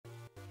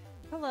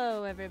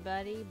Hello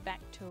everybody, back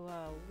to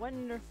a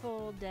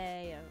wonderful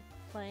day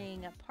of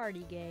playing a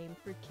party game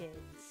for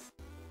kids.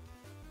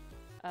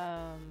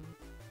 Um,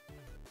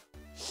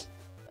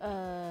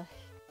 uh,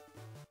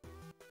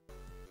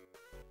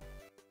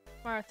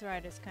 my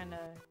arthritis kinda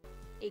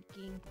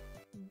aching,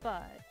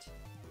 but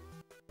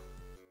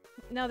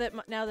now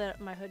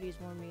that my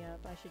hoodie's warmed me up,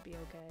 I should be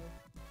okay.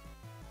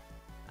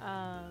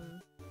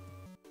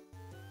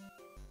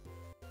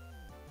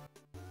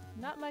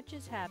 Not much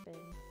has happened.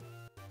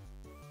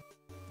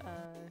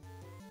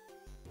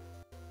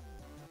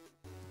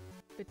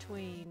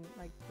 Between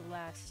like the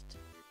last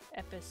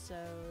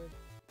episode,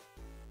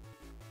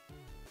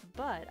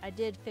 but I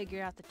did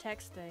figure out the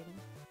text thing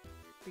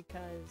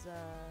because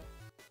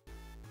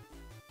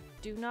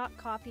do not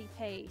copy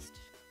paste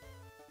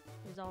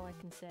is all I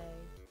can say.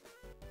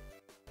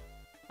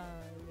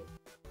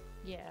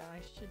 Yeah, I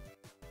should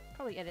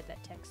probably edit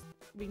that text,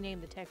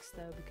 rename the text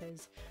though,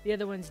 because the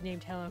other one's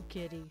named Hello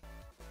Kitty,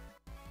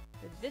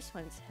 but this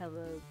one's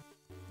Hello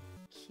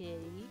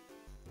Kitty.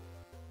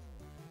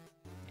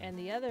 And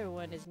the other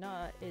one is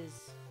not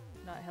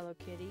Hello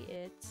Kitty,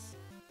 it's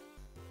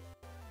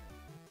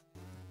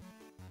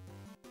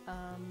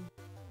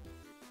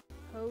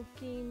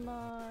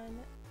Pokemon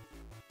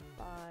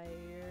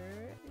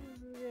Fire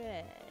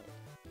Red.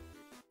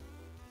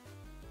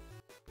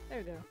 There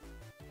we go.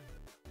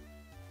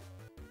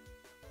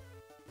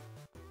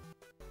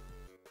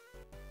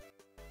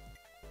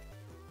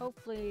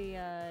 Hopefully,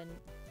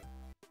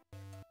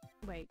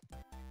 wait.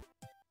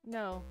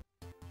 No.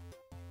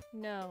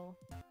 No.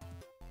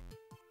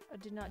 I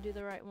did not do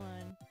the right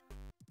one.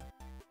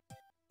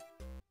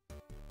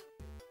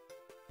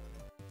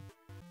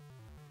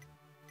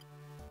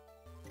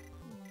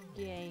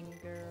 Game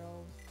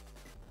girl.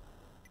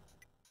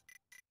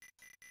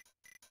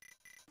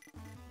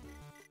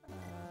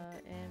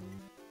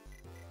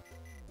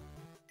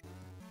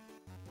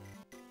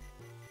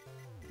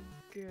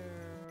 Girl.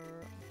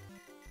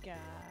 Girl.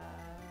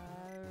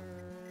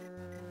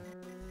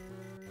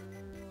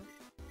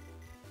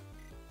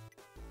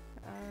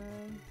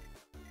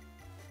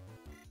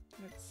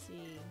 Let's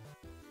see.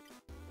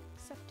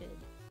 Accepted.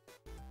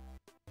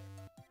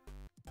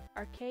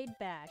 Arcade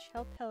Bash.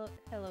 Help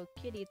Hello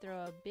Kitty throw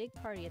a big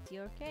party at the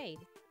arcade.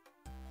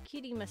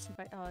 Kitty must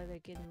invite. Oh, they're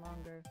getting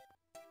longer.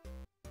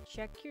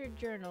 Check your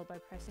journal by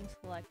pressing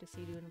select to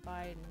see to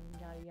invite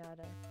and yada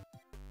yada.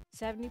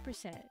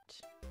 70%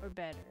 or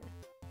better.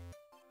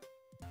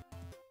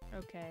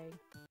 Okay.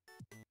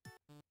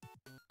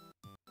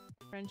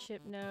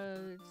 Friendship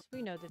nodes.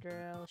 We know the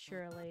drill,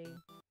 surely.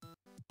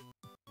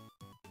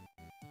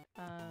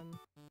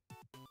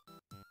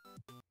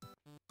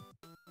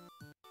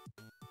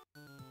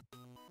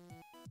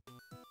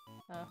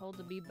 Hold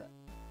the B button.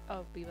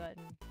 Oh, B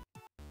button.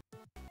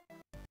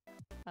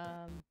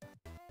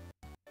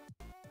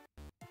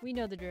 We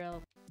know the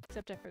drill,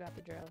 except I forgot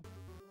the drill.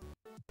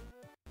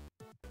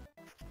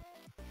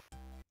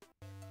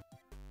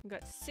 I've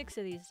got 6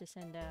 of these to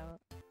send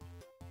out.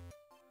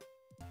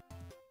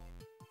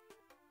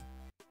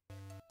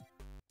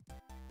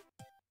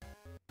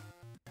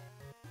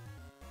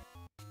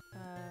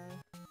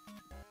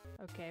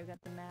 Okay, I've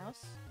got the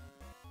mouse.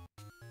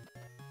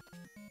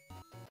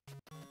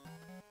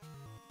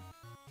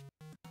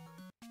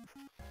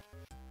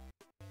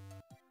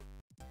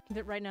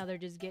 But right now they're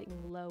just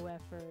getting low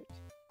effort.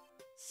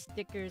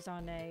 Stickers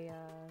on a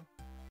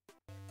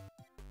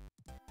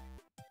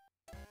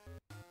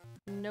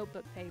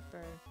notebook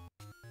paper.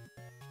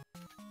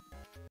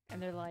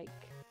 And they're like,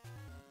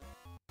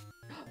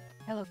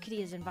 Hello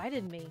Kitty has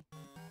invited me.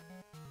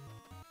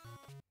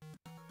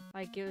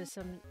 Like it was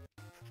some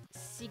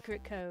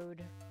secret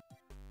code.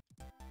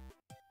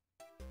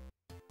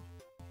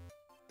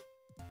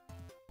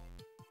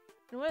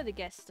 And one of the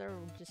guests are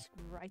just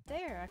right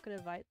there. I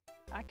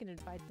can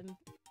invite them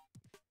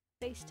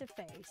face to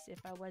face if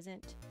I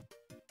wasn't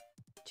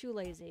too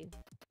lazy.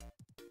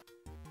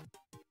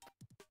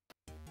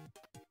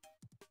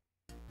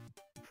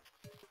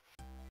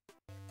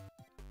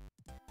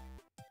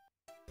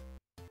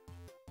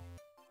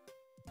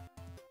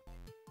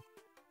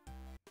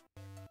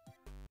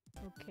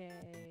 Okay.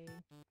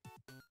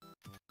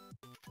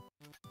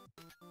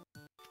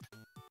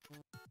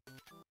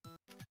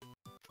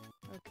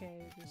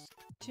 Okay, just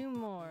 2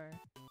 more.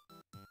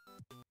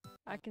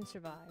 I can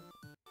survive.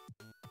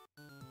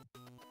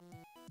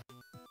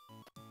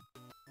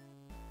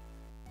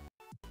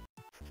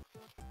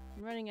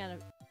 I'm running out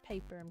of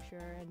paper, I'm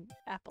sure, and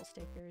apple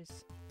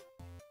stickers.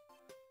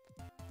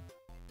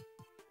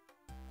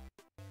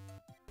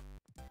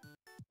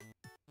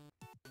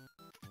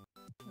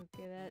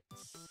 Okay,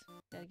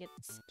 gotta get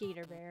the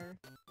Skater Bear.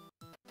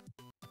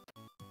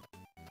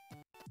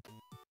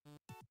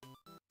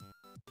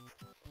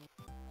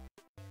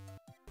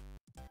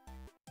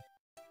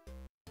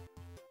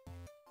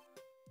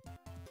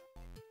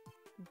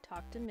 And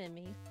talk to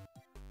Mimi.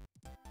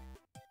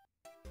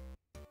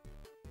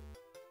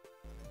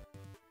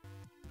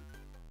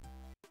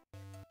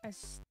 I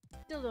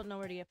still don't know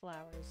where to get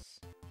flowers.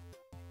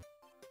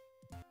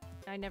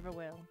 I never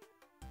will.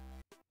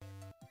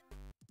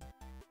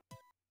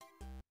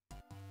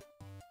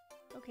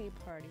 Okay,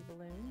 party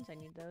balloons. I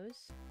need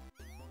those.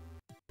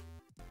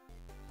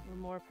 Will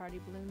more party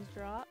balloons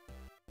drop?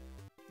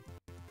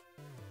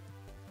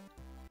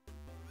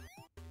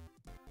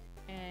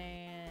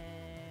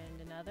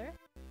 And another?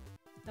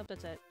 Nope,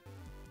 that's it.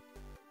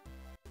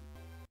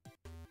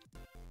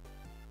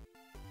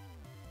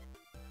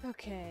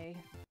 Okay.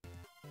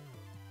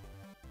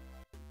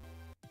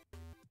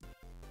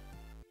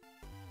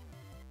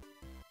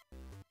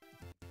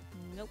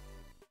 Nope.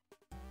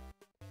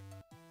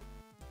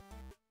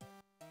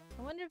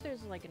 I wonder if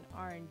there's like an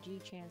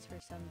RNG chance for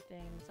some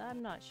things.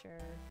 I'm not sure.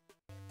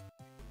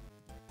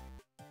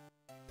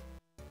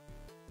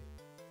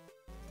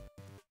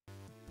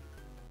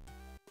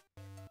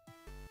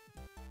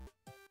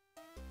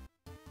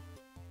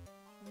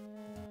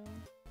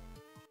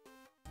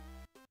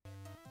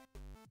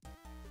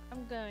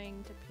 I'm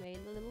going to play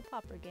the little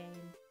popper game.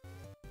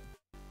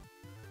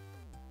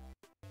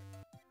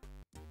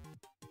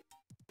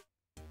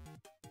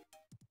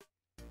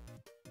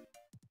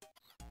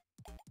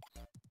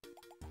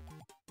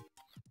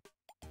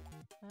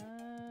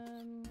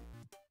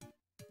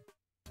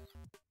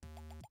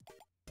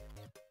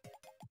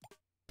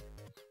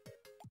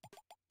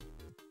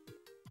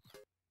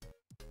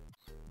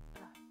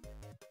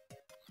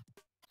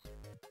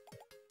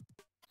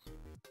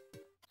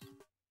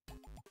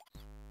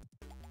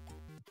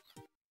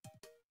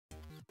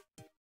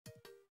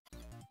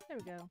 There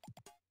we go.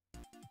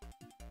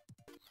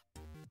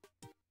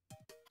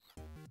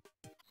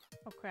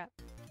 Oh crap.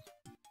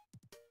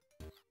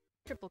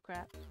 Triple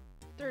crap.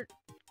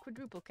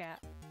 Quadruple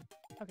cat.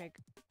 Okay,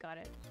 got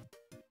it.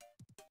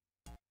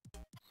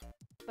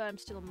 But I'm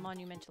still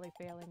monumentally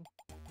failing.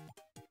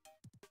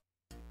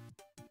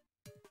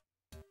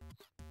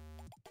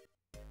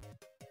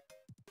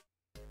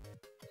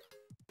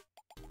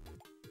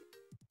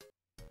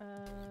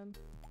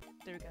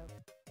 There we go.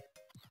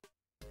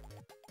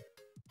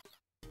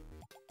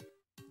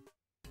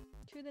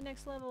 To the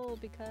next level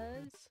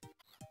because...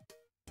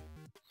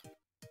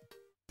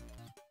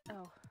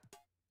 Oh.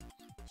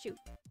 Shoot.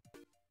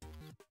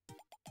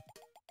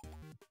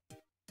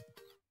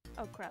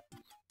 Oh crap.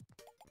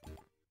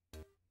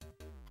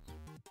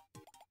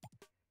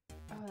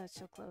 Oh, that's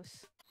so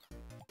close.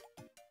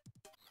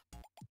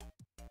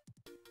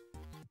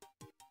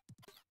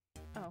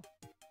 Oh.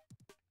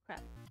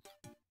 Crap.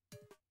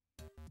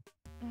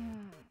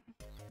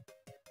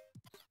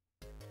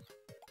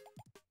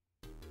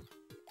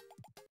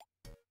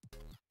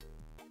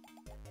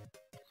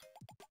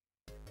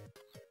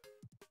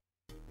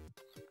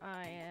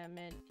 I am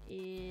an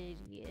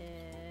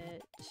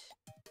idiot.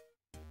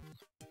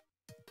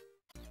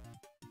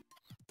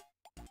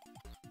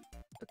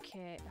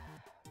 Okay,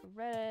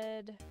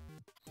 red.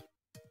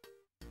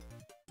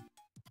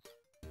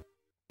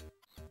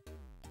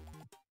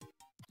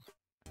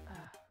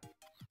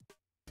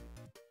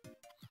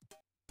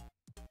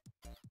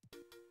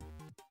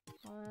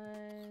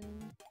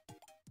 One,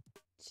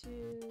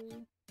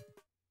 two.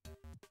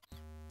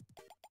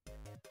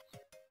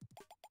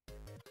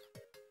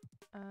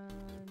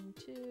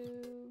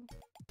 Two.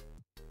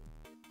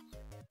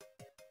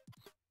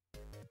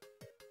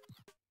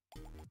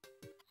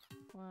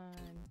 One,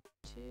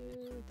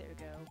 two. There we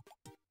go.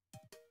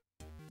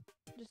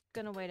 Just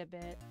gonna wait a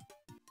bit.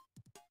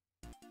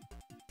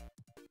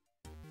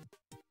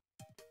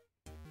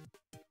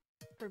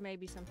 For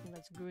maybe something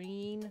that's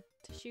green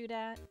to shoot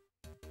at.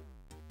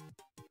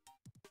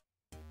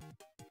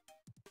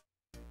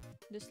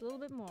 Just a little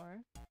bit more.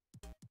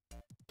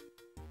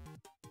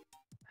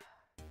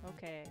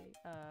 Okay,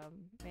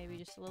 maybe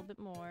just a little bit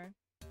more.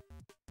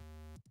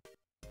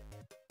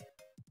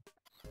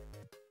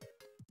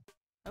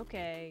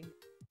 Okay.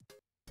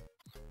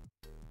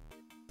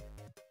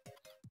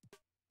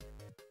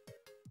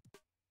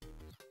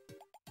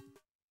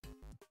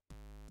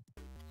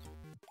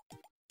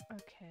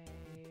 Okay,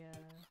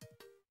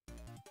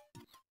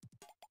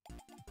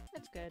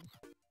 that's good.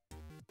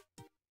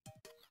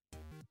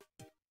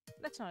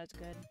 That's not as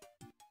good.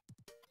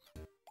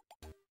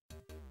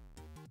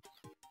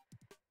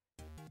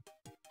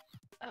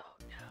 Oh,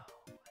 no.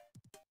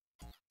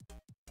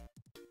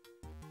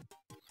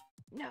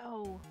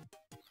 No!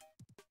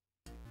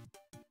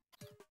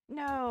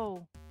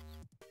 No!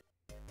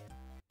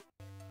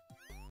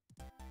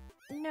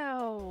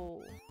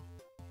 No!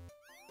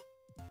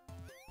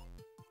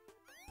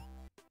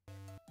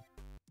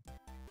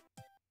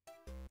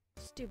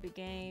 Stupid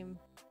game.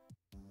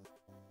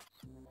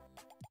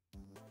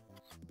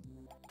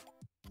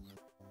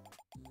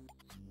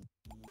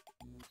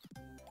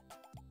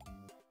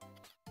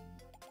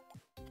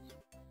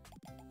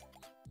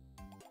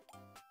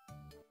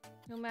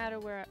 No matter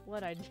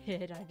what I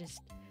did, I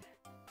just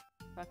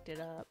fucked it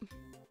up.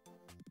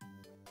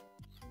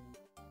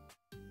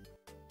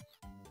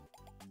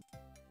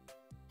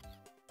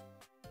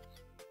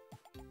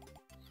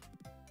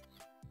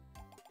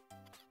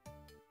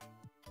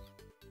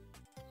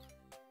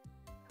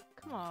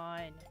 Come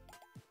on.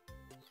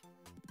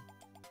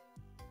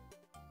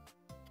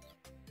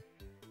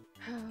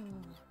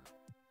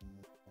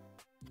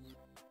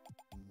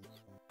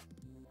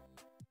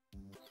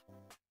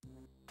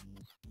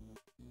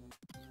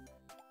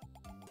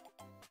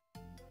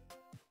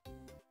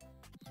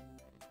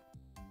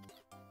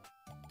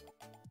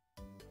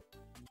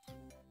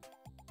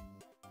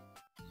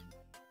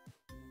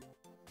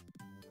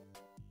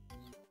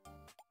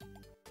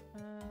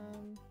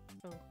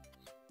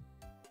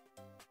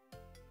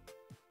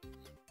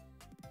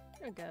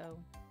 There we go.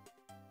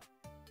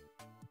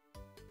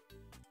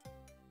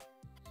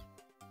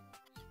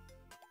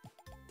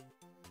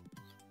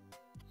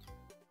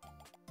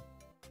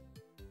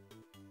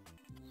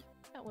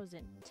 That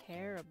wasn't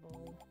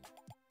terrible.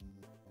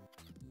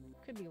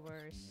 Could be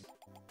worse.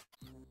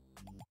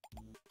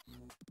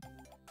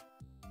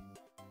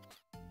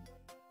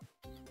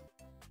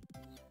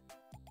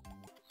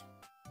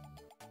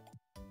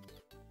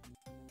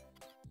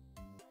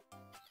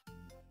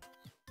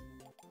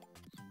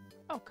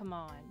 Oh, come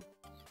on.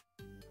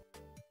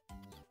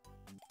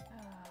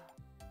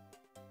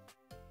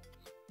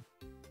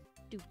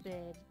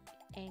 Stupid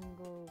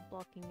angle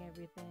blocking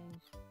everything.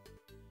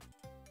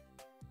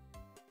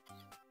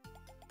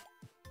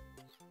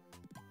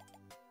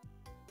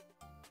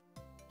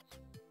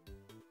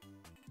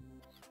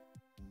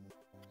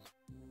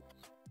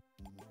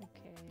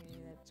 Okay,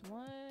 that's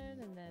one,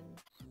 and then...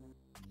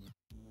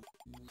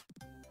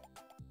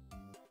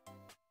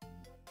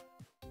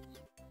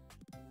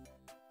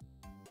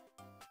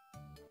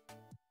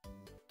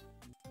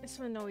 This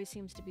one always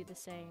seems to be the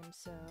same,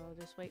 so I'll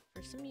just wait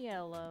for some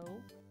yellow.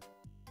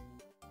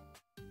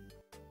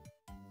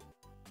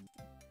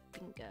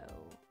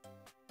 Bingo.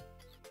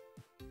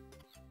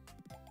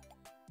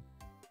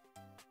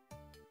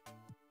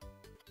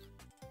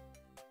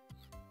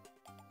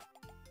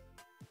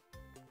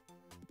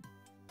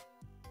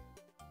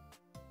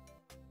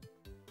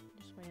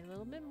 Just wait a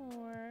little bit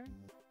more.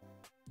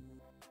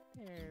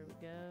 There we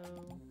go.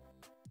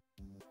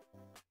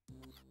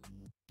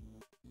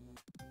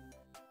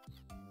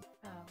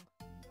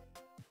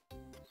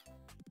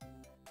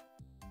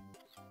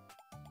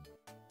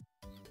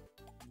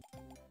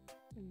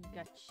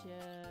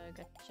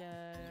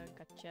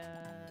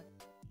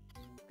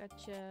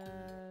 Gotcha.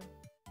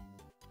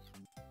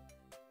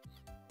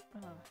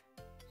 Oh,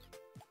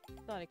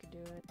 thought I could do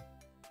it.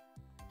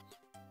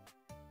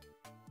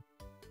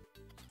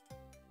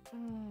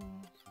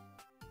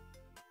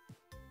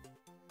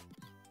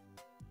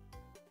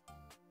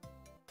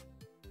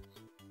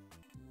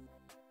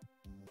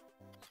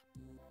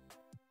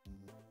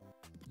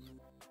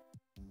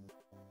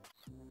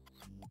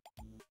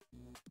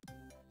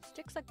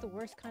 Stick's like the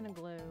worst kind of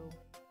glue.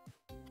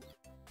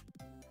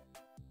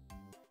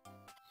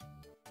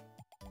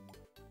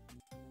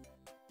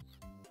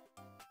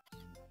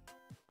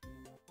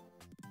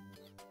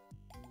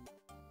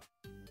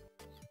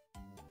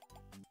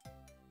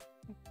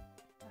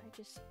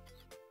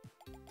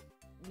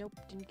 Nope,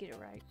 didn't get it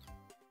right.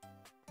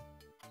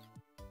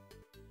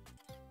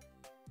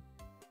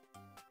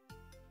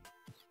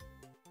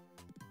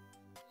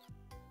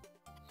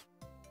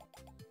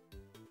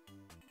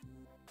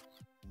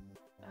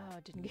 Oh,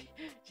 didn't get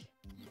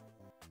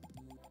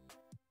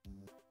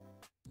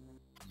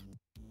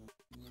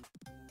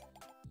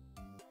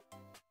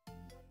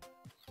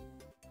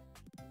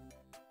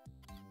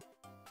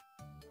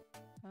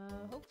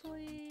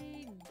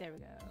hopefully, there we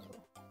go.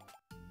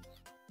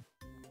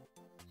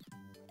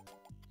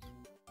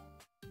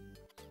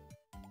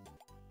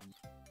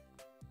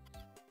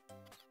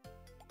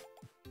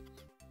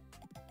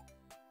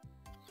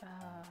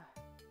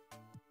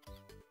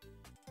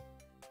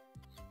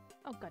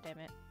 Oh, god damn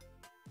it.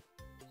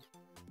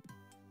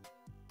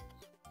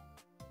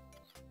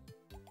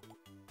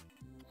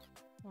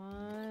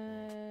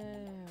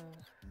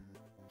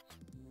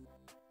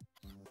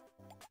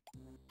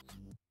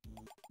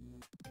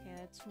 Okay,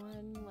 that's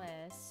one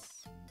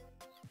less.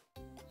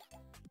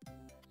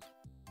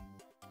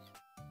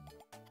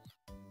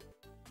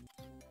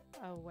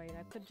 Oh wait,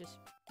 I could just...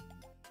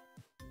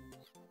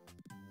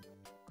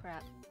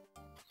 Crap.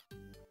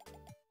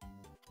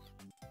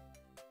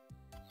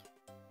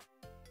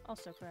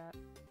 Also crap.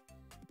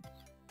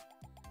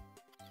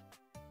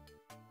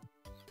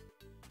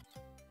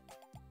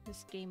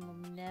 This game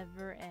will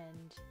never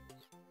end.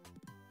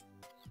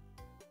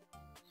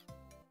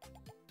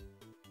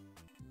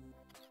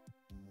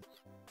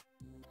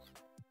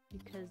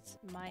 Because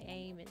my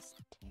aim is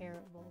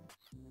terrible.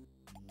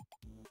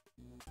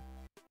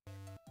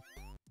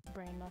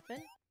 Brain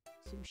muffin.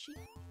 Sushi.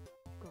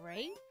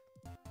 Great.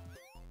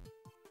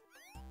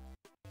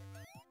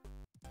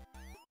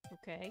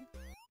 Okay.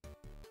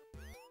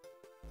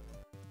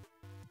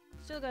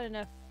 Still got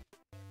enough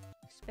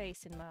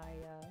space in my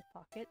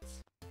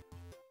pockets.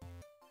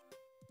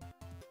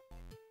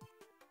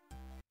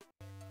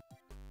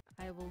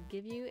 I will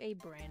give you a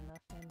bran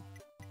muffin.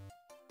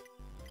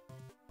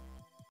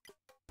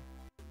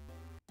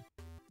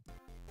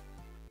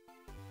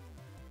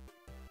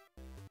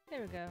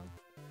 There we go.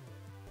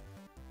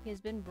 He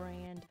has been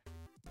brand.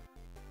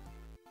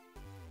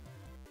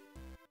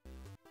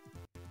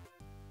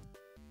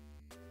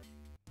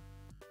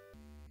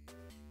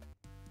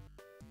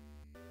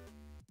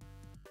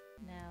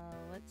 Now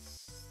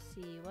let's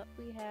see what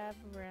we have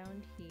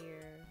around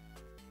here.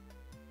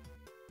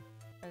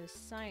 A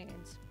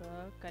science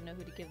book. I know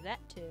who to give that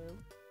to.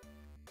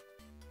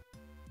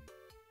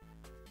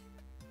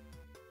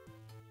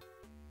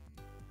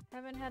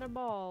 Haven't had a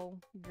ball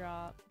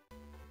drop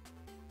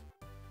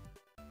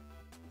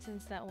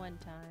since that one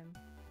time.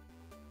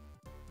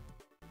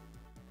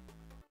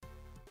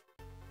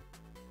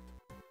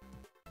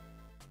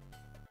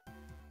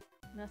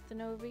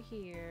 Nothing over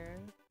here.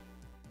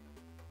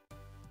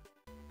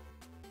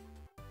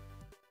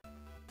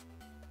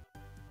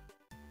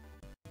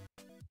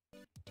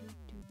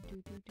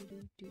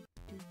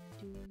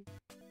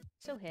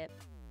 So hip.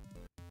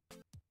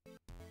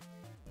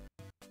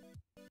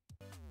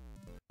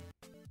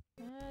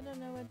 I don't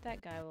know what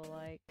that guy will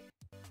like.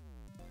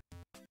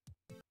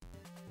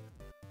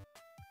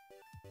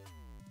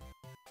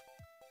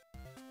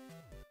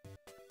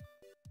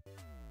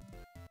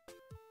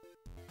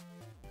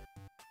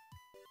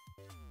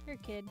 Here,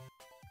 kid.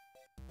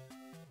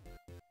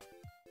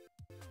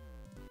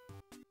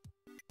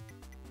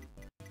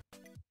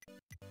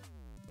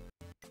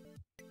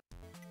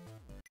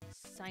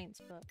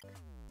 Science book.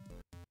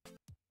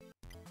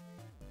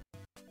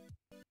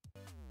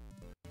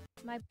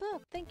 My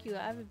book! Thank you!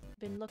 I've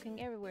been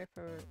looking everywhere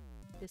for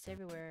this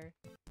everywhere.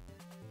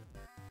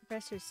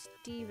 Professor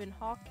Stephen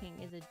Hawking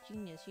is a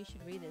genius. You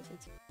should read this.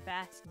 It's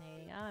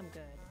fascinating. I'm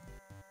good.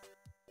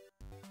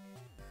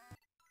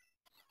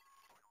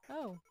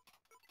 Oh.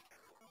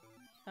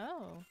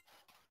 Oh.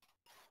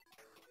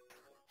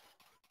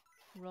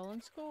 Roll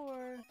and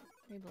score.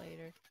 Maybe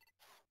later.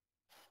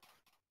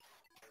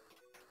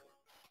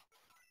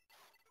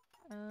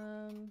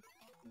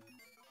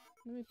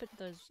 Let me put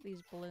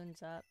these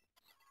balloons up.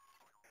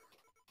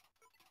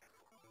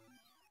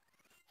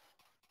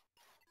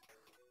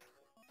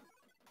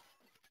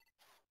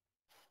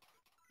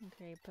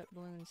 Okay, put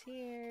balloons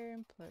here,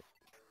 put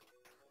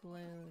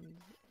balloons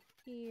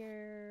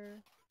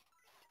here.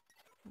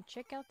 And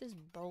check out this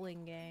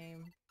bowling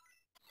game.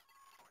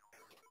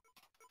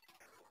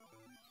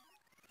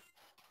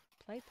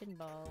 Play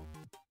pinball.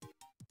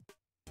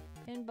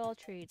 Pinball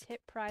treats. Hit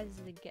prizes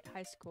to get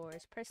high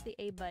scores. Press the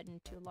A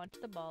button to launch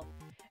the ball.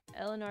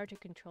 L and R to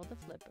control the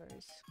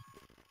flippers.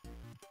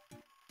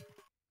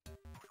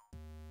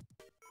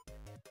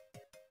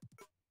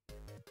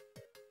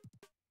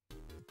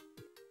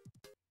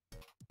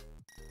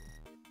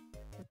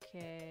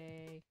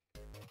 Okay.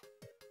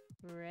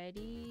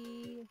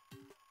 Ready?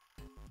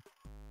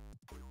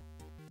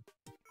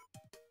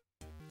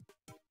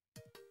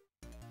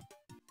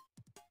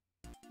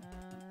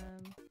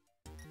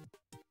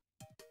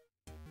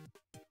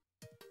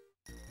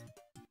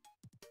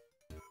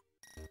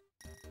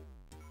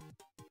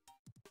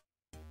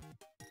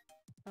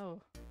 Oh.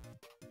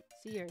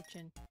 Sea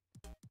urchin.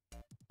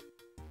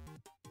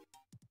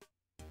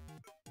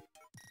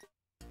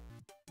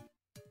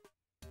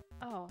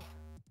 Oh.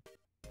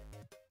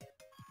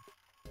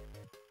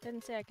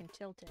 Didn't say I can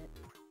tilt it.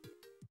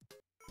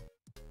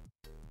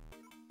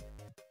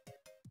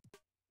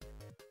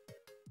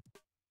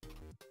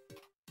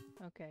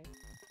 Okay.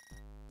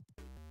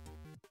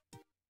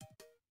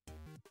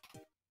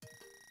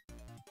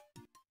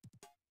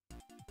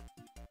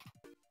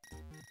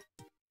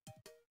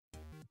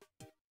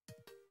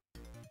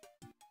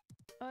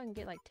 Oh, I can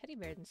get like teddy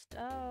bears and stuff.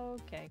 Oh,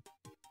 okay.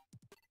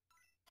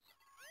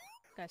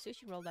 Got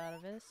sushi rolled out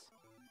of this.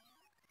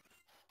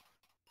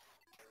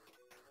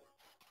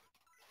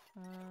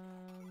 Is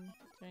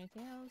there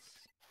anything else?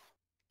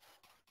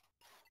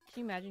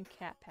 Can you imagine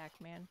Cat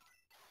Pac-Man?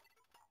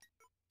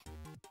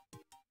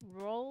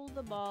 Roll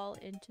the ball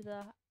into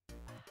the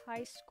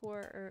high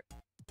score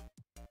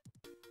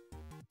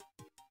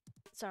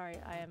Sorry,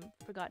 I am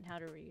forgotten how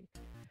to read.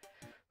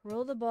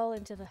 Roll the ball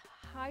into the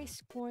high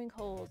scoring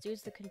holes.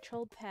 Use the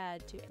control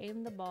pad to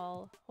aim the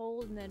ball,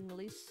 hold, and then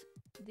release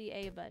the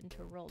A button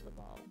to roll the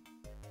ball.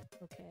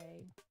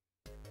 Okay.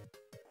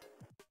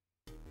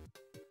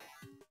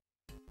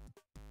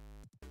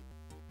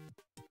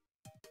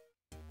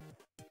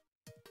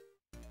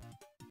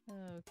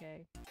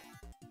 Okay.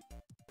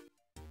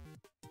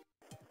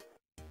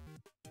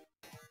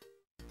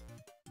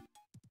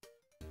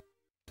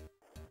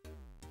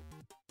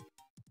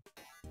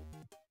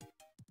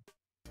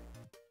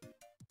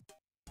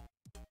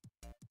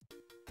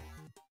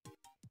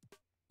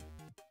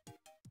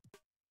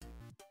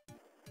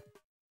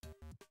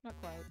 Not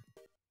quite.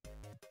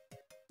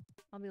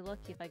 I'll be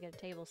lucky if I get a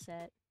table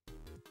set.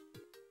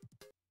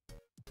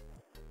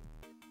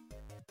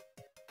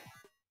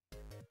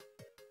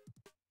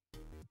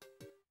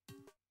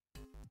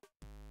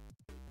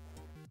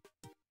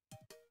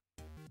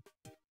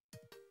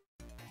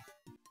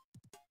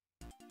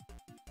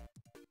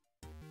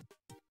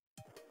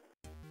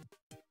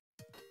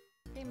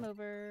 Game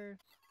over.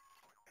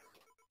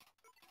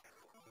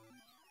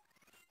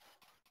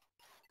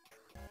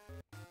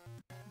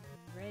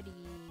 Ready.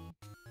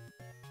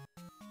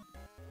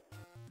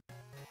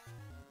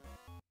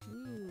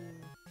 Ooh.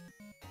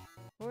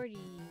 40.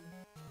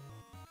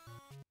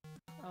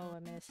 Oh, I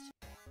missed.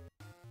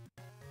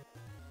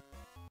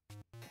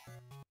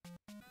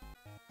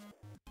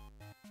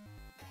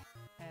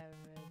 I have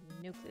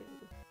no clue.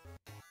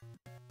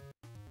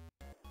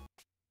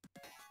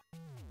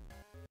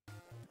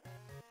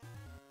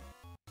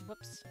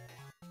 Whoops.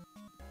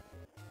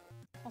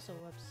 Also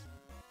whoops.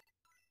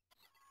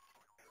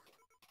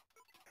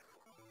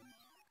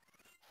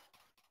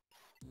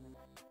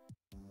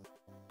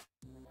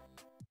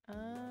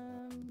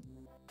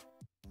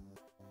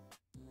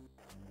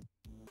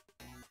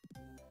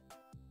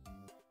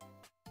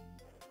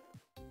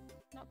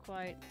 Not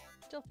quite.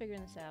 Still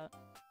figuring this out.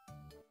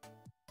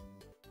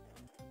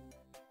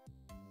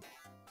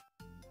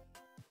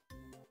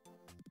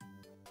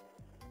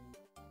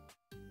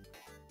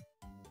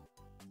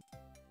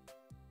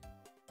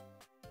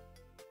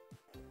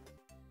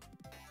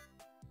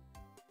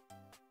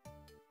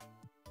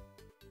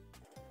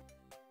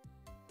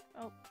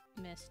 Oh,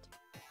 missed.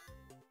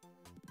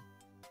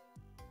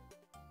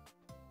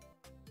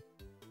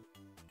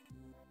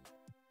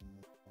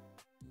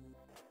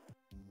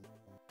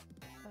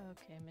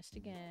 Okay, missed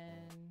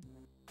again.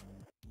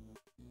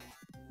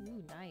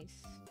 Ooh,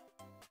 nice.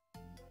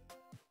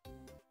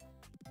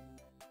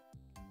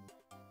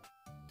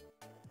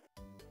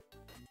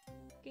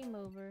 Game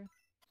over.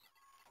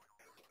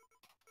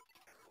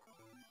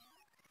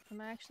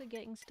 Am I actually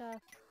getting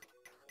stuff?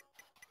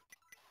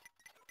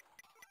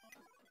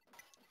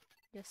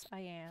 Yes, I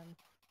am.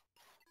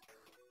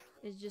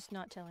 It's just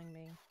not telling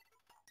me.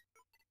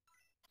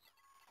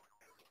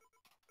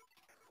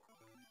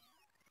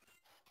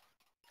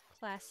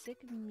 Classic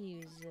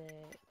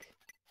music.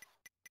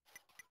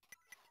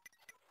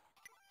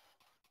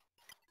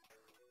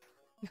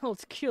 Old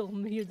school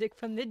music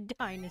from the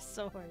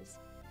dinosaurs.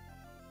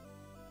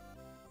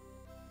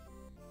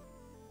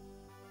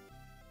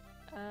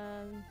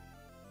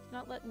 It's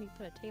not letting me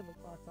put a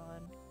tablecloth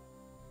on.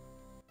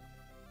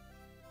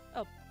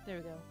 Oh, there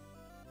we go.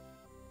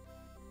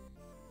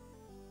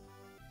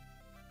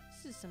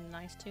 This is some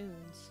nice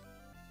tunes.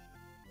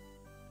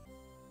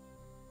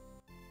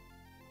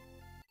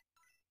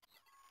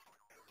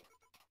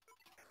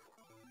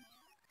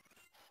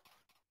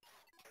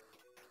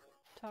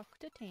 Talk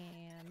to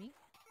Tammy.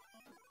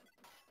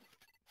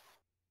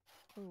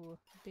 Ooh,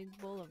 big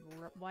bowl of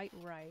white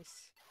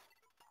rice.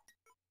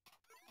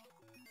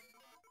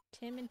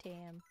 Tim and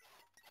Tam.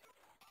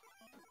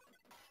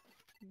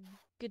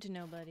 Good to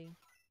know, buddy.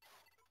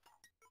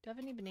 Do I have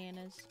any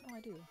bananas? Oh,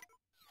 I do.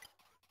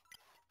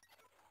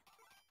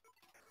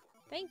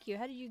 Thank you.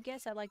 How did you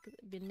guess I like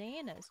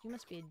bananas? You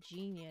must be a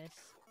genius.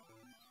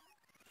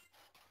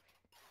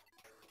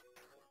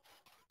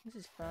 This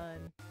is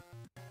fun.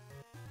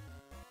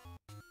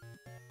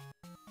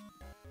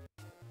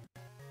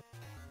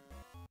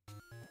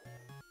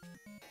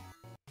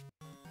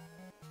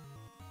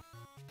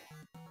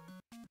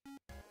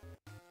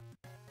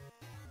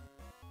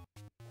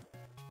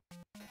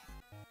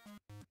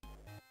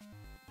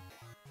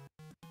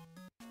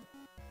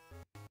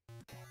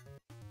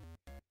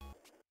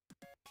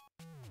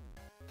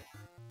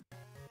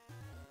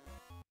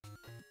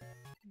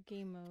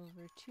 Game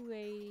over.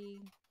 280.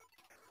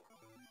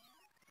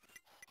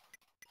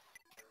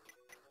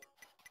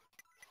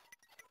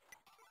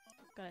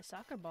 Got a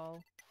soccer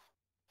ball.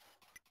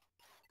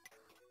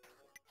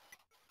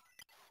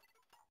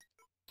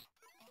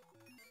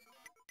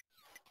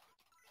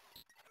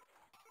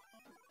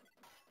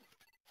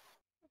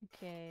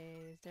 Okay,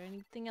 is there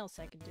anything else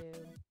I could do?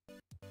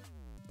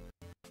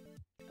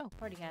 Oh,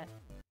 party hat.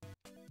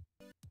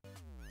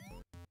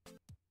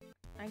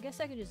 I guess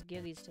I could just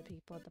give these to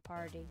people at the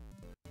party.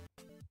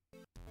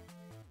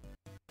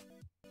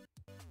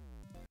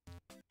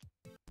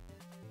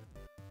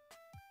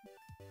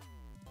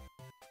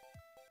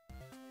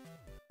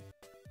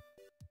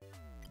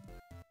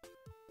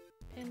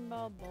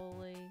 Pinball,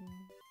 bowling,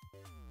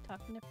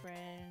 talking to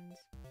friends,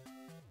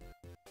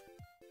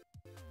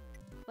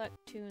 collect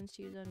tunes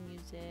to use on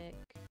music,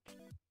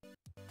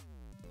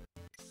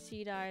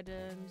 seed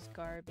items,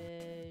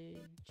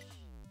 garbage.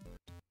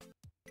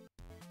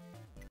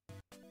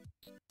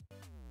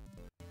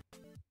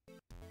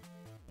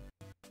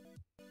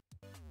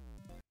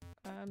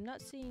 I'm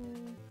not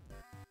seeing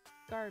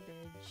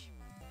garbage.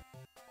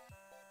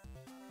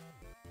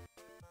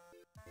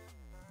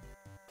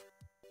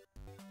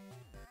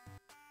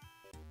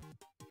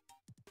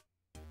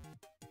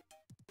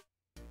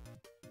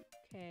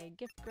 Okay,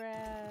 gift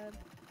grab.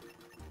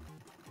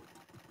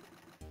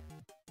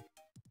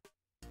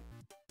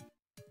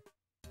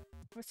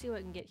 Let's see what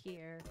we can get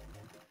here.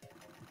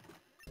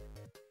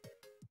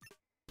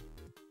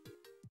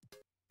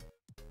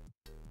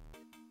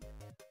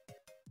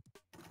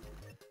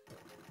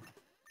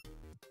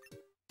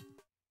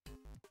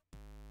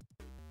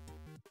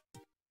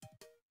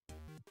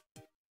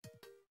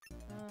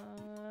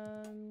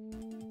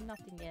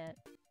 Nothing yet.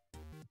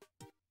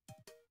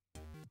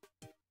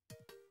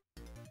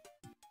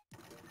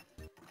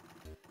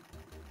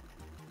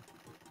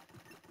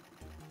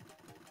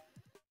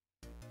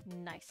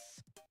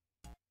 Nice.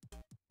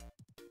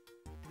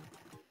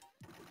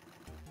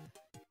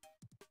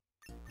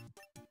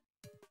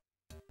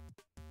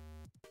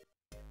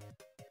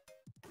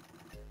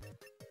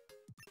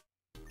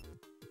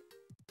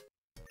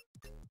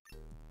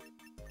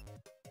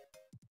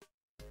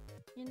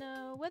 You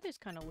know, weather's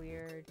kind of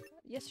weird.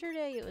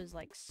 Yesterday it was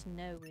like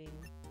snowing,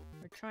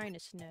 or trying to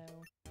snow.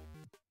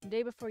 The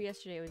day before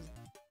yesterday it was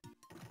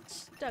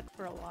stuck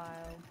for a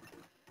while.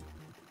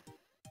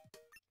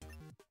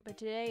 But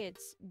today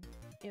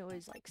it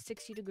was like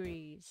 60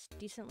 degrees,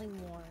 decently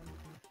warm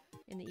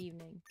in the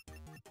evening.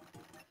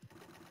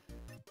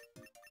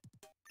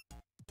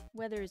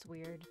 Weather is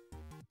weird.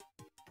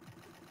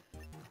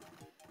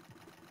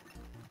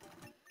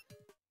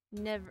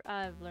 Never,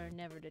 I've learned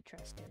never to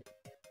trust it.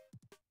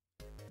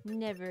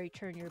 Never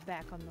turn your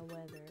back on the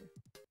weather.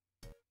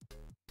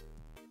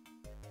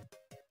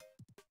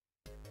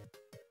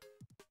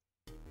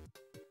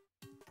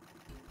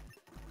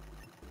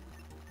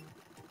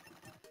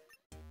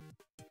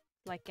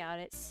 Like out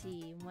at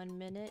sea, 1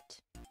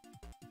 minute,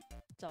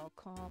 it's all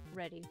calm.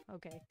 Ready,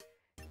 okay.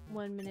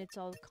 1 minute, it's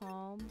all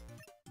calm,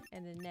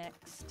 and the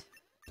next,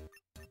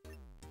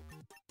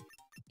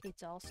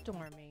 it's all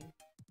storming.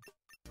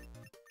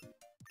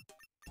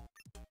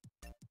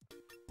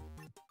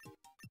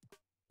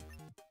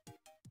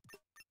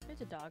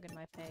 There's a dog in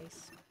my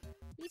face.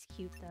 He's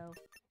cute though.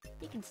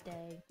 He can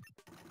stay.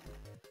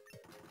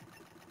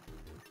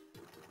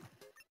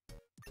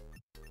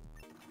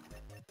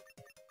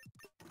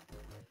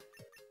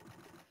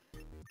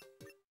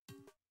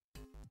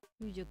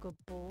 He's a good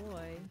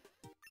boy.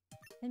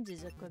 Hinge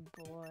a good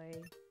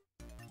boy.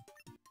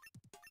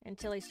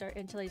 Until he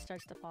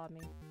starts to paw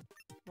me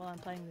while I'm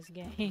playing this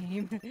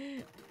game.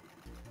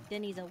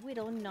 Then he's a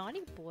little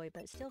naughty boy,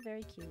 but still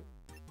very cute.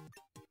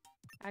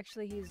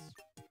 Actually, he's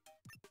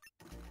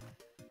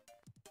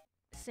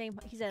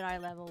at eye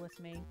level with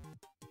me.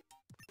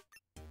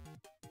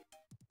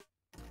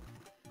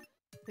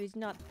 But he's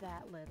not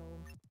that little.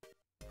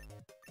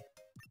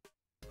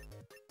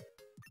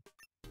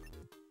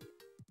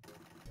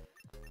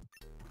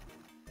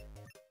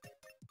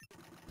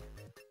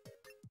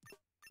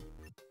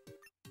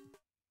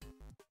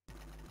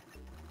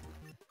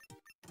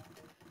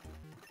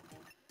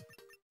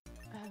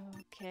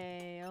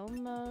 Okay,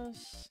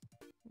 almost.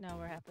 No,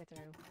 we're halfway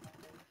through.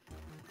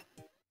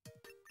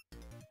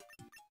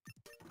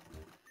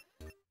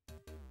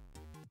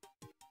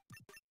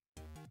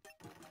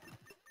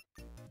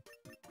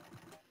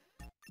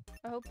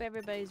 I hope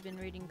everybody's been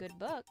reading good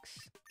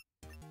books.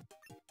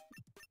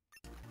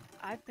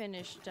 I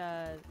finished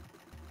The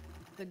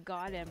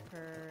God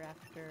Emperor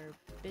after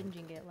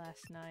binging it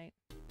last night.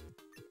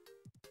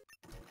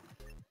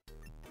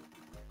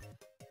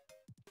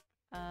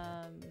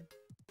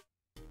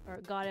 Or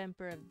God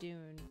Emperor of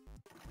Dune.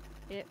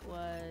 It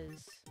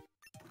was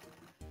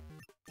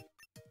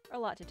a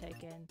lot to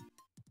take in.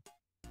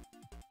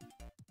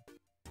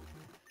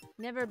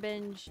 Never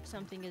binge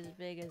something as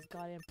big as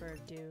God Emperor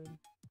of Dune.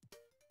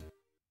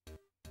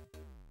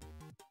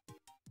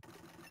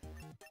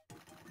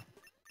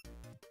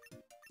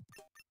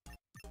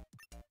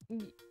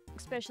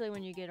 Especially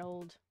when you get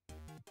old.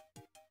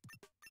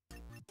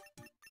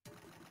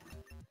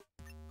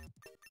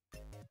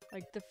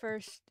 Like the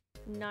first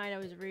night I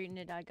was reading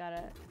it, I got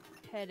a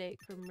headache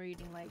from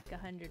reading like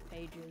 100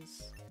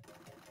 pages.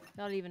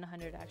 Not even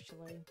 100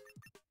 actually.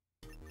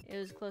 It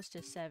was close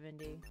to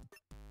 70.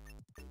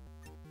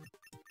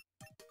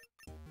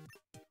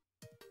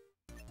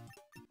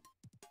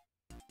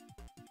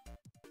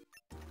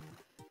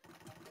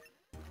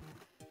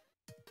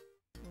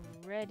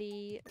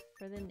 Ready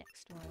for the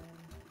next one.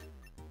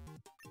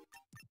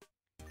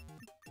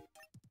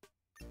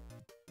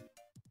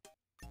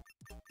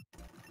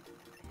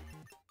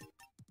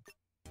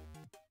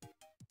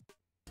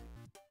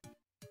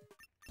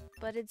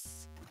 But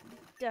it's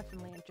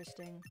definitely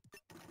interesting.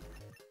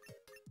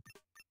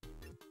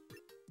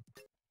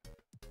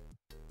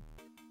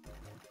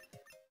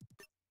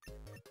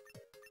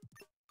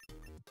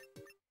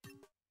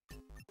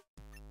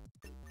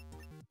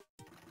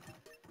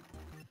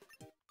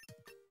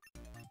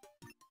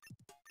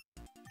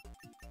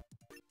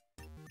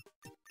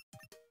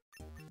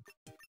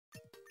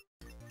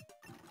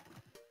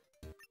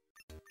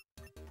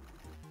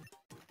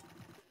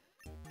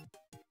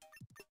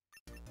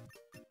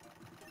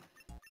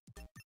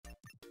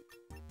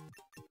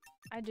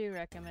 I do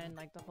recommend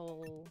like the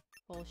whole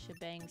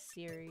shebang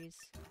series.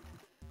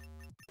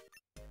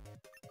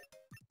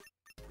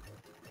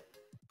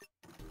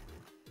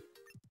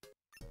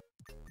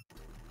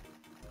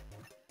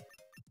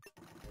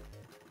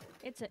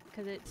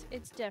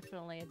 It's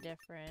definitely a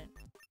different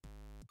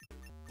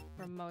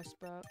from most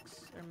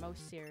books or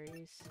most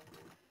series.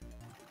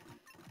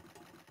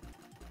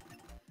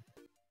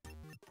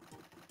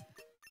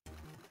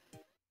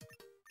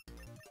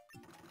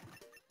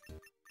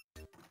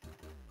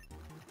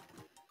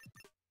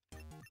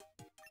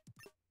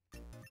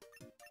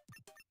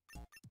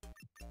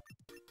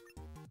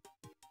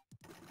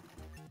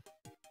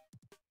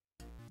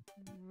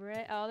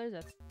 Oh, there's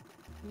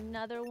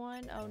another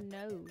one. Oh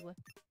no.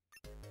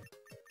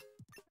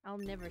 I'll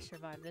never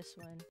survive this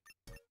one.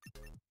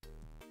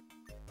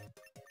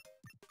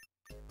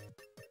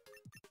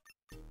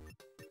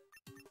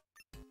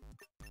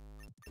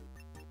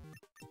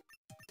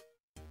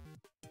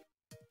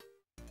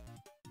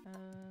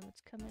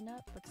 What's coming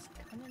up? What's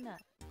coming up?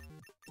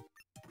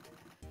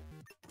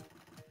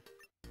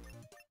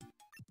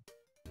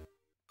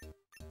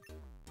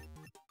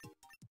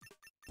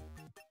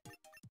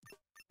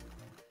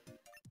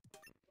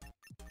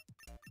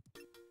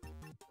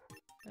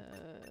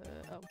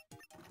 Oh.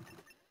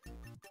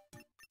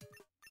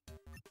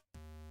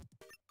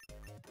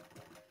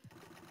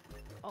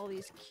 All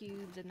these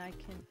cubes and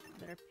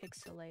that are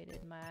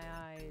pixelated, my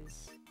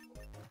eyes.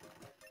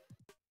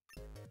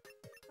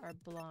 are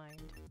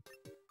blind.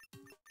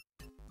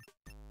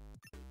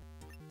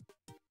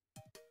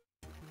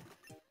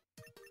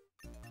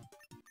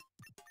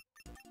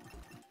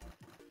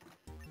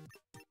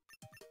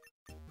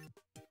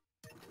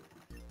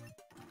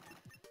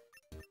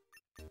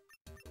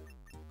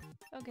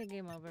 Okay,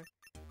 game over.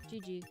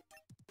 GG.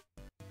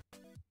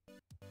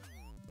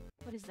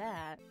 What is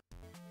that?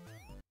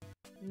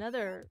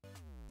 Another...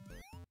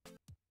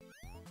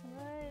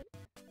 What?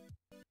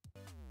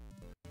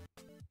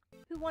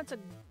 Who wants a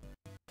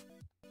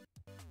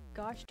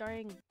gosh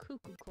darn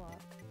cuckoo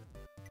clock?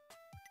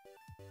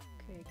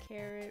 Okay,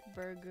 carrot,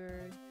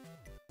 burger.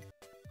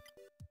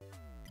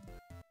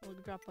 We'll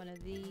drop one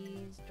of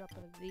these, drop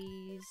one of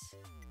these.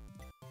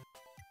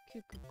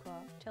 Cuckoo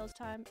clock. Tells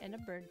time and a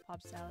bird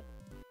pops out.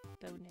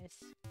 Bonus.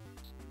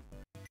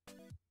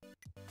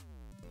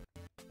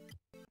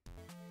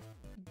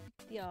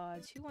 The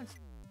odds. Who wants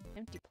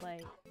empty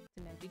plate? It's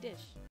an empty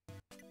dish.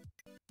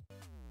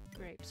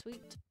 Grape,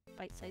 sweet,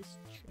 bite-sized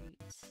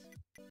treats.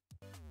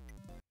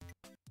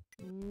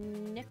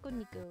 Neko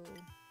Nico.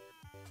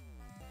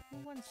 Who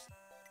wants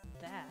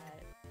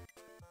that?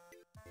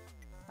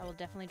 I will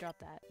definitely drop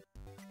that.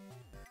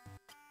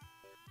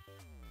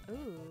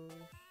 Ooh.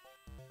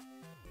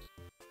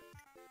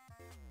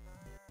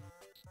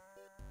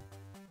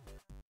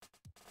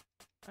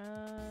 I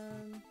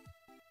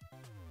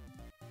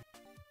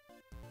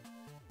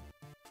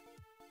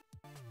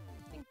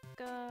think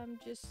I'm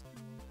just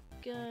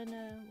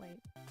gonna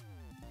wait.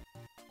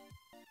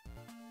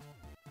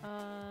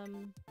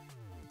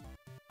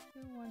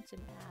 Who wants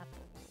an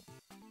apple?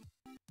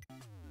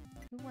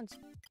 Who wants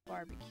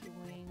barbecue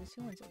wings?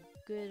 Who wants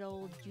a good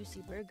old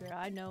juicy burger?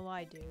 I know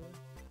I do.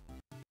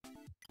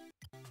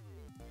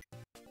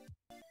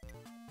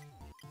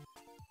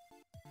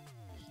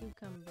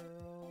 Cucumber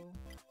roll.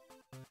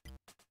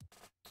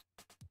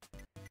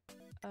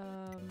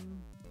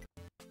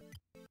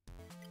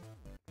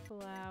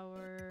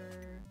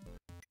 Flour.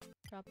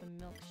 Drop a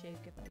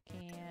milkshake if I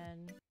can.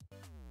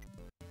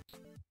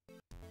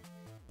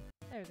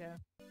 There we go.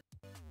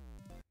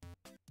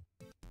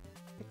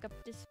 Pick up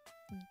this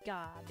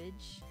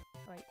garbage.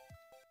 Right.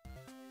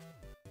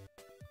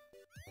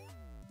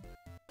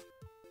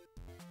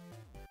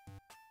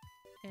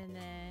 And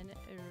then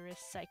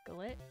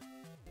recycle it.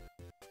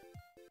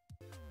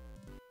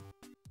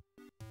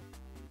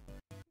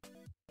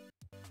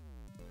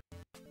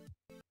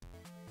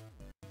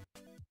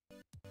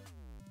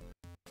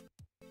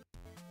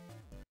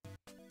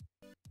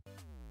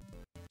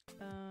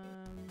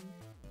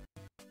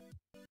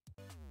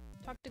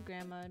 Talk to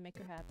Grandma and make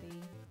her happy.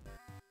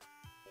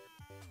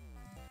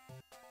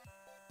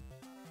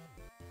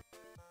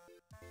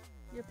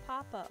 Your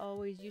papa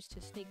always used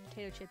to sneak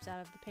potato chips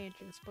out of the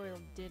pantry and spoil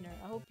dinner.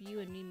 I hope you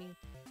and Mimi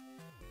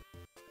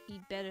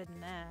eat better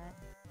than that.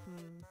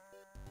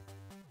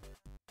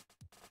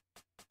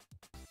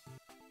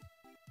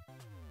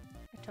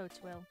 I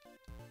totes will.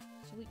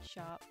 Sweet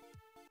shop.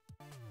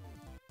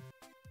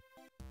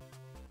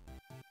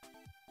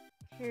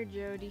 Here,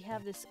 Jody,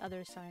 have this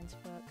other science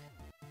book.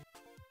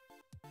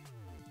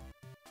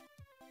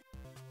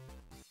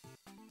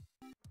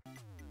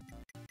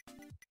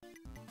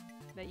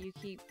 That you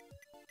keep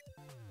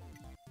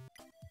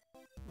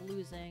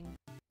losing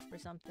or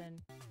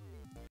something.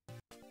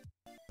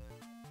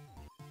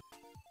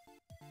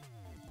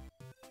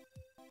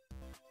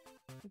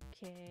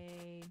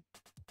 Okay.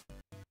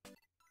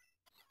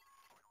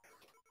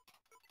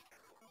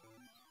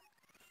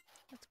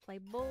 Let's play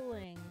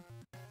bowling.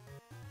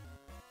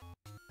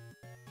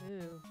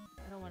 Ooh,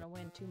 I don't want to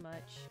win too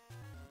much.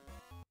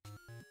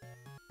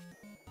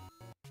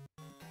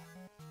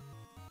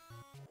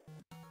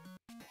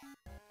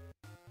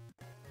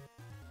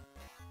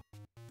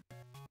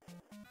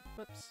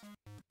 Whoops.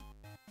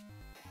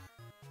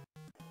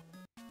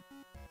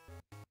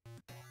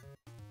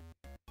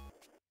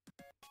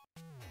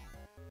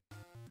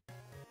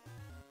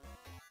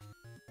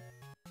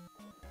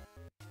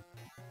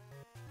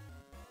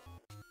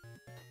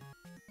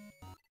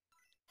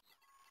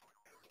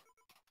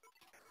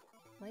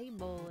 Play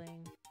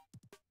bowling.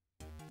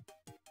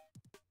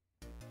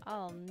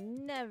 I'll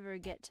never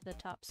get to the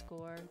top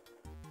score.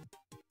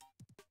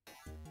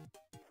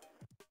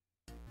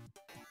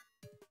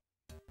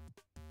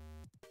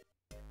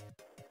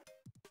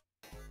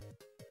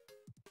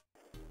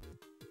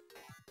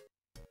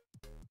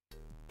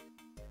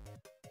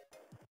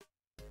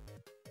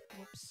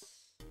 Whoops.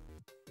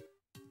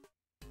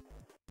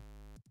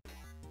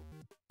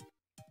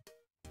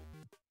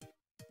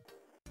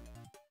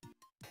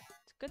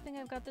 It's a good thing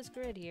I've got this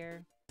grid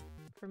here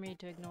for me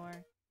to ignore.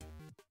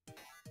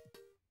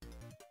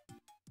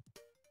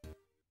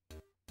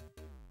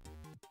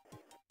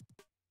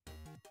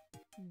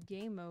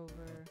 Game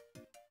over.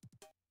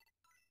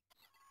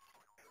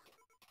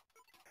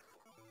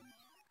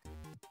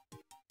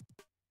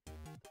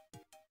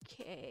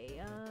 Okay,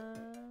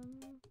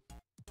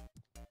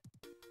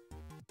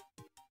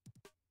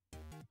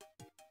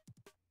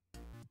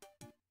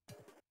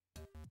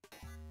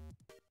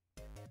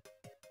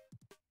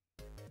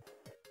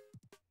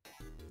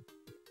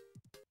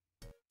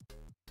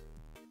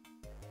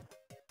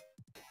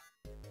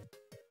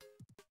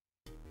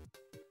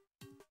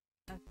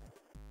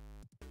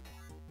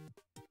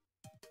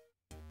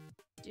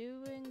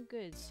 doing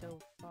good so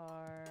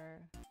far.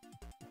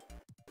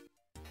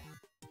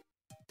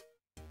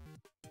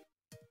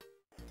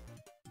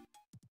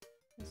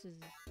 This is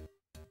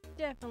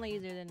definitely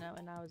easier than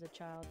when I was a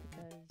child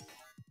because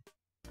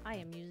I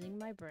am using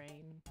my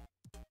brain.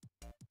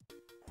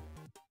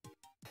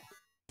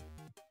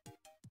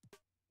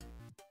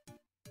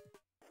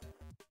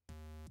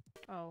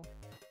 Oh.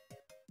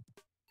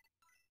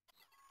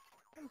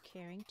 I'm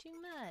caring too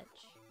much.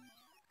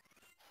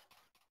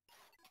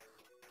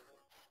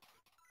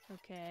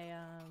 Okay,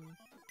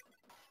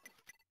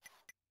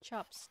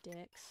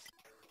 chopsticks.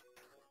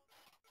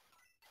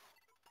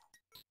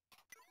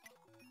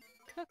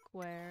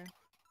 Cookware.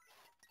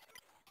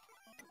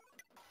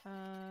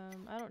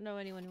 I don't know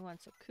anyone who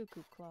wants a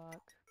cuckoo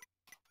clock.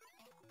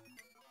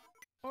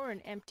 Or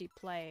an empty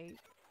plate.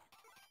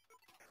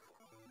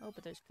 Oh,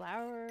 but there's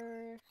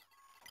flour.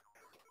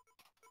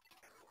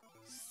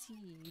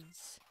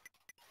 Seeds.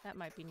 That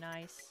might be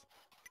nice.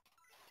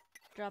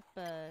 Drop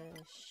a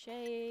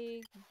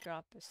shake,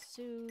 drop a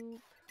soup.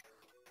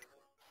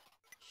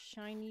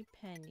 Shiny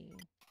penny.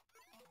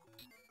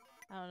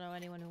 I don't know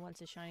anyone who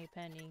wants a shiny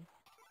penny.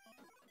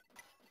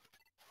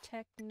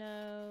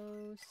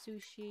 Techno,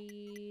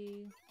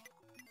 sushi.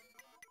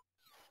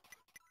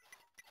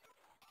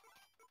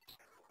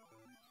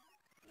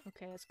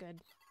 Okay, that's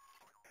good.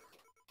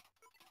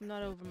 I'm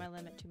not over my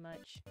limit too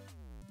much.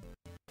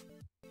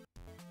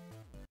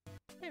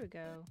 There we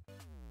go.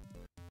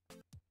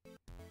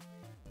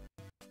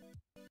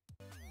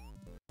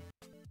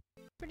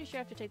 Pretty sure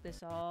I have to take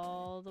this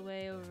all the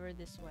way over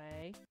this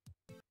way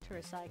to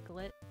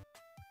recycle it.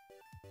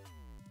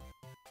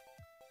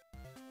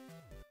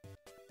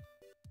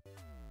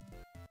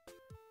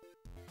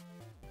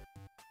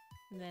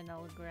 And then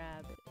I'll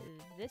grab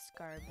this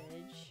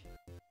garbage.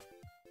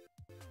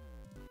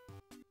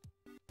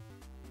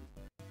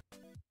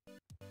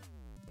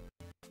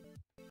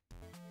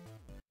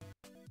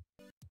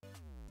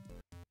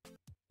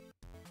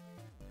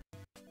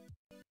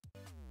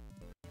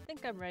 I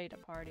think I'm ready to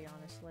party,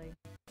 honestly.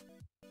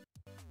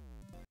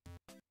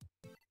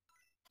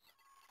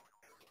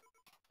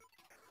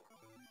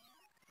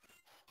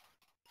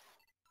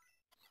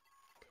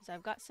 Because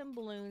I've got some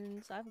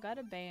balloons, I've got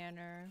a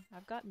banner,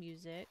 I've got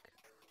music.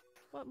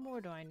 What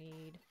more do I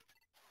need?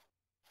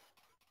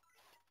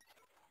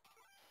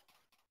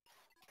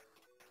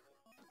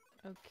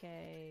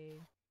 Okay.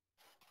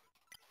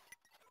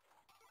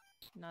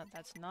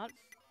 That's not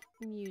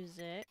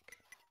music.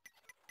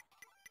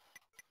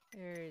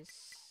 There's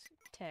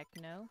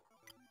techno.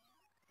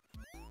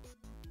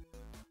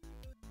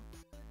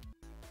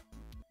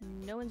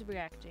 No one's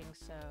reacting,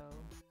 so...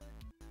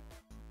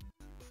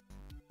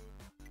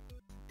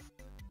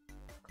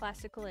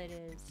 Classical it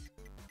is.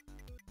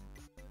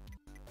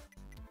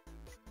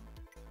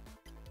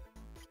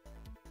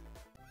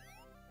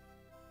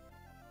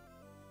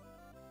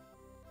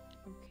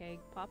 Okay,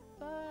 Papa,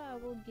 I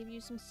will give you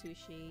some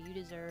sushi. You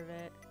deserve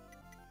it.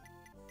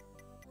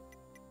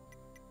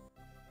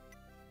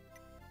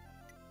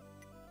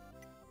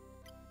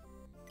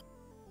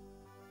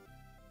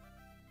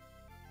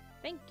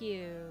 Thank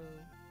you.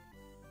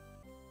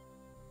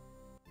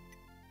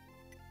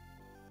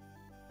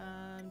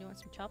 Do you want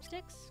some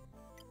chopsticks?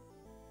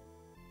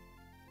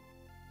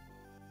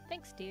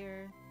 Thanks,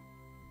 dear.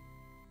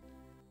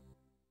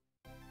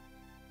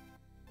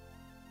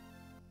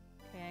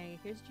 Okay,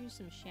 here's you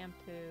some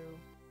shampoo.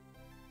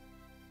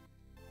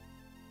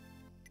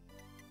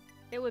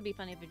 It would be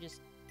funny if it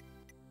just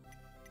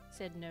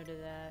said no to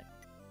that.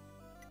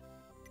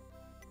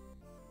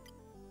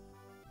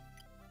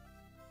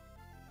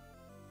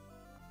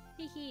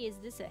 Hehe, is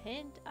this a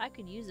hint? I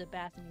could use a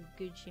bath in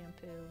good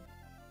shampoo.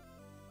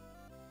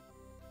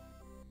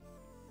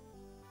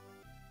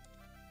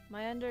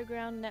 My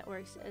underground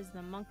network says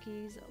the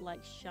monkeys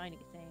like shiny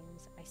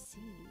things. I see.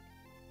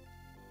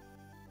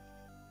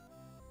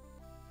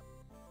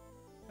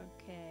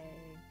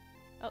 Okay.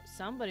 Oh,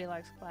 somebody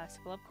likes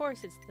classical. Of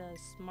course it's the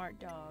smart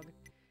dog.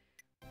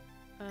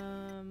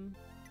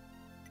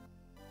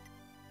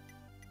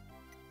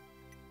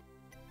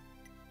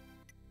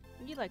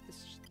 You like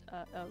this?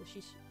 Oh,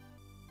 she's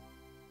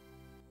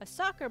a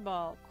soccer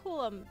ball.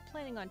 Cool. I'm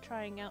planning on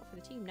trying out for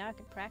the team. Now I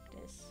can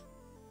practice.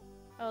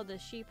 Oh, the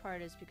she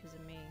part is because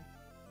of me.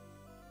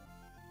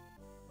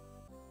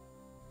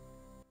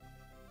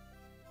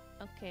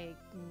 Okay,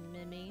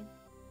 Mimi.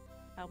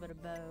 How about a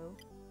bow?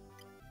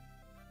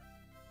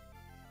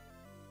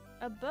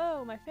 A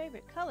bow, my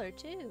favorite color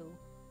too.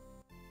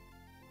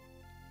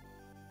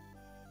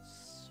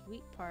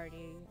 Sweet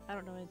party. I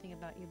don't know anything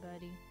about you,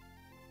 buddy.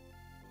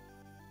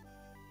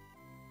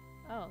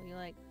 Oh, you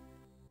like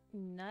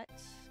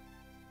nuts?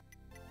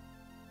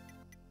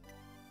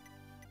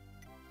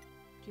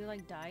 Do you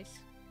like dice?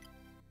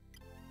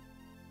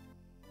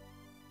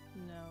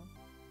 No.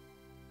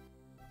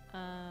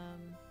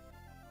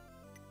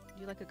 Do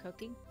you like a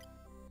cookie?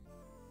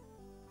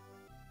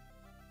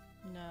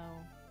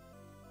 No.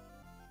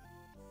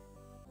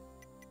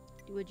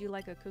 Would you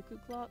like a cuckoo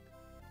clock?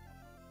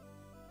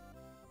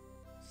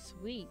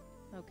 Sweet.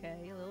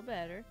 Okay, a little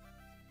better.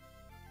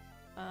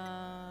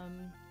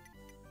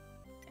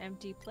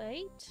 Empty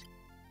plate?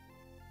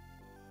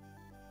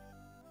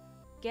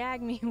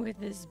 Gag me with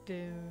this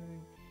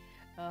spoon.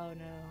 Oh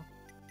no.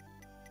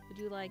 Would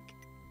you like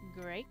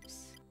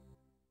grapes?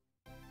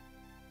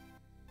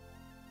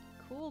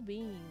 Cool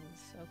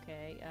beans.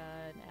 Okay,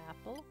 an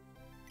apple.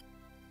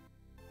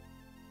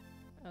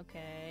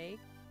 Okay.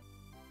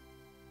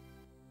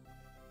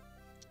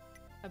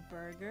 A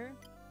burger.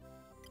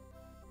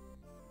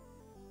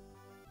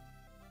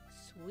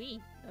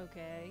 Sweet.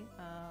 Okay.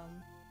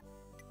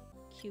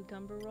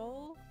 Cucumber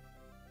roll.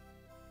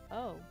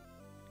 Oh.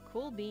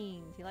 Cool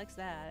beans. He likes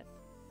that.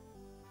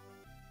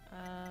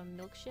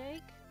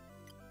 Milkshake.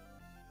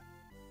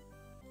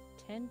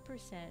 10%.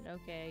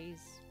 Okay,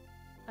 he's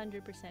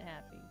 100%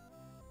 happy.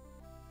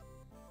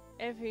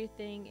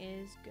 Everything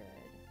is good.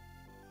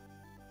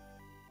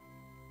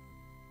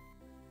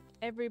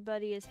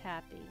 Everybody is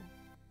happy.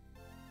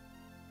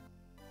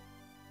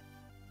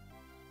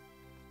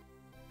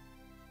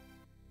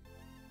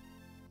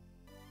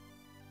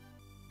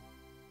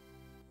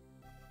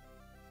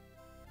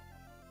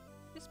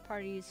 This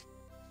party's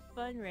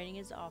fun rating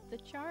is off the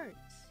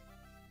charts.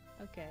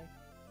 Okay.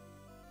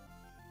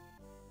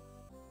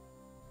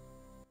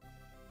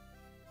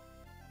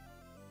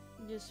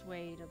 Just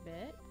wait a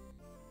bit.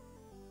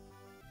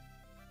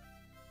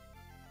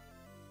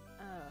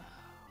 Oh.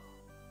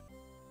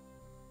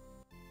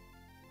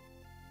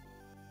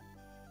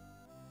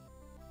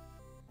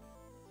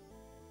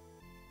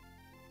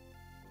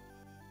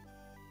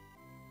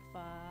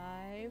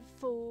 Five,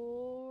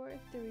 four,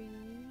 three,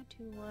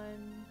 two,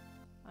 one.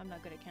 I'm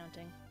not good at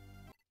counting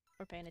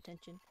or paying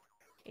attention.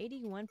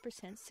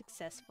 81%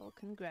 successful.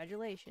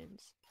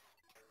 Congratulations.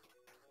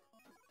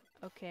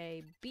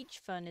 Okay,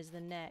 beach fun is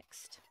the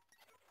next.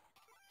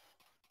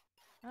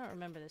 I don't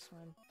remember this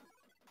one.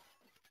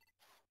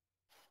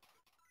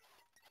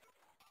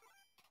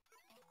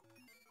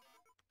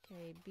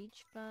 Okay,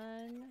 beach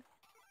fun.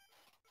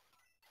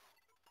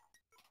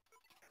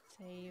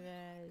 Save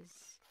as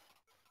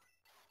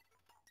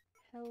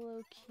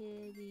Hello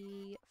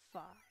Kitty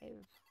 5.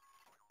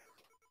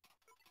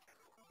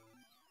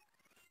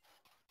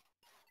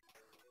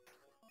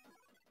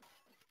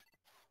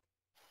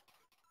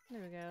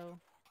 There we go.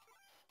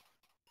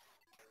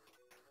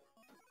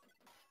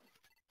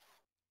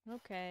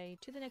 Okay,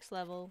 to the next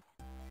level.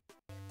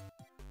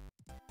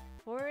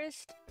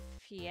 Forest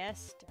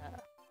Fiesta.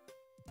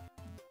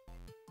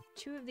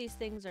 Two of these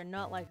things are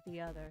not like the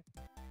other.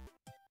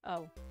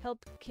 Oh,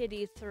 help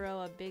Kitty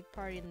throw a big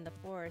party in the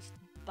forest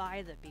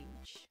by the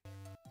beach.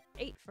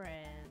 8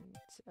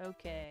 friends.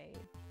 Okay.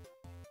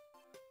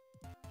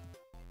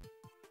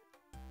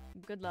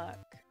 Good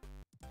luck.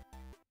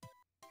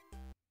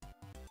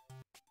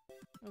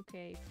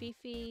 Okay,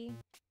 Fifi.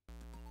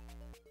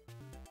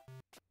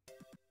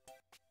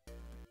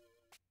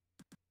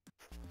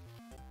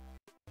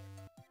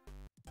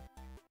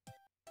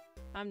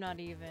 I'm not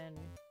even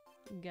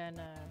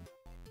gonna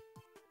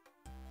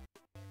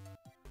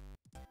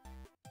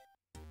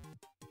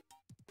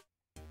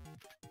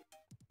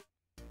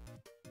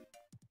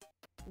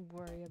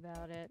worry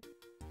about it.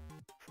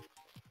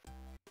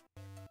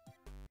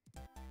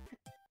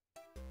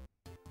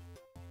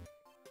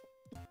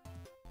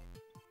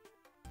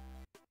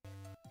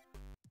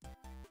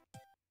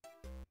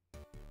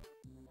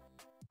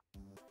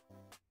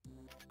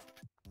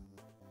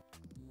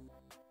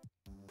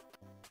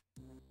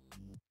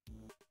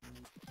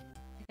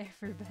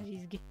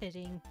 Everybody's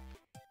getting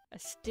a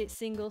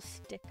single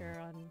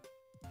sticker on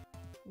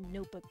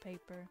notebook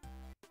paper.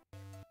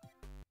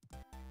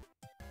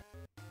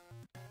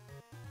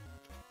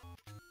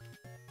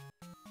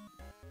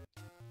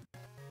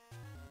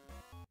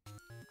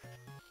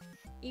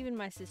 Even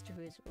my sister,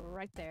 who is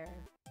right there.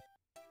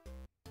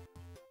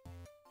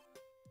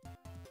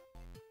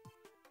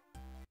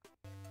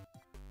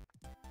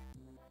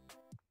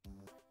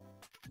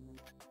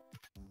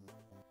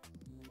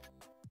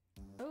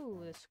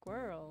 Oh, the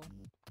squirrel.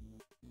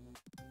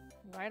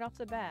 Right off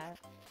the bat.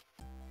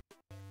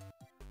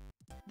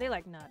 They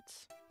like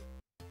nuts.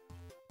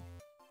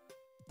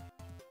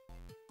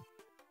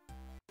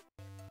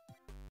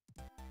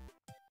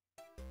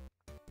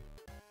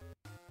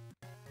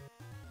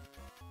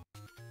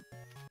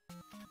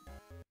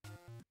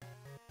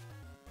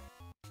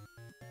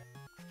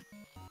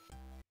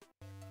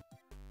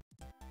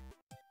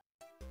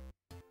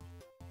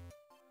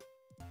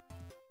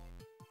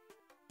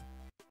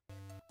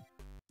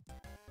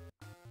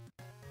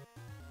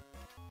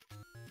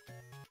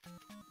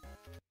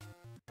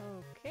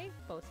 Okay,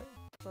 both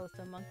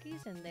are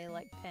monkeys, and they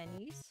like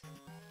pennies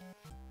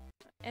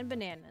and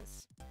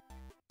bananas.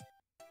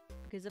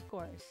 Because of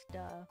course,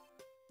 duh.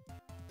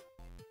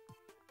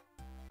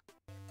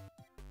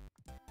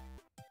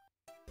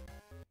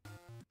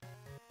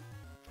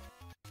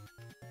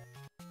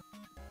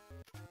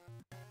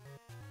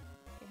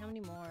 Okay, how many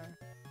more?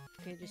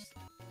 Okay, just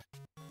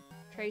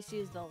Tracy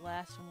is the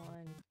last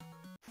one.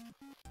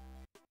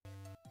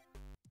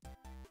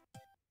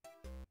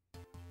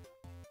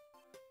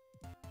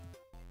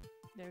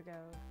 There we go.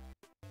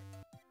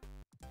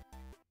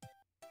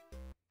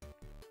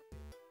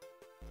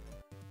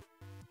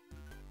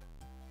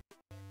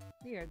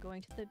 We are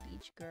going to the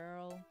beach,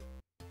 girl.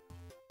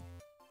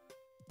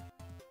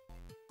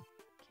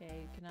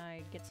 Okay, can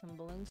I get some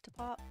balloons to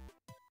pop?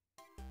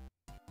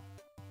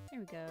 There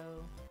we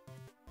go.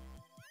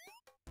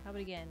 How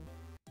about again?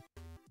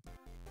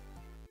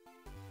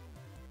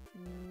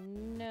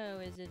 No,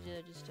 is it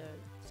just a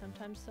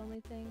sometimes the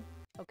only thing?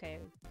 Okay.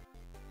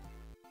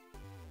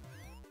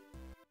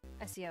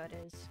 I see how it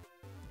is.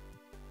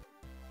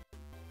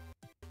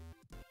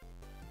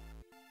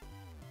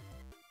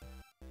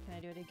 Can I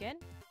do it again?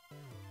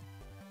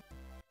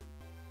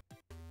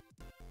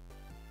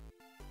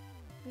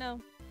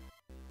 No.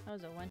 That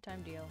was a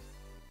one-time deal.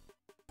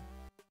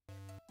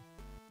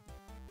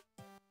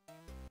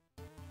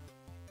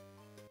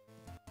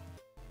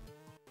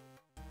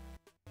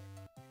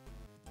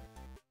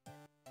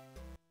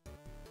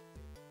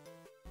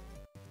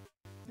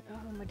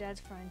 Oh, my dad's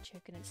frying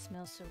chicken. It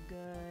smells so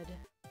good.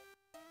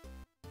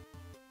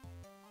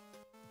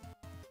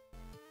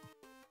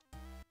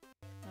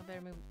 I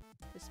better move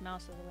this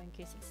mouse out of the way in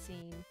case it's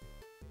seen.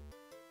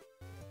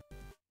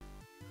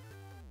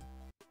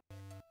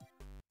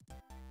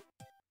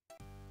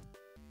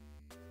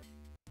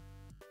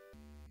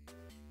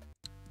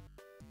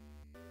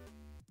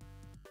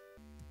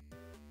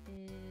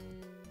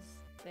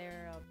 Is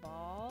there a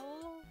ball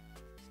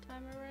this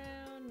time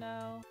around?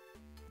 No.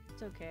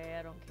 It's okay,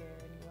 I don't care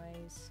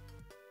anyways.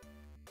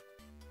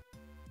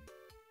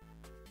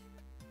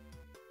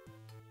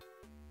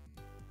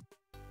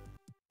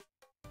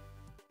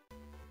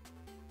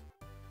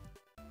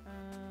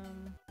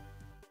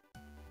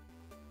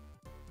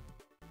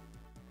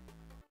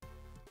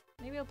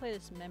 Maybe I'll play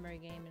this memory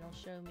game and it'll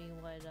show me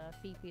what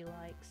Fifi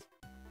likes.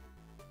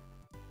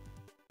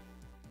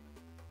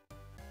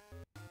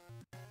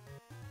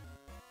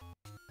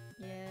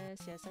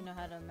 Yes, I know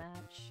how to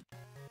match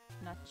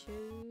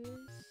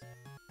nachos,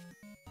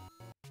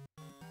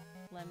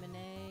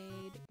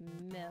 lemonade,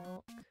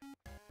 milk.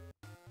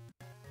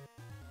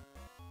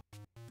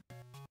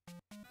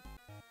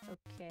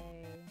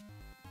 Okay.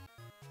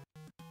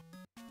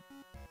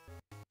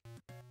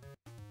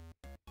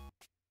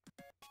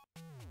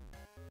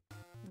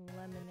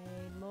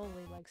 Lemonade.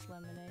 Molly likes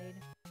lemonade.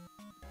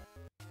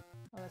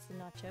 Oh, that's the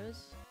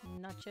nachos.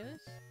 Nachos.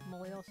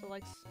 Molly also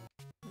likes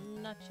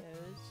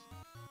nachos.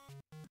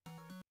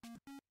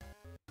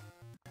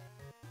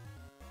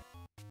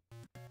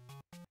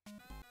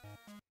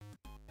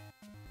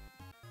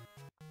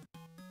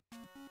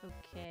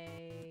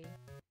 Okay.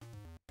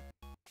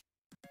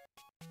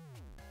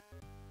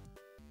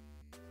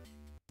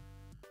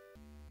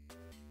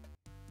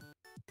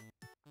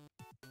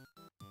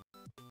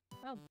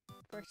 Oh,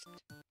 first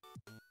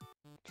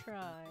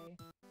try.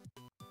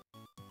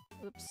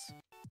 Oops.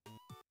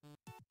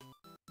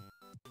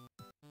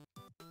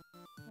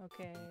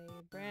 Okay,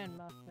 bran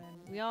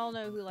muffin. We all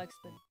know who likes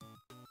the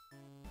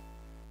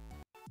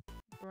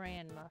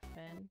bran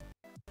muffin.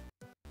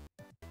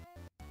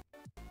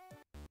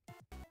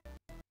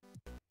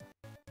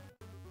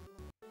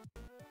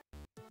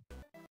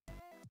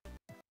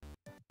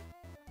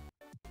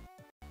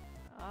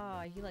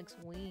 Ah, he likes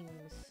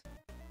wings.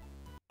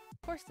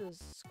 Of course the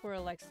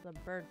squirrel likes the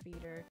bird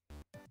feeder.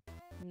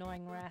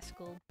 Annoying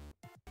rascal.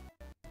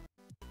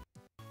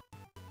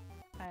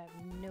 I have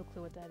no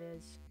clue what that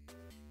is.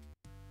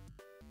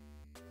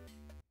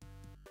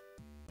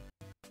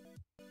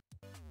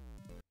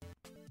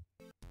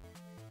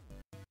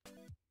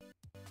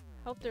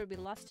 Hope there will be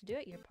lots to do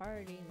at your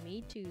party.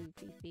 Me too,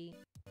 Fifi.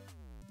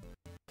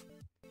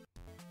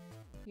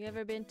 You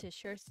ever been to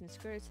Shirts and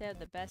Skirts? They have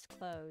the best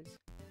clothes.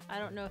 I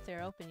don't know if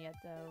they're open yet,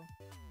 though.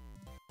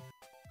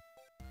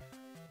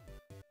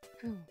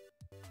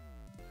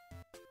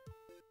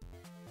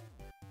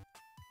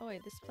 Oh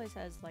wait, this place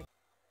has, like...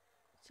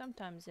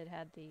 Sometimes it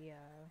had the,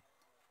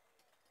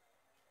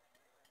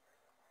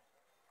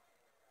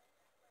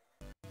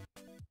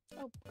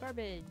 Oh,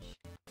 garbage!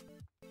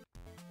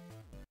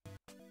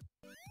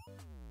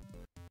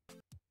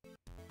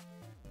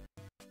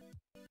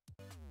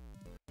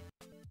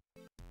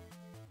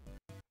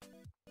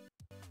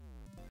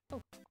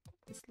 Oh,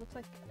 this looks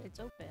like it's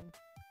open.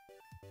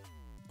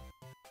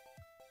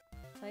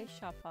 Play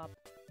Shop Hop,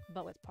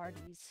 but with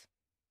parties.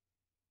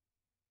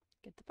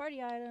 Get the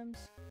party items.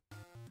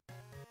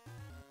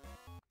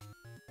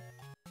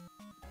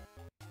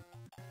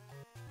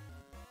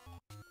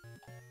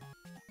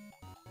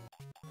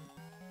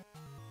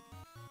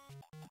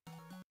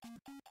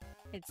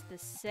 It's the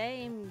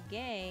same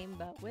game,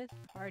 but with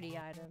party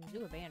items.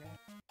 Ooh, a banner.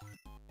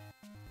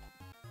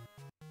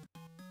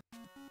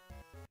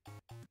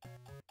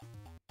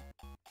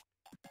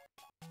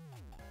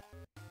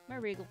 My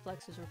Regal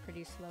Flexes were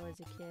pretty slow as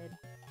a kid.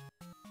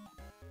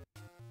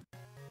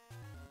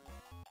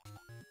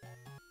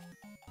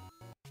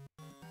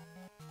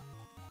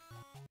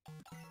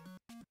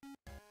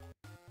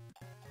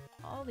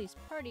 All these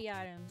party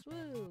items,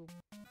 woo!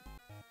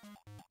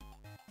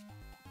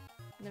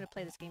 I'm gonna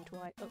play this game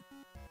twice. Oh,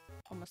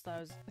 almost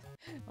thought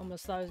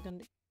I was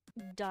gonna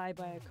die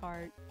by a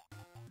cart.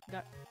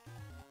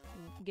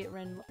 Get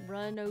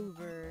run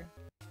over.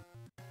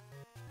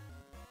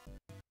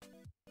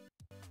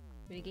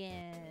 Do it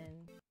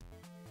again.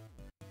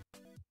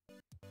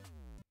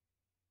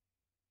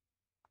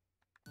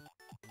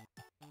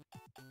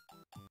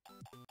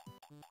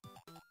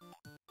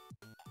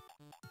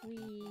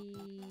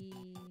 Whee!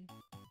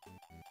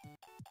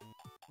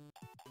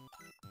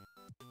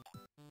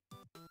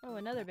 Oh,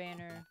 another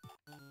banner.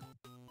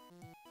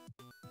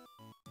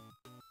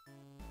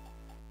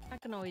 I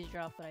can always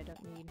drop what I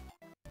don't need.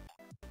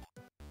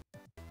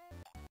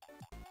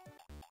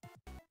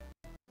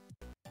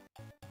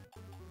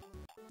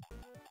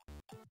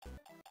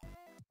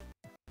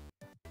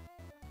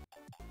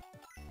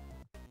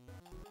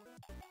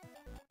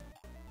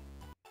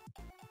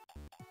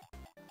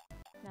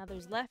 Now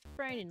there's left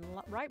brain and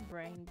right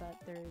brain, but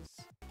there's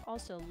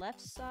also left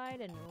side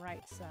and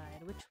right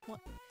side.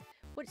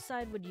 Which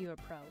side would you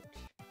approach?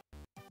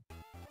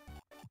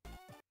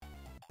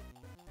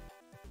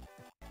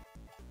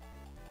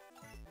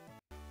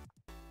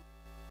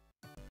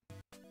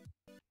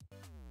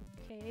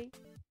 Okay.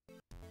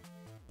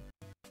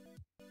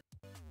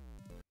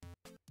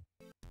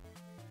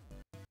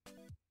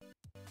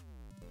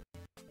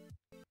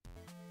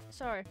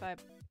 Sorry if I'm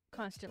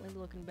constantly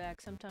looking back.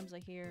 Sometimes I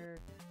hear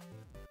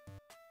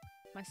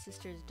my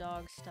sister's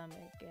dog's stomach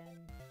and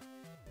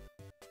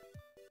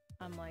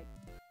I'm like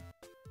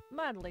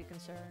mildly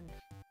concerned.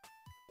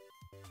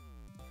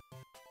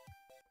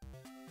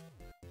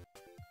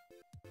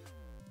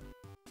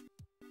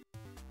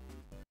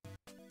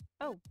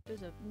 Oh,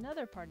 there's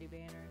another party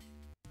banner.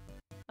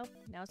 Oh,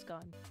 now it's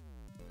gone.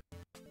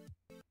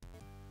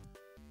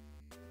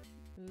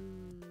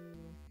 Ooh.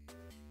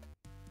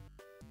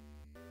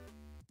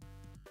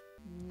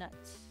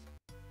 Nuts.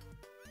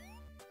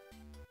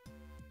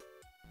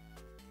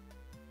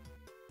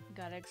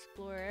 Gotta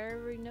explore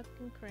every nook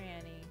and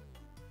cranny.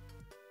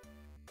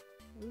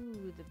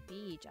 Ooh, the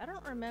beach. I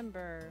don't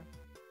remember.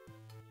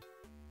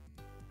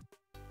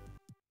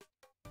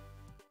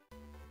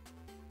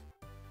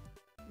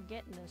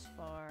 Getting this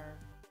far.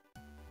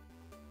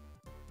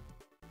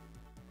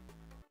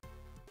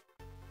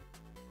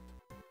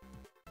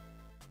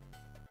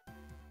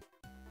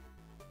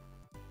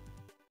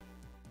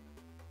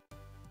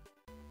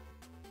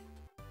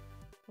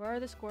 Where are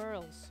the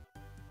squirrels?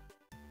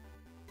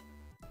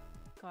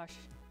 Gosh,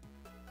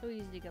 so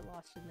easy to get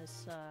lost in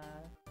this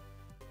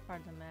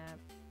part of the map.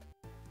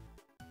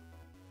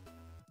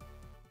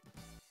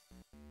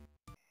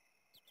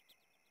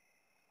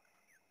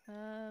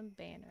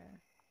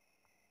 Banner.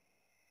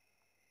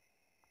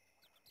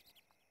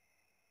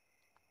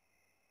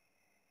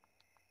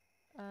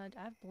 I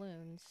have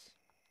balloons.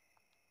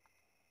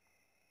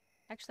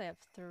 Actually, I have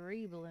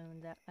 3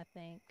 balloons, I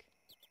think.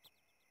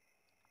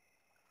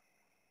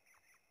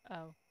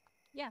 Oh,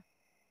 yeah.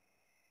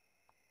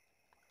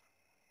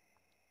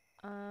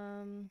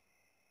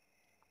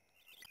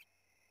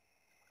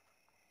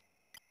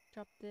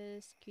 Drop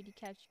this. Cutie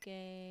catch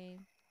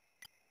game.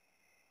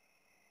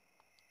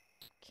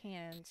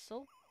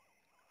 Cancel.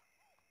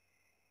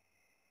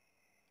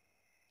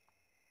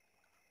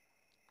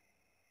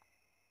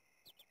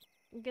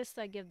 I guess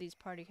I give these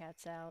party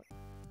hats out.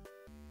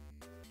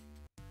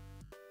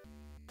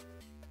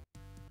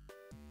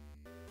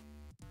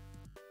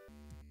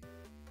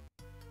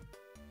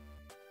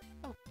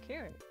 Oh,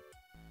 carrot.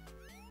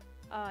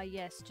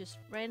 Yes, just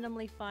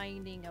randomly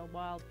finding a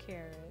wild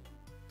carrot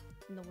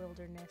in the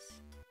wilderness.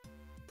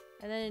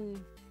 And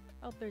then,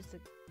 oh, there's the...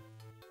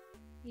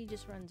 He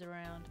just runs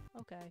around.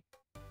 Okay.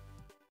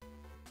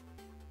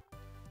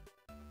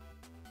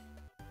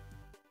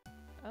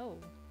 Oh.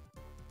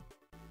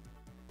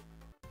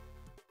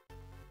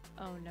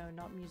 Oh no,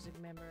 not music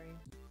memory.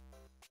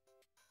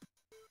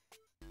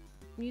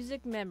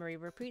 Music memory.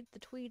 Repeat the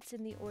tweets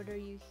in the order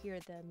you hear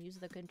them. Use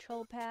the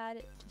control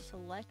pad to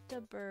select a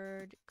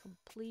bird.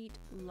 Complete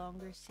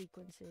longer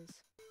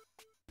sequences.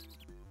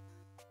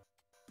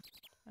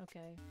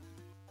 Okay.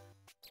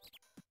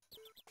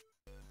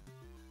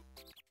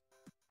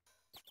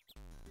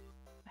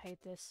 I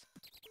hate this.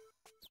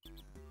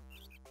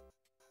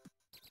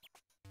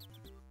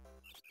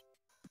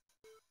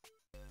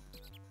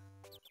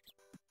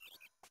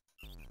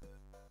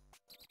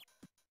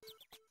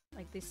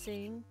 Like they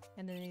sing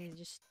and then they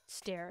just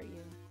stare at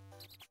you.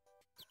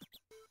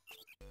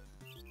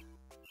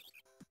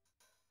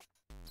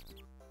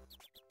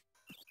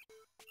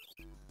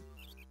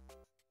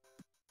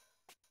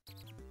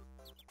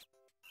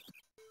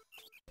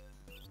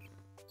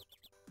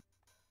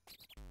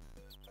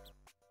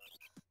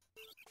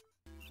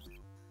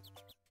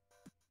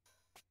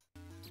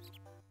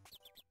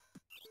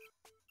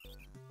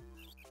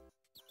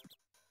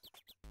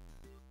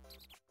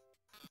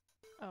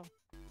 Oh.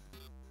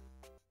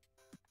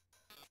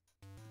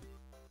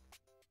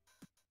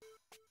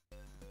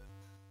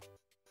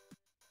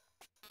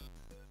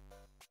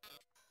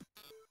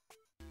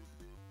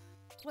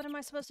 What am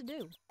I supposed to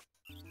do?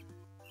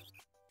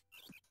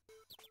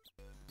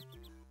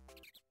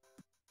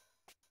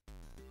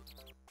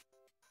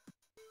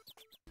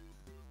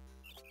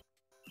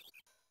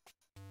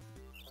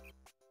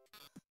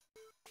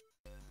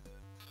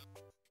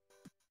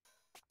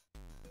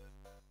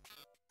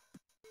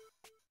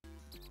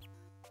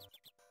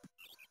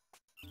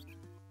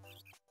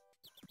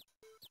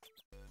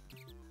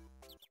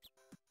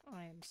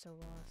 I'm so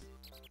lost.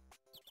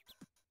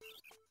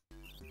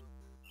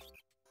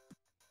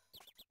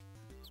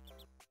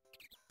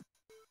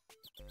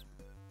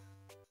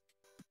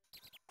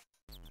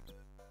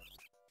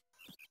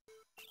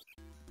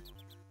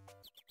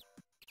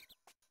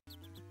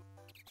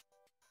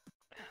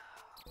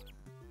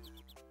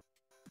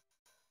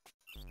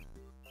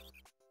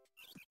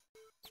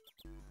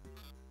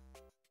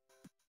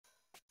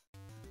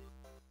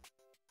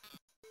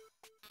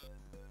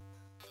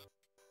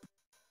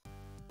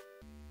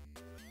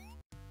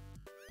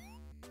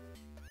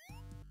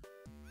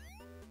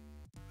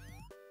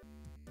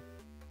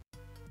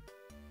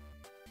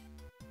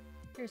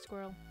 Here,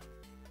 squirrel.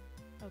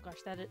 Oh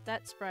gosh,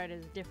 that sprite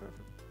is different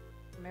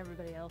from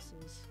everybody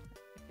else's.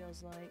 It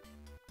feels like.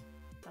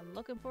 I'm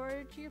looking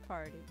forward to your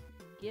party.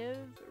 Give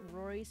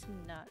Rory some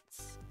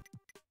nuts.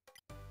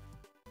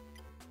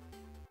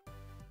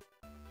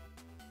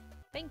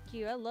 Thank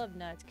you. I love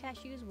nuts.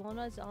 Cashews,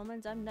 walnuts,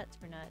 almonds. I'm nuts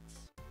for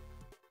nuts.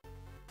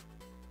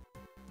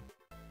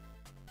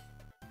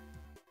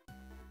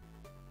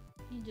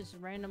 He just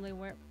randomly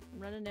went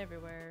running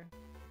everywhere.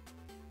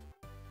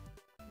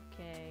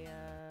 Okay,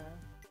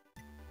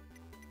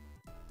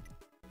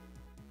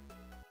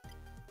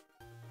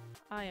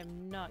 I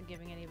am not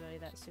giving anybody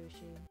that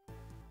sushi.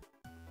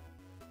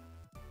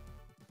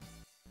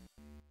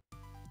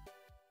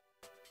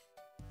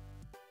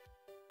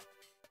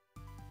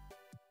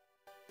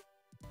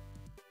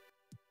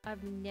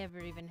 I've never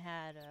even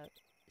had a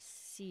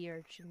sea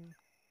urchin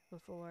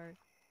before.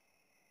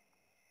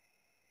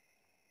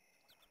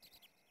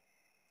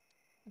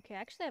 Okay,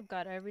 actually I've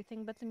got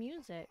everything but the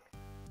music.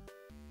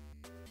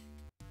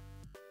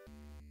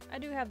 I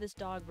do have this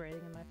dog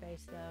breathing in my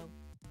face though.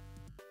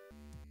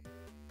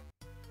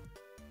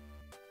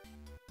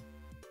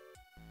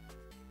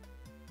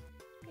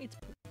 It's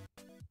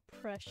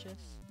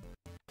precious.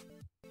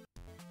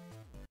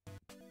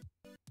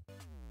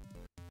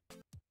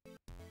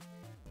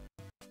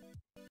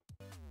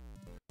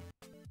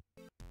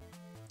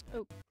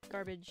 Oh,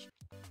 garbage.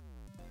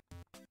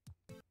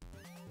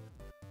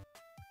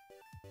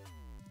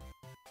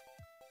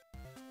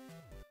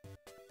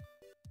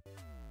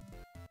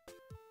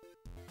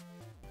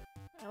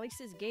 At least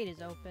this gate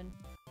is open.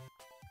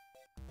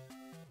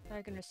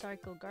 I can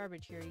recycle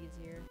garbage here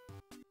easier.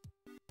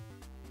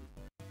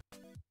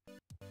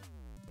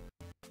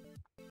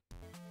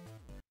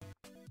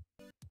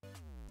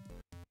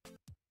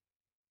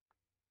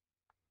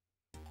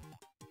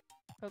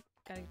 Oh,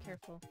 gotta be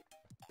careful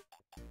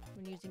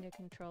when using a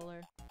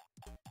controller.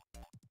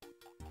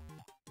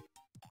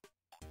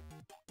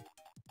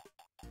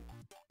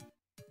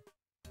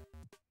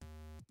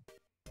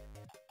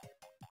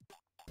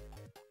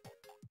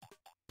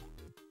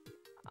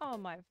 Oh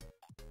my,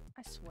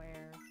 I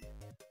swear.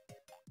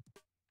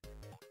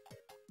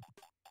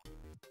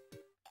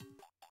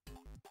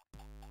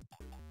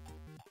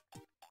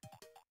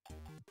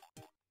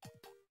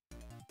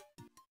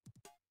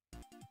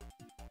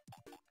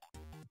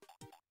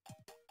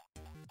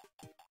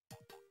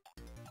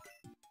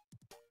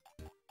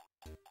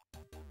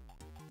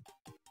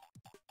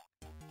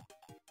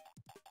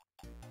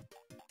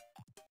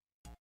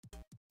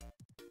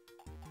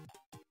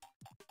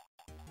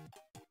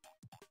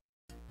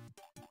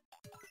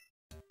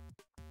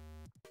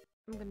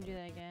 I'm gonna do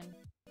that again.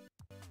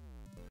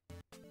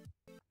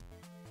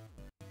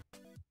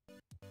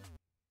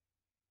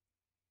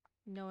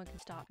 No one can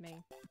stop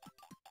me.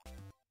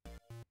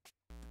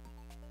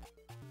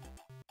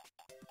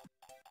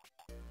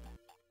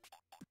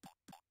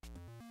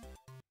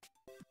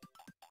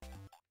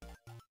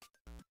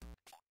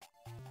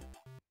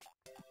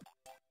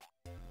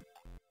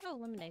 Oh,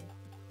 lemonade.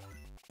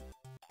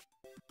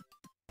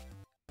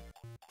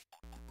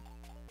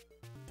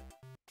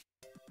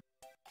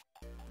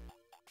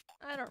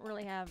 I don't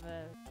really have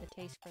a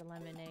taste for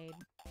lemonade.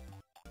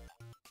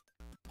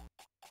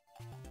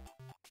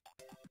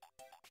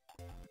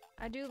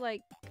 I do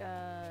like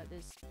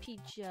this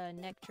peach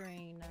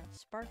nectarine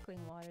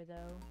sparkling water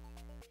though.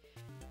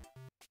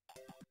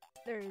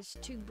 There's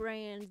two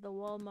brands, the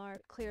Walmart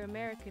Clear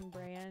American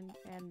brand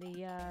and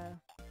the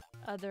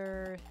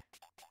other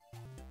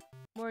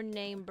more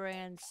name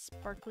brand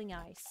sparkling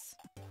ice.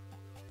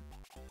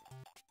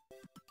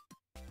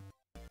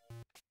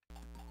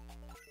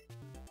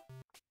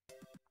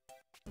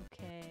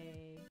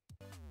 Okay.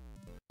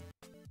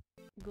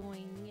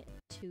 Going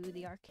to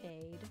the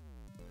arcade.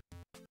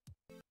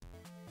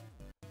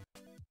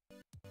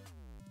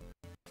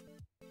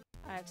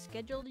 I've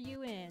scheduled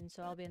you in,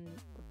 so I'll be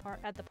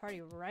at the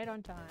party right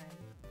on time.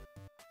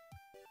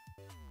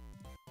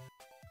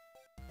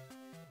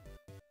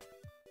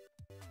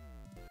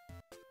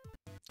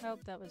 Oh,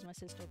 that was my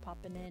sister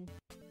popping in.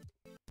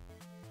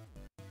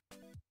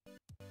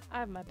 I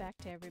have my back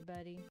to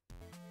everybody.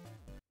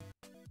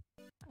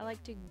 I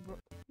like to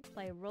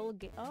play role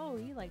game. Oh,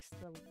 he likes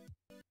the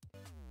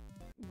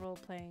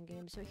role-playing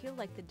games, so he'll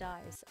like the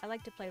dice. I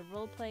like to play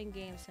role-playing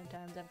games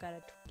sometimes. I've got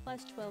a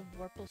 +12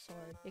 Vorpal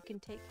sword. It can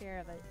take care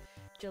of a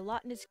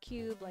gelatinous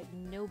cube like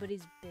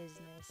nobody's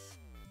business.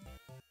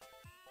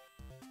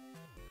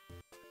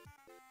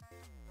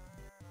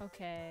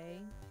 Okay.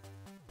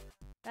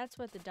 That's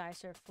what the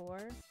dice are for.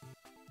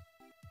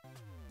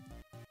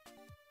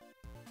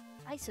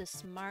 I'm so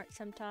smart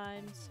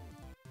sometimes.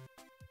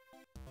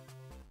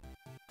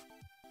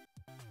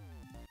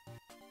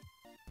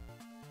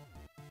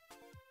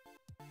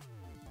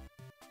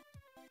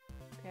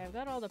 Okay, I've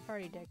got all the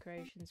party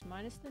decorations,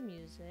 minus the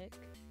music.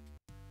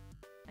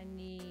 I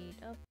need...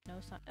 oh, no,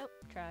 it's not... oh,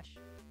 trash.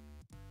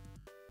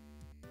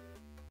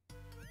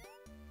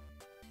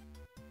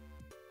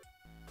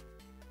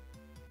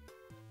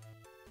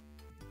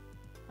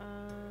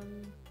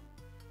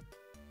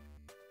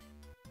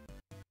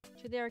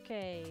 To the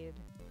arcade.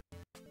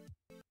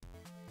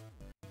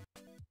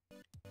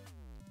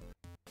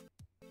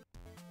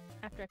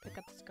 After I pick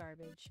up this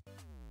garbage.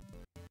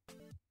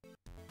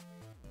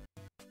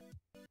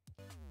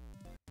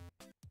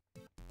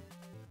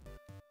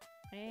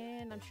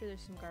 And I'm sure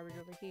there's some garbage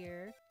over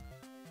here.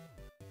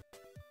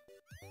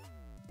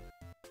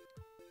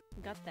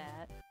 Got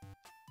that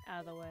out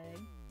of the way.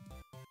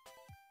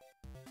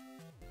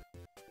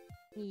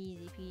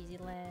 Easy peasy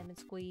lemon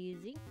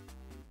squeezy.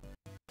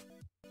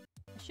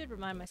 I should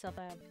remind myself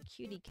I have a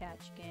cutie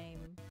catch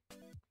game.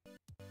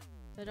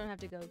 So I don't have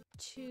to go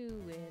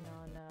too in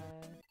on,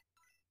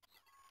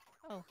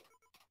 oh,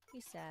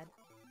 he's sad.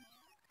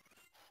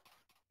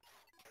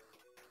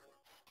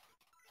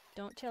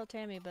 Don't tell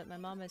Tammy, but my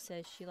mama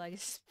says she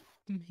likes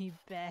me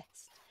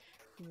best.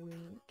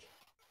 Wink.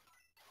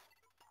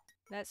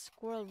 That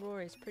squirrel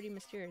Rory is pretty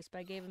mysterious, but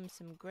I gave him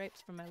some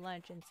grapes for my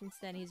lunch, and since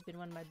then he's been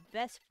one of my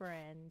best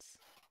friends.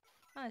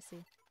 I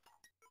see.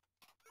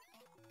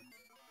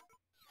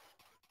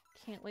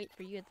 Can't wait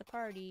for you at the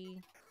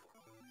party.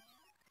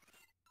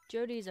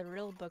 Jody's a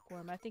real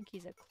bookworm. I think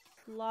he's a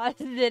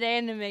closeted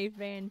anime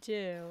fan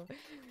too.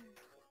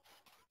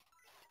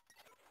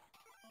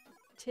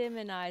 Tim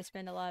and I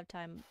spend a lot of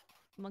time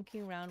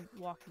monkeying around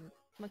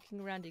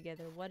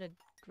together. What a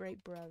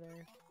great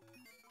brother.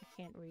 I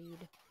can't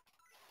read.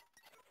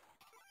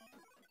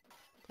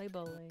 Play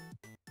bowling.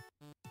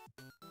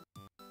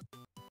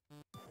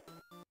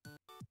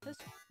 Those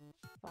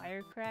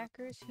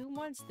firecrackers? Who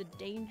wants the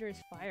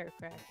dangerous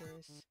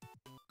firecrackers?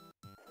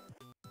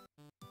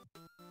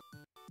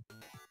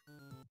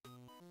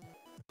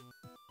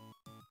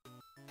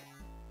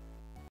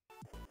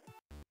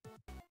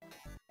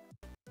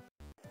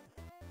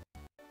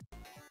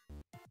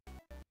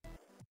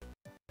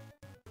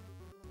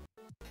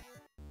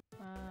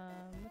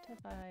 What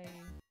have I...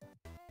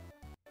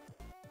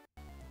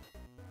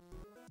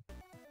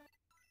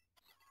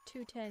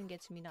 210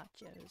 gets me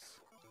nachos.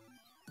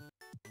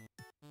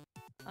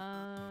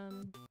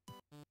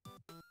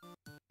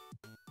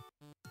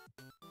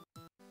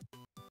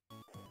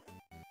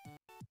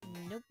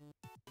 Nope.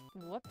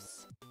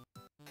 Whoops.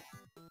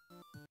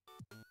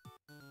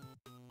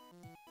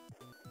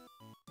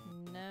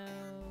 No.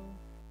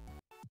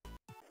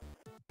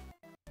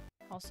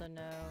 Also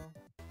no.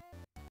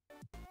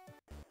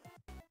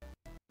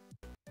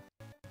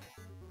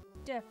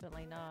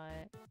 Definitely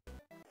not.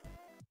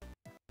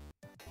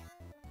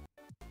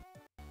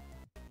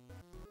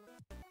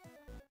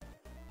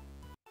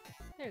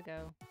 There you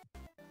go.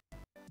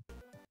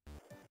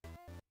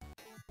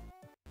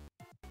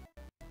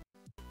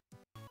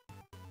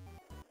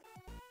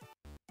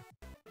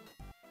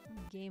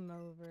 Game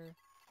over.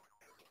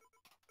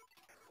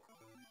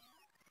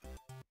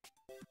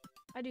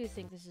 I do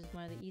think this is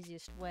one of the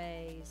easiest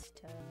ways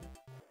to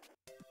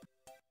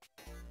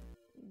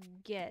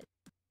get,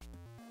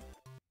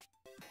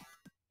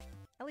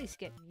 at least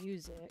get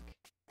music.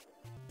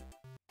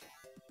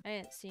 I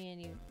didn't see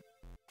any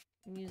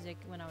music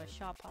when I was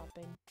shop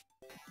hopping.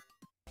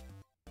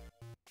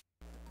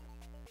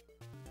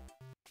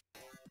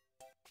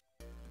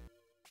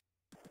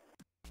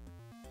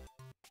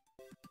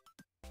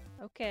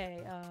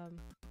 Okay,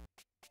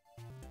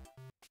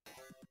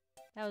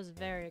 that was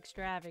very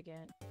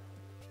extravagant.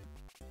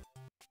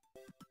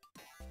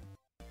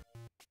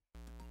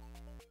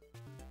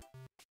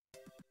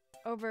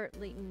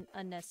 Overtly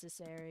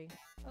unnecessary.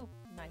 Oh,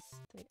 nice.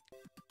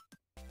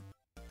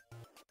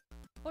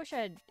 Wish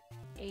I'd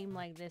aim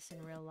like this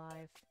in real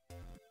life.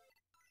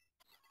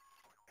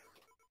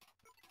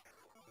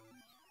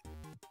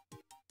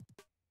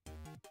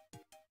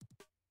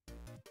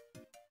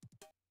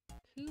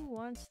 Who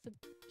wants the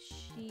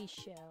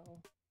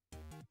she-shell?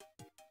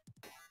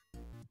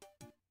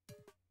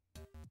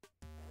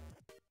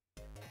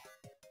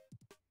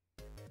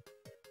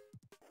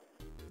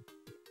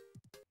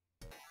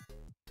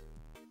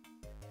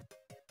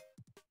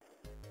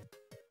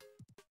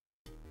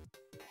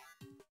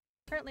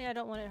 Apparently I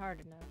don't want it hard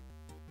enough.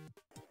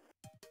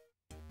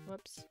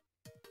 Whoops.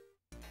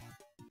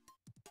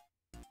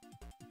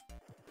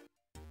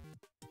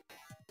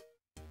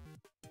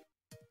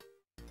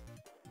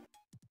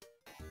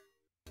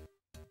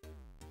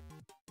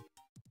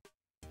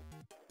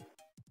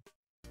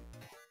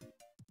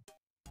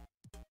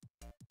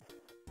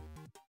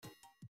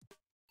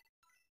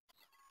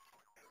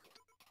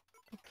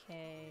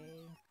 Okay.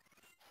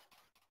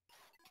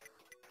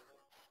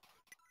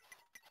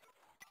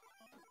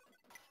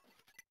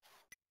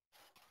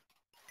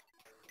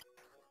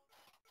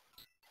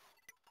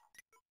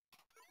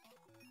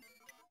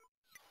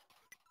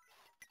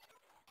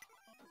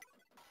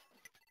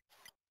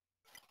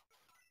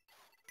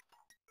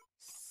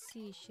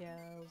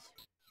 seashells.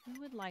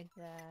 Who would like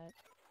that?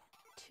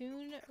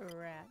 Tune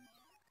rat.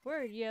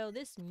 Word, yo,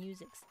 this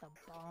music's the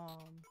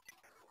bomb.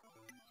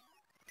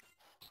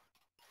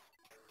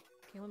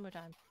 Okay, one more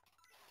time.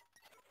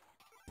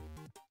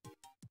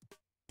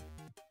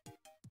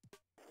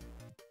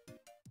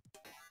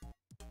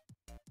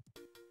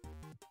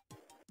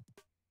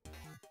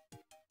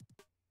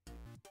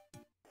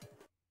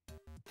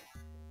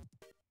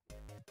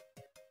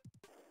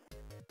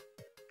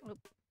 Oh.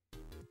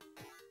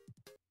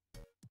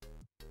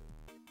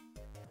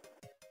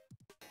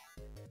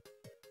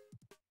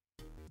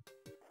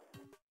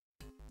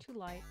 Too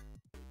light.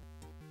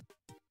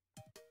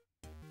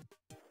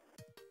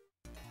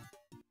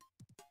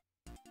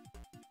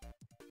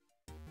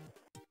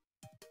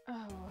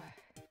 Oh.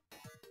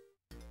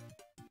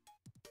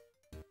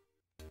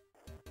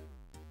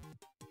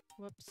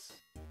 Whoops.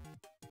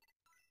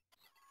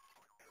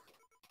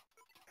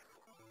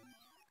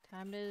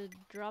 Time to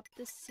drop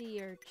the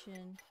sea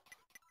urchin.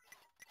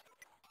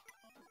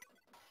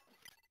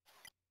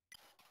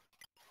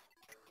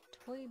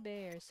 Toy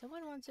bear.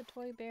 Someone wants a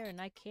toy bear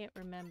and I can't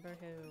remember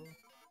who.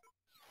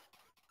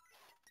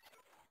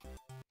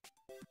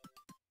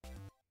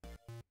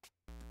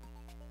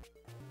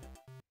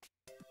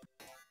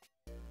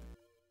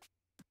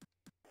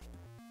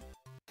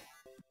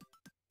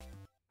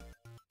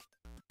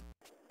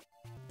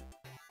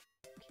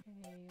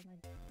 Okay,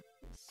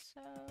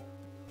 so...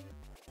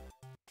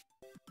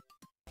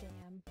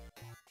 Damn.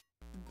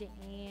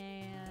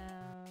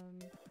 Damn.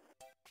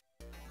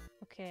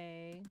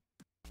 Okay.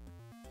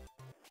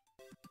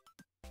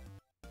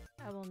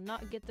 I will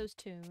not get those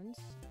tunes.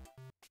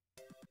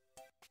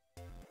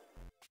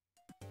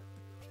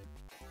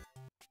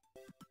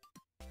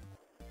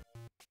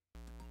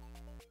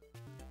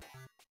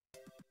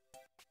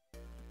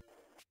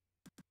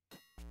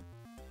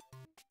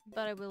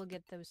 But I will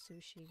get those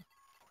sushi.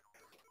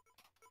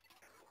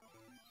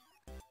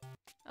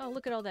 Oh,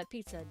 look at all that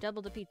pizza.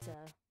 Double the pizza.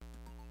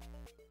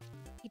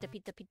 Pita,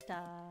 pita,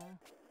 pita.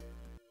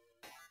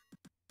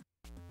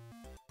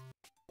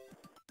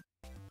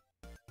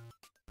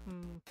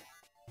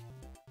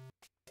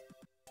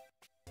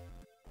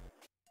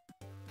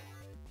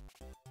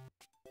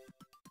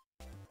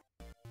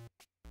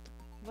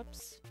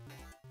 Whoops.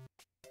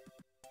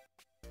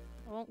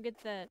 I won't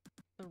get the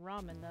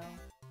ramen though.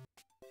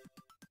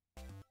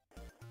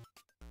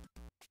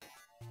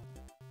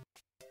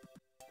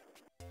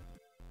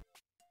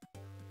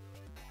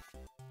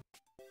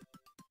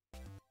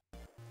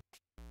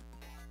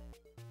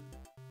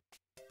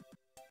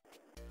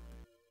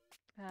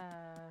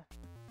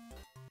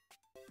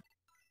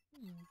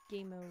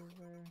 Game over.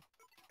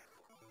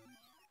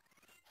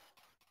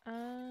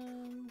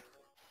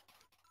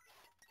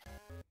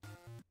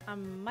 I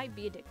might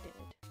be addicted.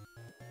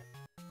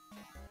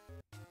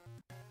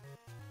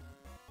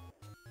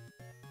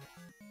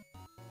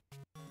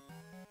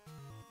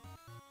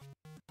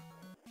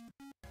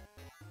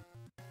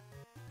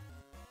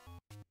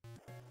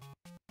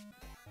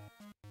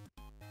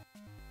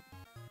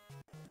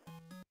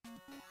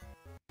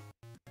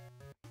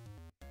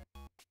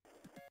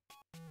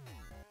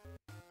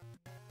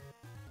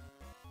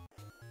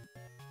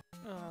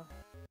 Ugh.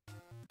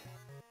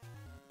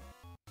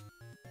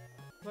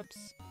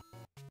 Whoops.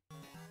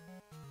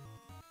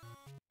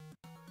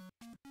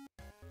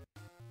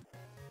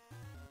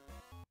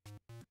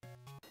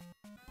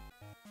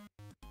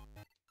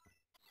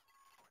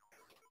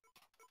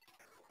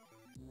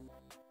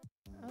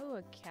 Oh,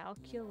 a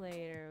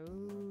calculator.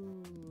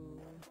 Ooh.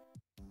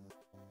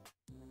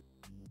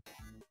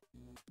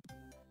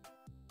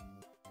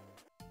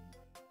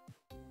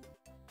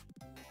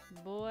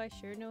 Boy, I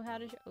sure know how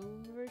to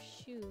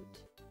overshoot.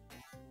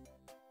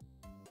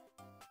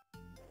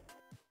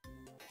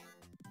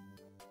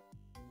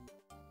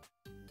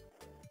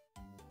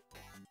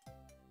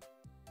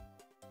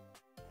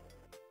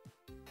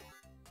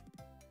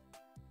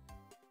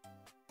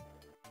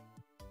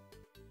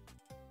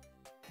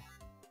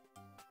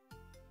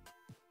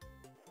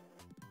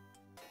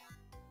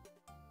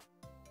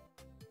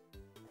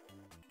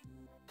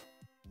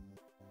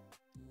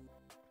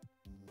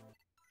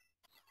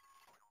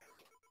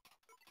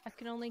 I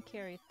can only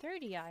carry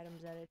 30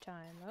 items at a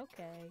time.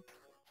 Okay.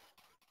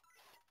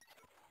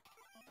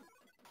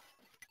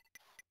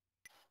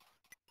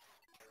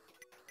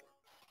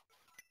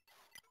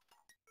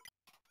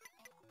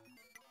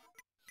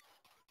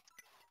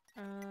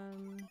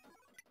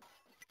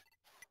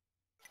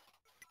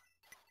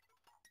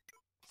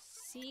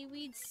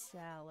 Seaweed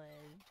salad.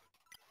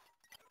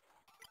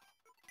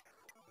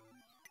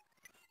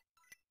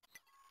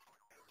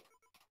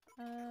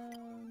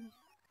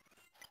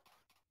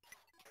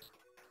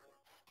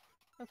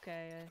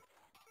 Okay, I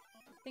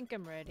think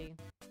I'm ready.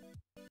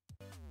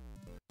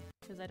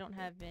 Because I don't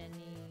have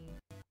any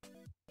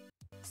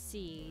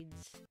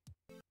seeds.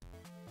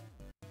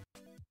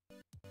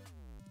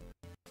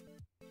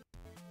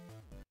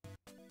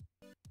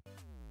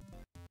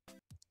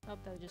 Oh,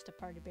 that was just a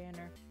party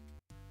banner.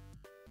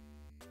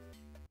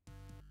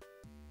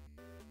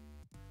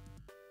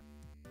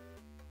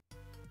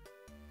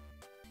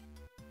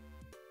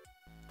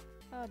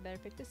 better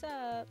pick this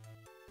up.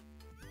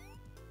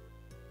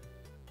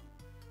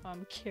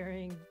 I'm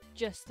carrying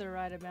just the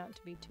right amount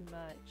to be too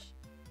much.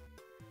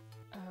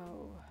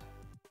 Oh.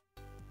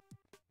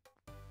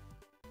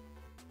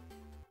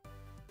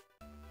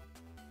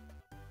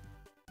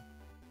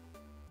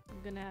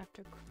 I'm gonna have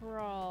to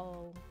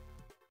crawl.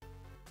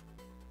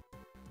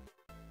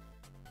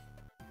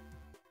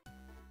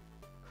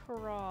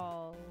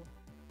 Crawl.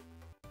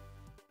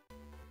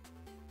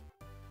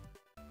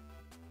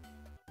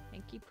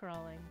 And keep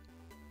crawling.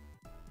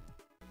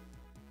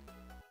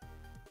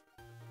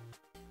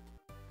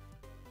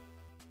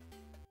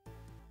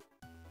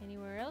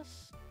 Anywhere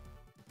else?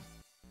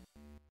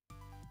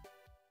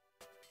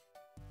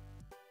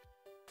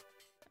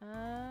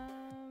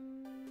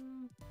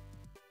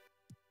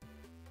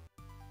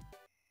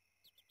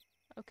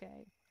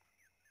 Okay.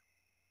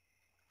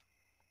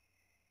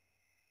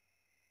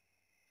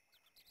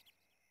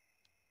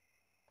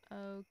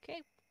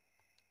 Okay.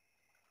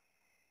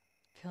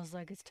 Feels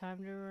like it's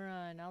time to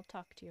run. I'll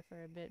talk to you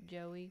for a bit,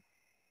 Joey.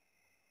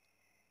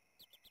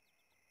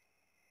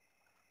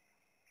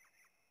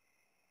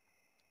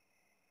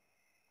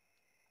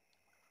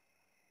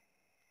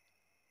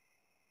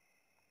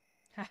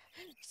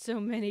 So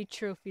many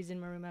trophies in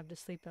my room. I have to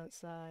sleep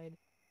outside.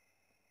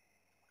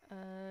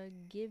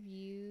 Give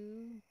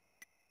you...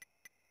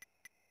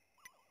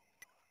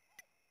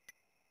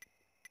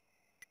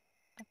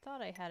 I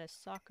thought I had a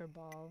soccer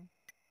ball.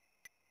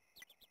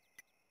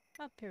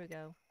 Oh, here we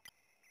go.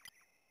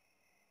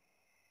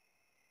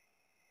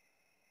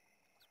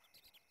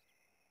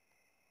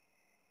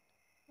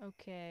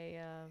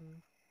 Okay,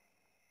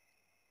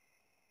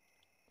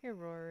 here,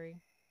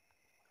 Rory.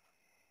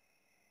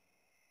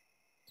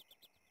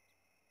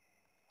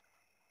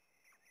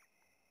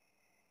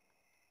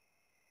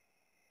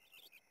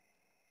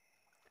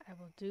 I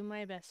will do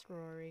my best,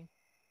 Rory.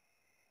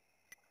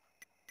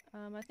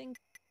 I think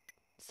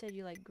said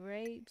you like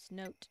grapes.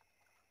 Note.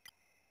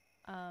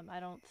 I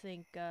don't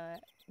think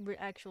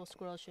actual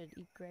squirrels should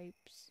eat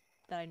grapes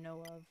that I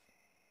know of.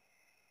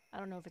 I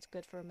don't know if it's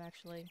good for them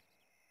actually.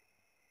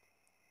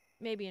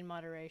 Maybe in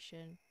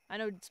moderation. I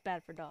know it's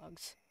bad for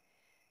dogs.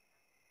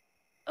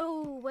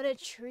 Oh, what a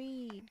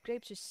treat!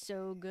 Grapes are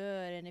so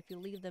good, and if you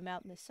leave them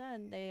out in the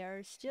sun, they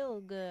are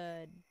still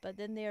good. But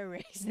then they are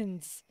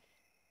raisins.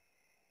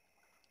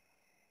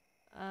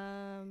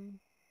 I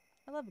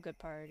love a good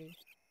party.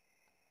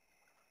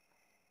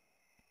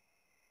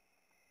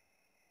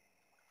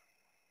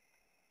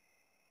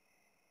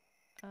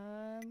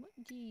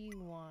 What do you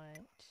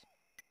want?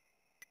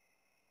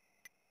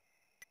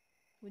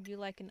 Would you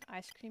like an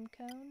ice cream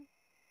cone?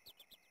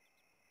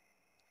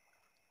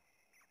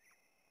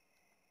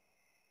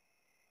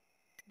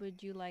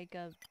 Would you like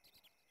a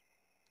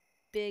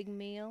big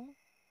meal?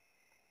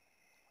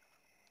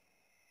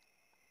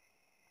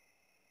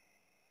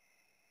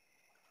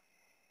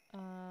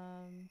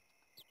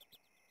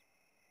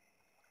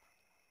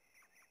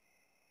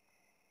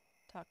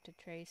 Talk to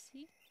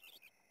Tracy.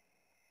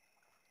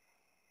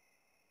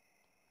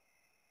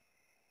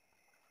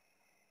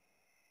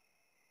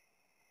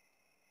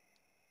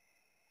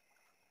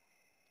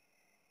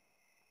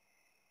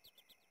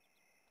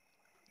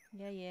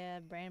 Yeah,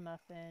 bran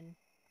muffin.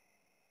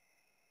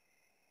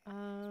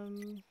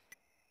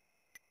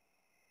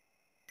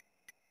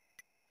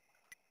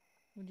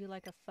 Would you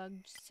like a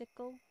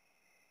fudgesicle?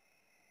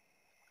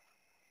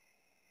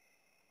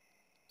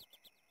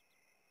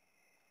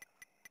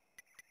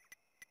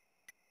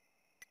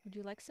 Would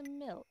you like some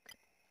milk?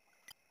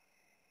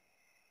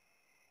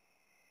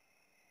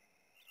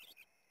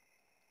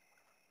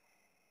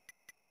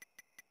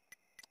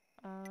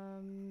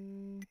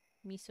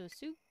 Miso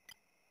soup?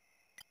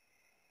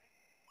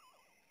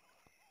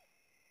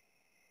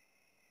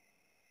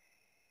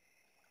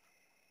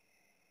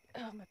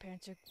 Oh, my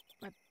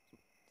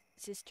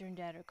sister and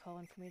dad are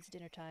calling for me. It's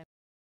dinner time.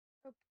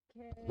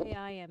 Okay,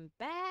 I am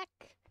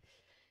back.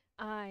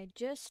 I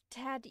just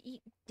had to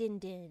eat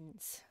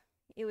din-dins.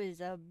 It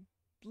was a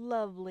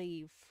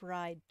lovely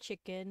fried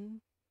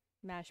chicken,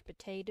 mashed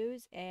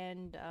potatoes,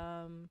 and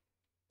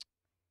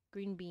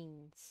green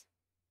beans.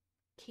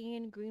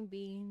 Canned green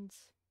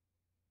beans.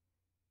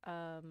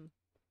 Um,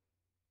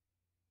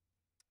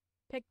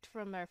 picked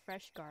from our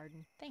fresh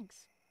garden.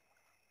 Thanks.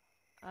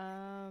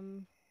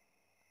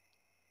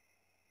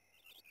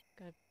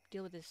 Gotta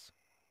deal with this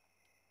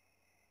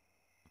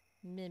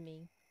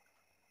Mimi.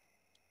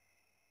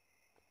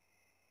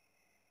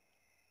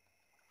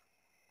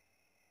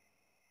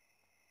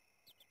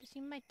 You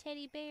see my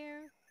teddy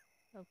bear?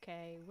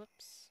 Okay,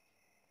 whoops.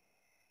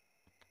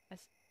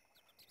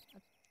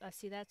 I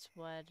see that's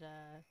what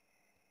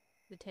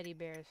the teddy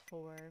bear is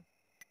for.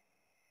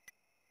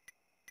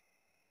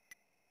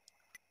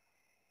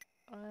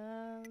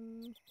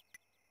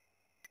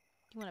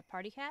 You want a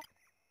party hat?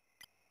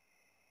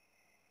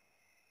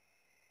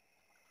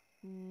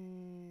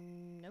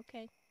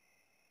 Okay.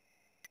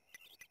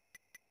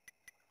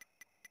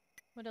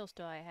 What else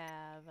do I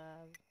have?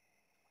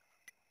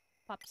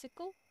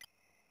 Popsicle?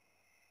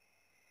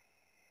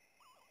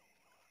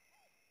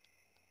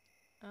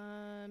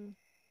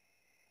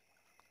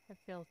 I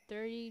feel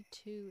 30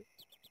 to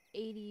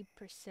 80%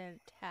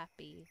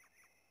 happy.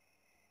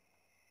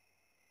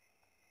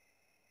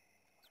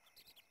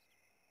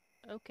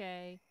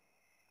 Okay.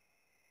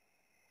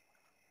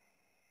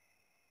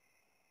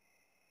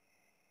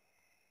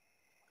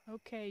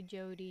 Okay,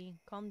 Jody.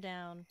 Calm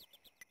down.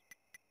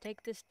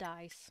 Take this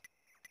dice.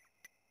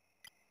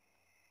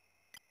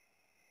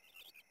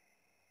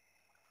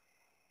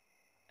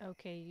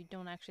 Okay, you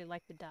don't actually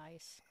like the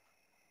dice.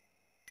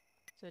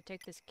 So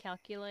take this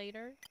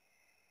calculator.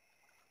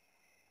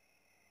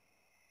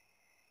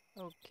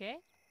 Okay.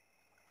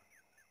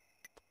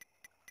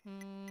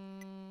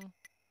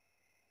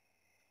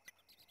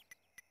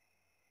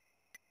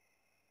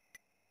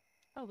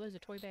 Oh, there's a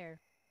toy bear.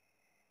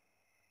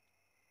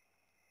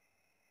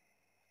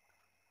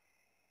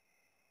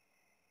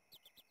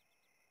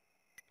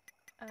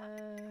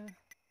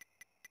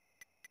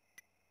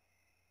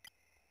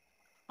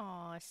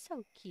 Aw,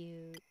 so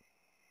cute.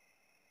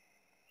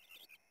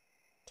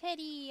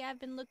 Teddy, I've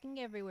been looking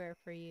everywhere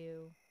for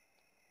you.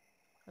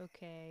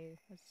 Okay,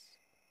 let's...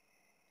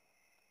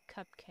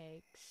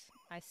 Cupcakes.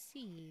 I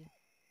see.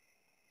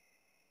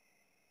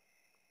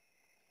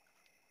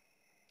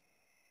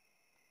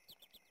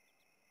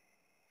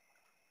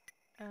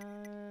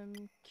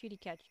 Cutie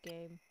catch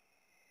game.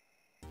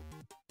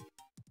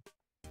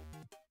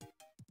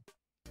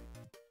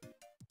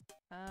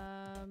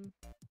 Um...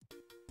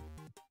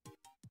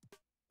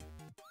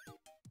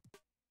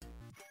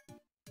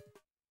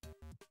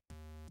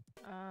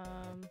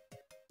 Um...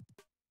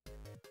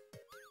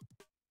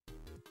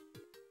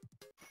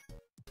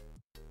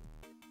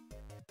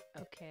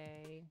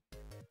 Okay.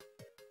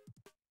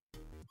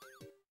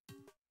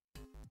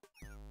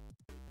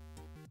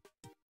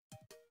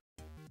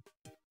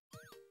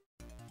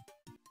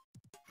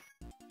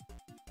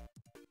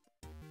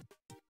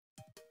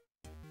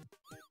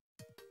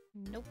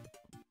 Nope.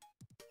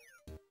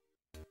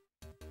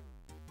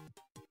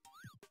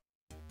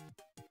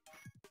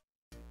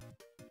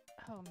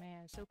 Oh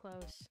man, so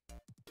close.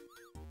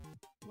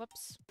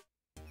 Whoops.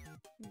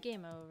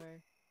 Game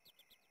over.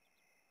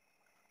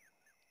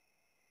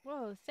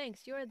 Whoa,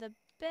 thanks, you're the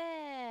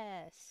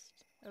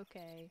best!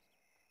 Okay.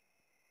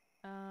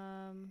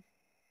 Oh,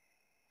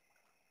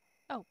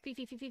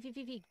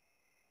 Fee.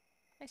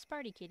 Nice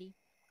party, kitty.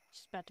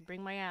 She's about to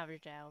bring my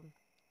average down.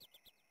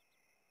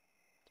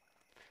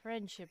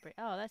 Friendship rate.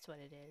 Oh, that's what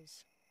it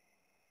is.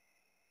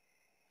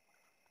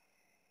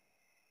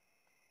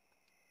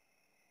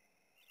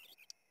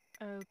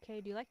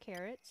 Okay, do you like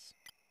carrots?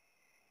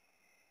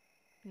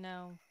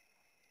 No.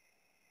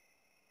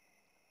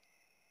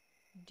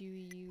 Do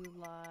you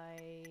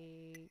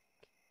like...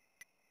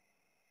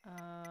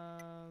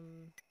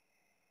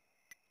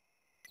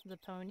 the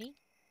pony?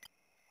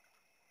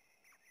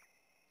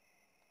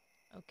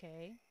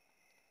 Okay.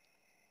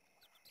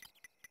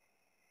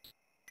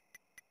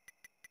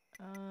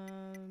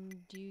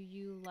 Do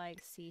you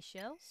like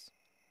seashells?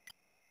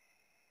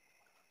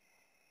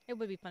 It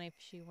would be funny if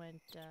she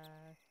went,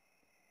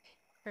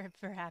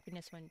 her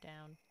happiness went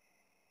down.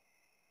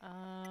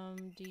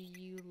 Do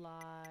you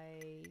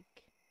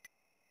like...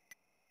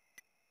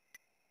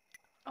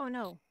 Oh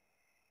no!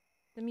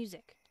 The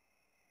music.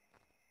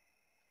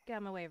 Get out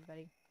of my way,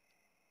 everybody.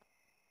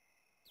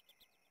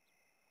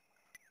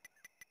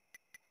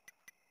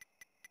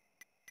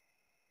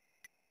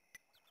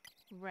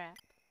 Rap.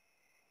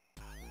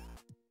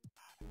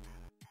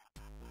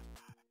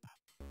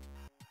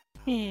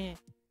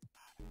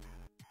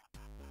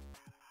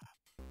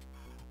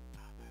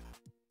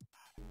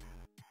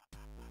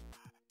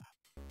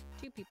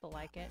 Two people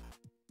like it.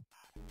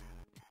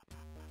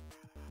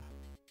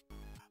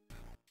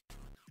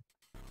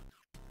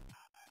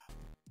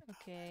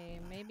 Okay,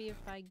 maybe if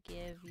I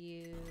give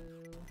you...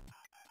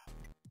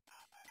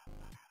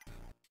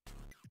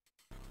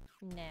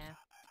 Nah.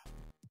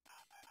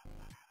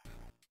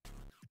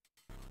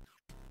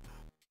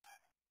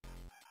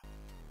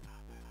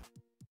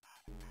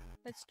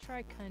 Let's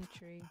try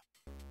country.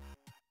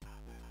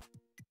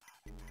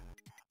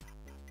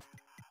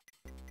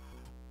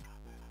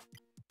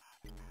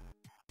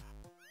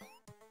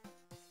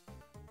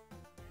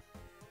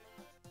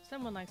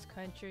 Someone likes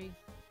country.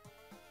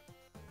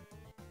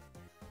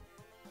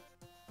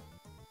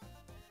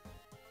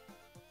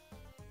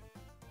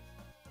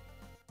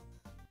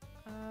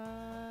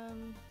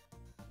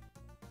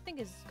 I think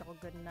it's all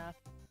good enough.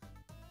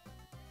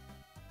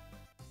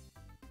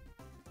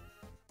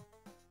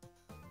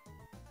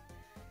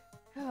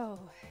 Oh.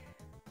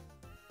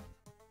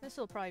 This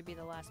will probably be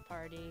the last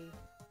party.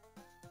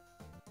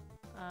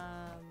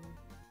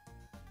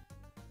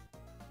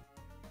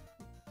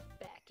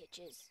 Back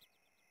itches.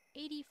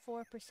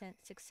 84%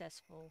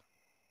 successful.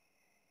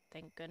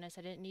 Thank goodness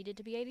I didn't need it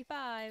to be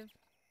 85.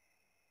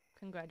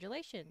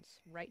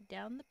 Congratulations. Write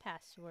down the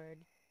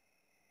password.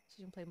 So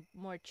you can play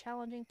more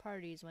challenging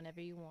parties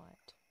whenever you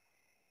want.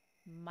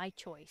 My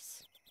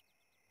choice.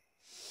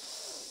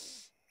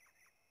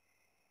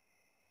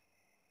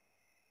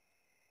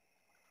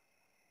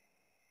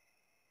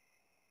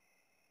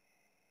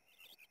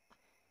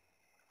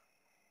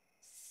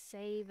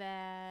 Save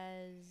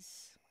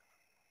as...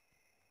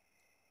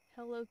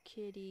 Hello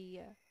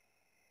Kitty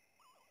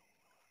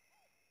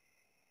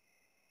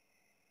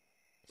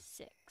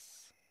 6.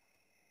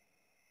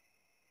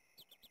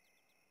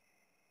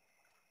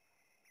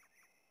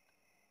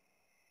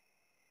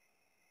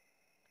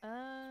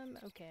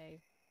 Okay.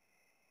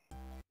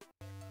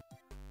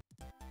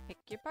 Pick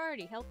your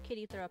party. Help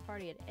Kitty throw a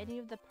party at any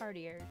of the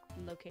party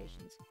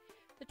locations.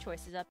 The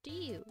choice is up to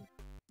you.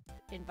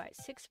 Invite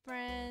 6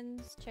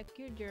 friends. Check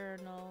your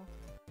journal.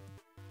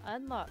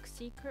 Unlock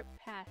secret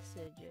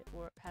passage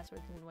or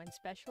passwords and win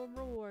special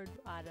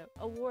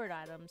award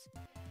items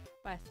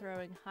by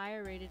throwing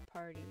higher rated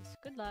parties.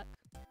 Good luck.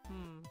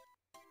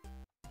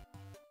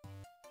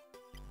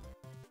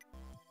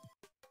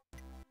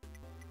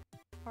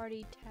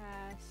 Party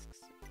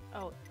tasks.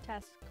 Oh,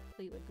 task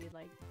complete would be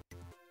like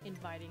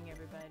inviting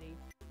everybody.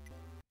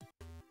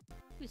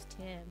 Who's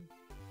Tim?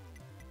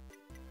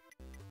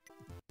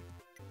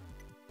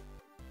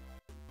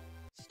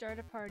 Start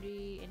a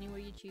party. Anywhere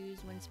you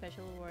choose, win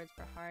special awards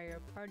for higher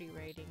party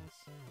ratings.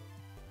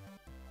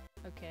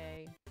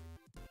 Okay.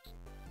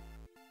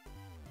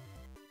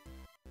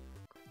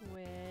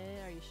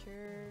 Quit. Are you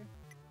sure?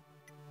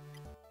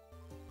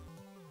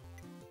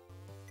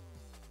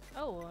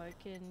 Oh, I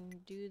can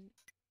do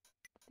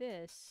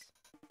this.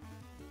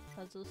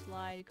 Puzzle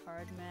slide,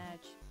 card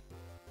match,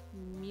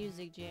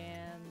 music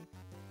jam,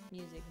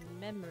 music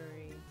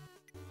memory,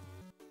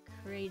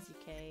 crazy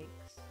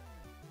cakes.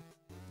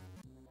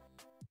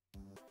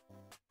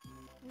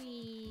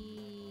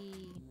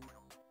 Whee!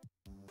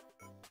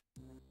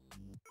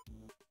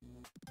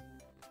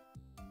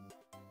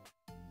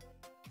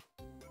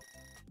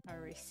 A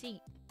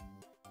receipt.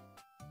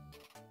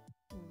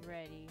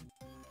 Ready.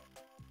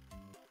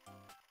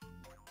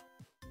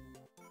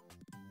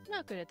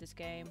 Not good at this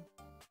game.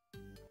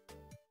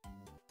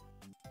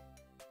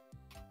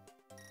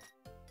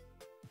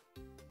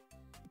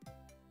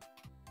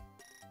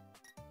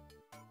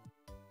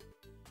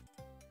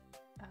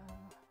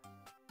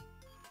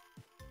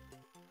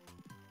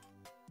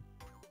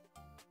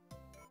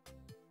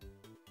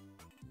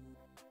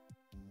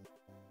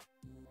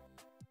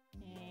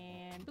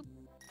 And boop.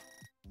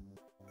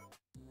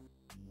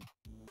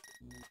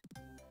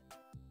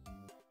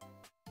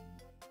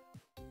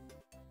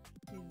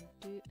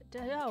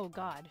 Oh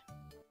God.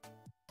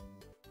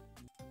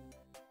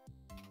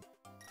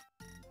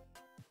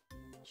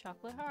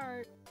 Chocolate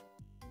heart.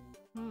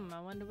 I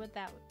wonder what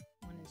that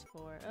one is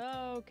for.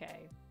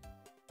 Okay.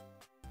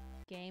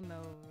 Game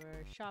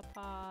over. Shop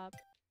hop.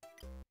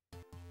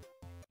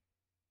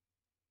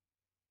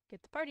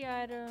 Get the party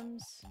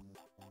items.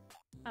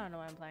 I don't know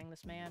why I'm playing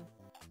this, man.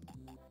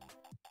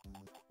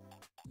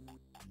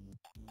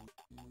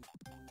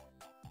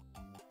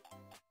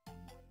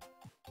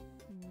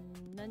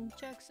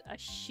 Nunchucks. A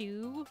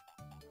shoe?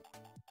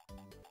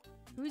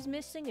 Who's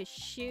missing a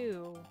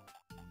shoe?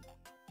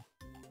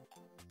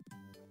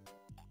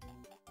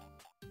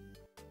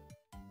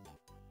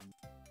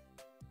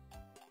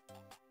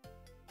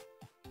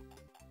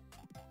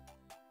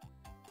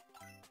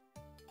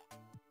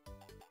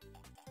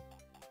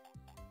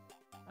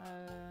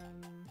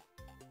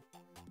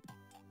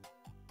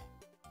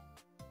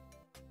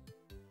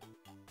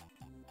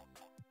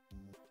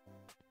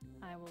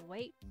 I will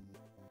wait.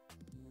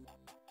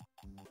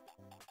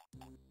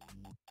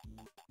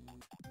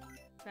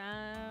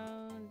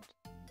 Found.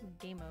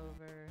 Game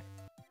over.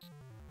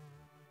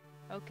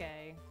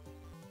 Okay.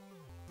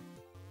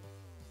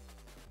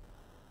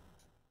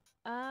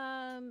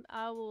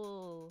 I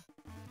will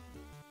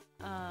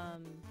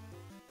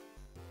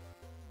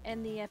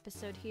end the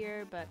episode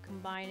here, but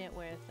combine it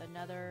with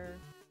another,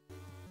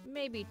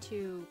 maybe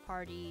 2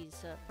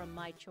 parties from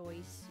my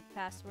choice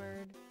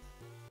password.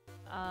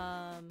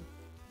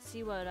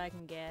 See what I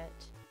can get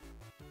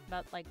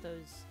about like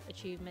those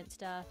achievement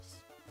stuffs.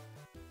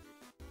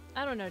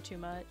 I don't know too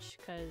much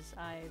because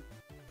I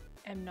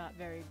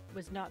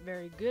was not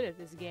very good at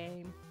this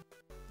game,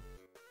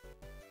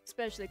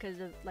 especially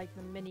because of like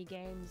the mini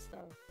games, the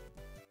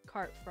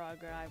Cart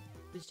Frogger. I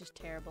was just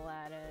terrible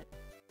at it.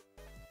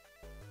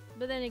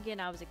 But then again,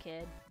 I was a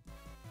kid.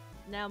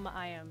 Now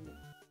I am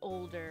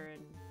older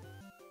and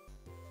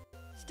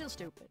still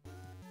stupid,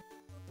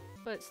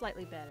 but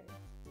slightly better.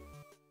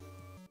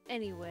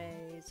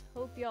 Anyways,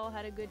 hope y'all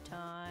had a good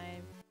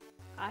time.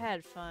 I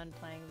had fun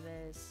playing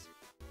this.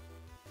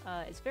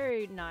 It's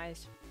very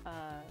nice,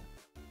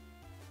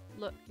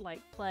 look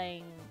like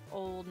playing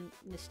old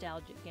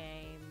nostalgic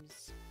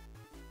games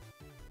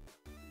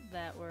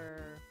that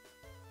were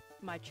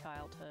my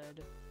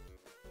childhood.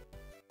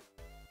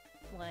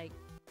 Like,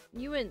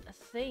 you wouldn't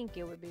think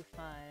it would be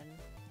fun,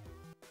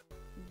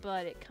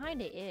 but it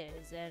kinda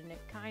is, and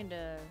it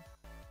kinda,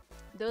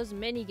 those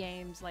mini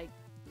games like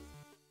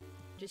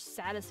just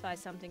satisfy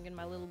something in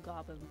my little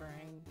goblin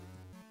brain.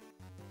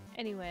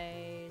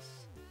 Anyways,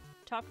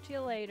 talk to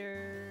you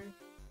later.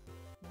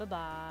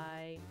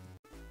 Bye-bye.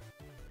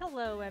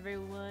 Hello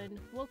everyone.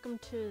 Welcome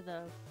to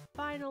the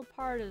final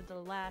part of the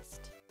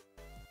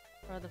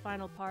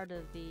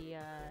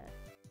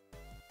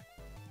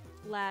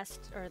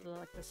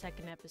the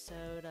second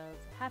episode of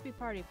Happy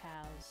Party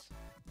Pals.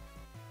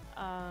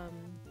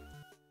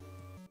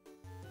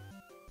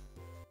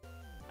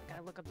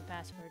 I look up the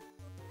password.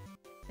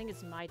 I think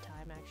it's my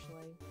time,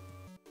 actually.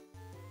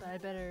 But I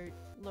better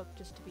look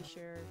just to be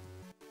sure.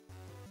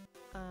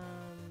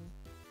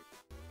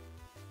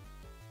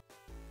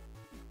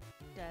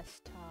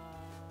 Desktop.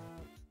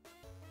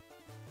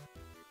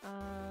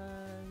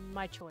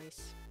 My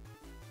choice.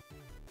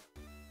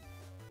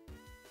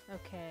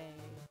 Okay.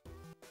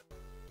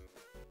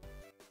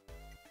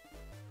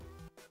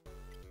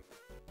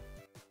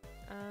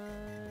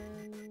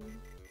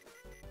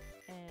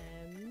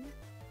 M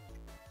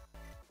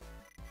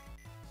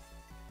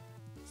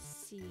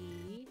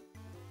C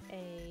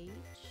H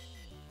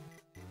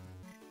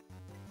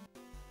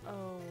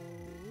O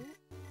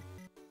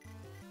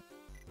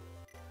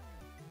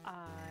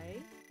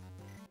I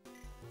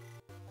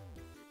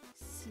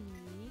C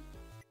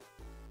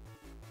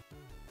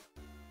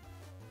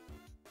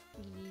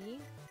E.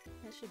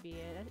 That should be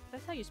it.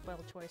 That's how you spell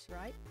choice,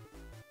 right?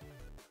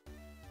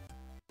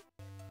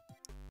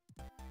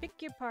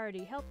 Pick your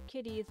party. Help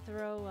Kitty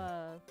throw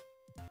a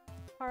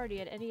party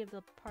at any of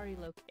the party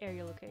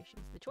area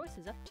locations. The choice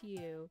is up to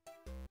you.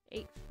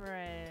 8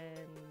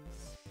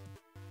 friends.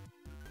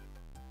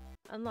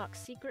 Unlock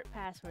secret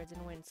passwords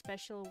and win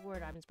special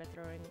word items by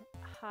throwing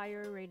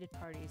higher rated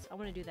parties. I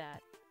want to do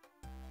that.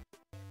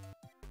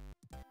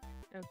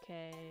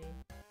 Okay.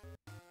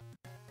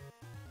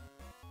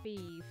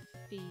 Fee.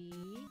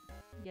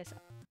 Yes.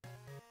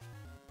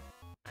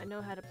 I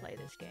know how to play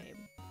this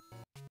game.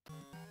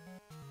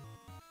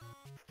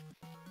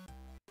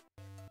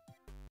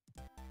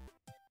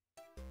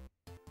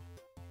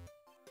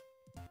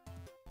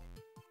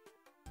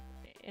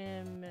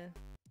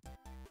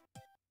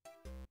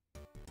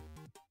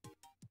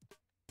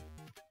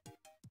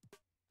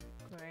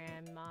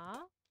 Grandma.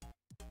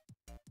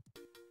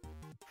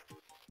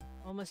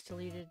 Almost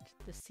deleted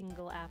the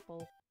single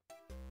apple.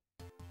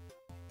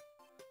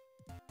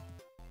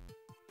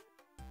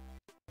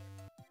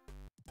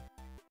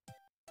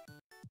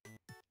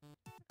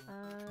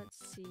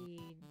 Let's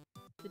see.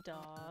 The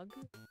dog.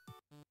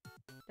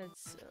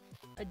 That's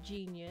a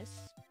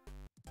genius.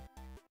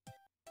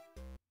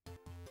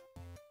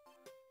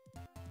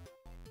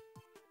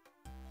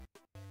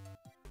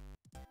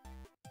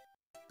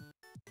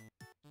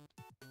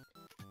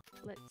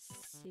 Let's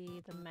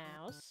see, the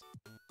mouse.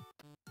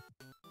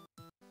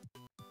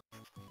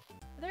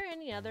 Are there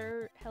any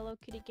other Hello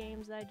Kitty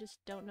games that I just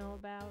don't know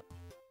about?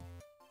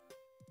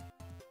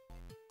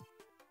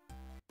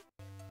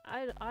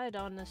 I'd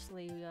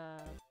honestly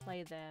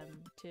play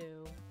them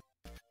too.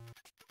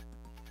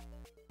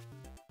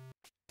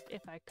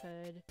 If I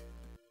could.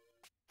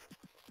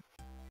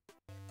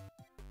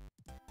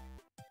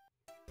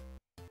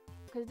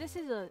 Because this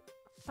is a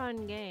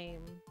fun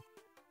game.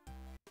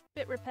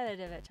 Bit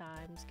repetitive at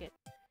times,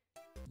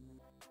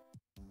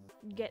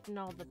 getting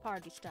all the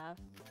party stuff.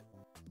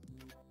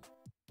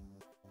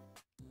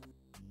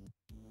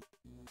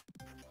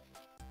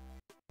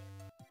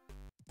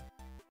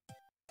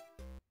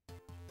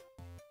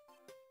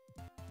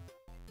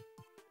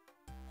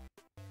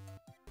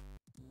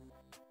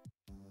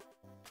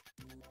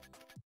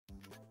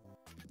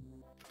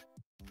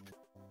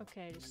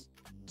 Okay, just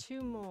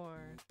 2 more.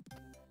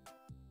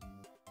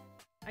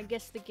 I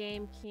guess the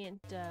game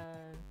can't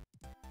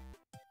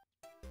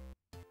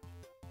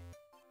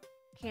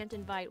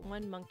invite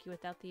one monkey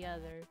without the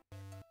other.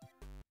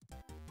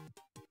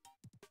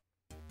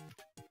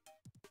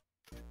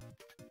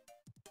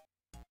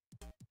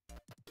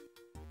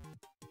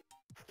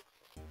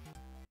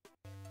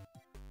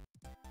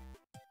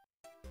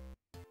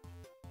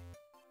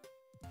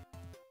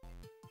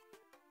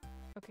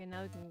 Okay,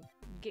 now we can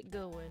get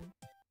going.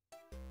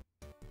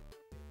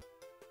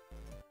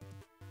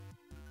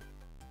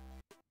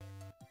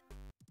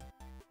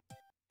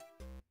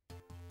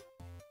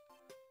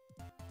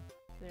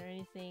 Is there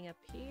anything up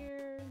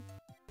here?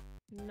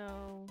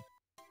 No.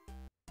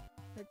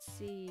 Let's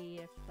see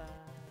if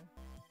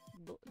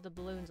the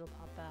balloons will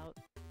pop out.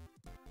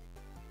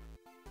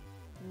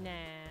 Nah,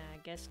 I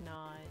guess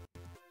not.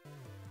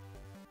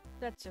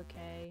 That's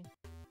okay.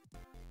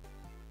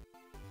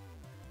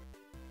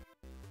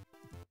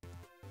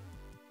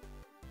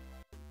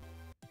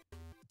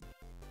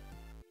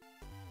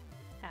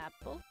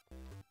 Apple?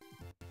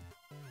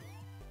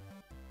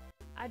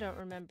 I don't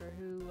remember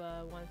who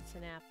wants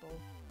an apple.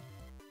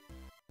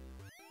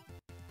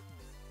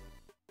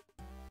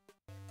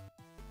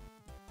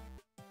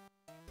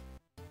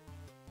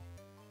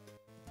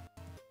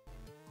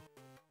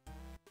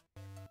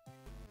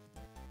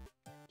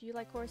 Do you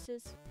like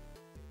horses?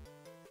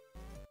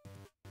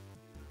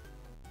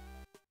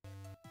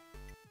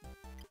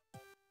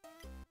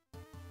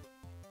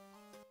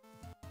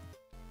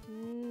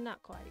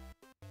 Not quite.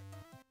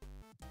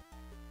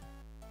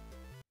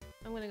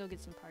 I'm gonna go get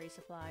some party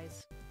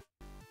supplies.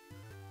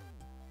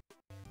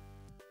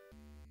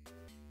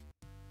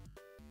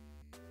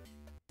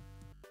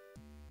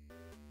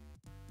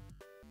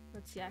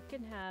 Let's see, I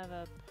can have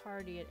a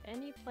party at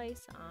any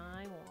place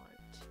I want.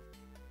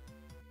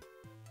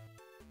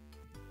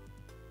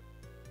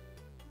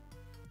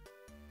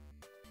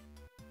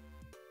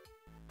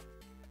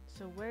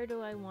 So where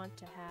do I want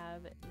to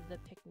have the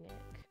picnic?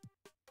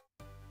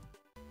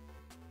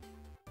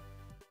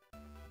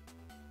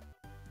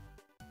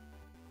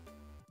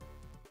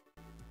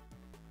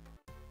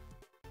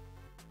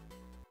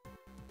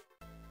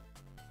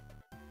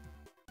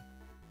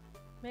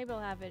 Maybe I'll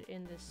have it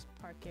in this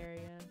park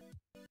area.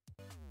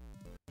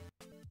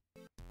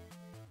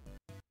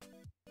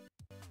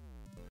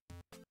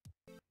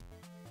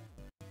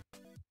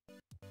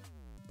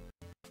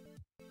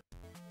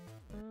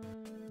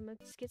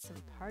 Let's get some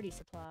party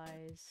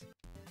supplies.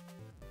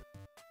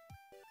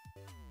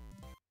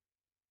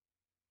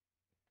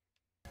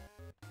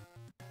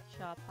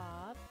 Shop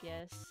hop,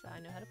 yes, I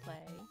know how to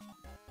play.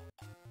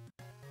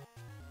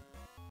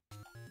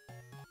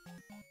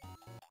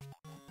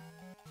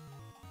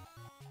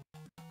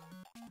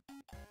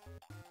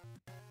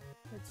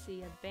 Let's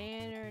see, a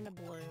banner and a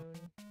balloon.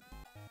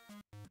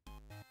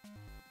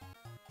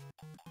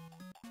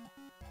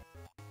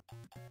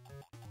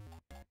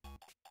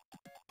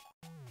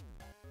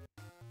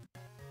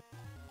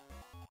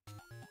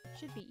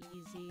 Should be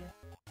easy.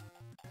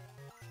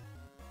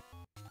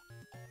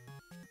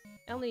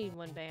 I only need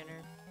one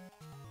banner.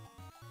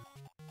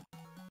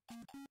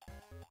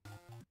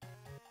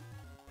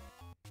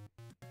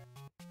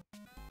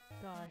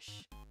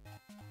 Gosh.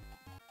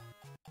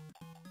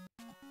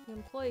 The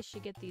employees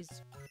should get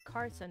these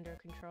carts under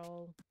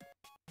control.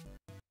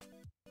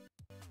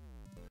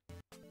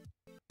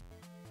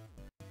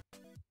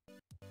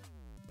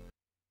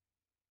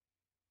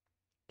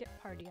 Get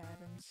party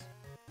items.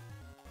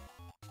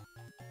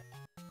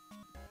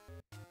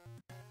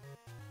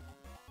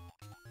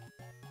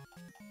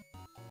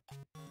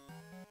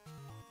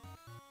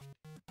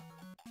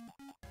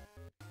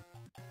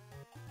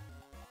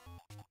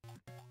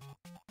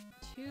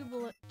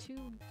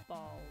 Two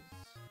balls.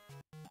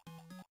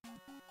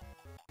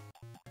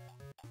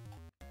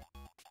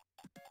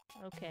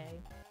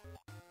 Okay.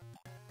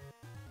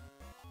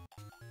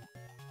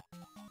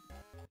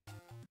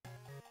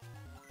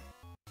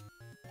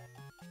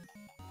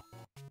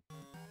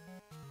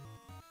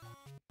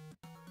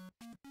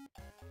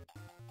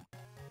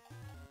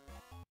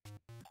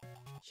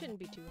 Shouldn't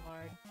be too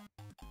hard.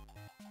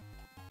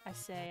 I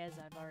say as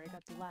I've already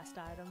got the last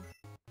item.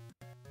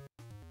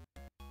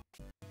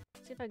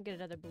 See if I can get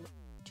another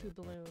two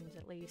balloons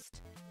at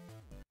least.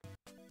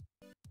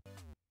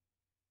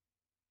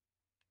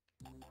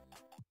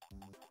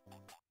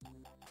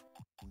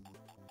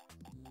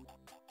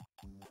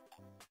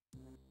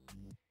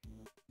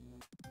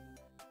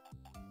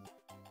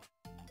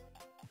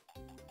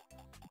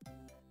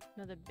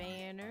 Another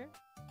banner.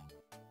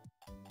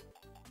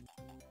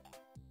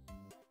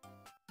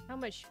 How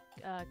much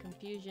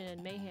confusion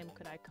and mayhem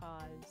could I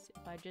cause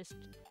if I just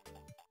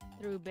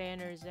threw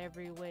banners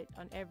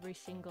on every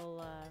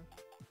single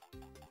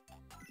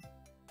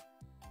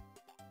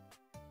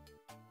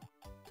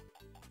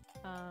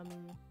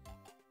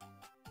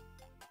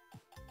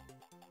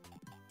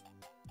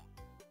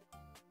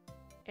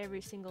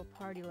every single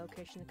party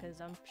location, because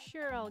I'm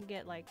sure I'll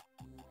get like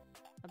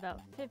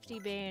about 50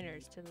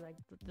 banners to like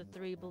the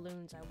 3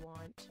 balloons I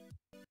want.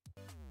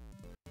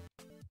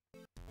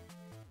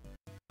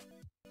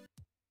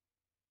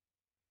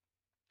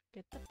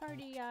 Get the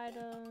party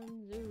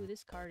items. Ooh,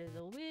 this card is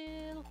a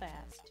little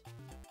fast.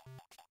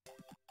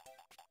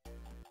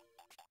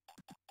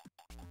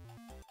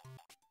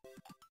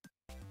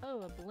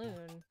 Oh, a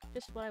balloon.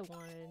 Just what I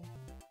wanted.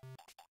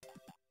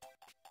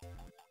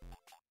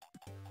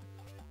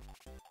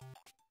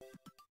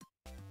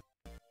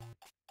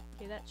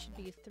 Okay, that should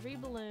be 3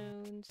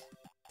 balloons.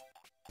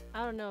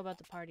 I don't know about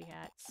the party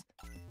hats.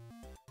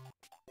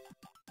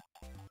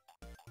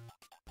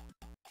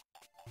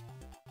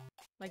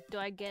 Like, do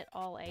I get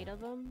all 8 of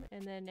them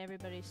and then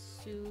everybody's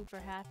super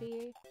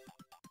happy?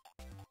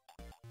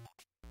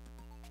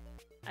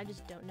 I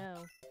just don't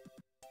know.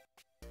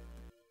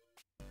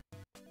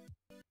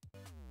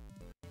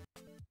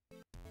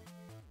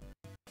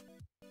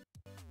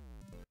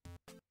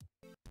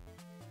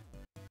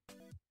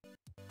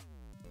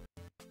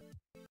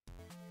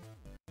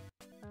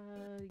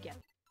 Yeah.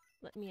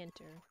 Let me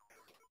enter.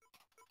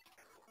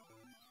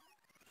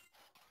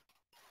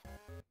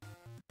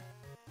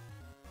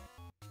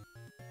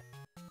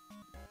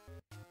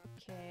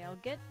 Okay,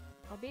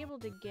 I'll be able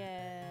to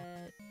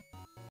get...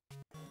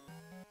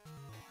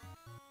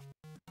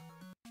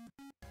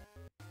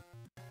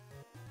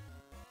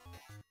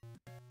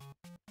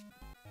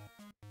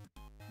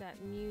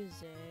 that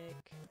music.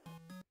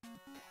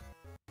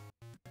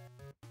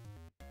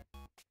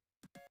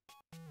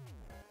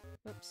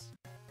 Whoops.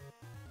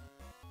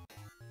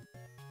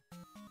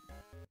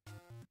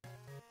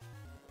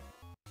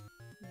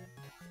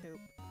 Poop.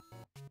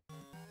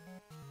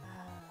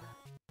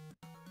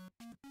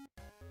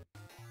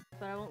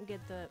 But I won't get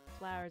the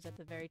flowers at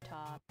the very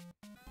top.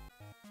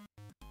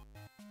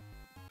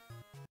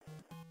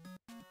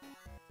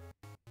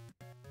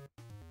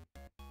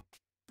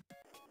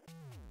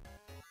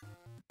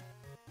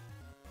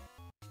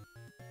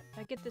 If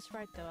I get this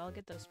right though, I'll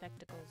get those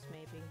spectacles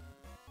maybe.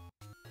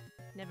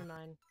 Never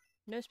mind.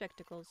 No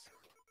spectacles.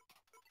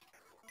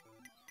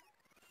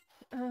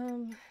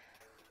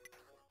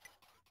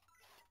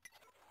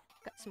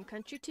 Got some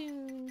country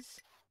tunes.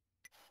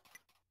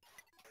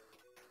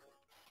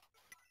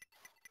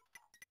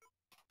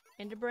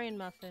 And a brain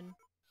muffin.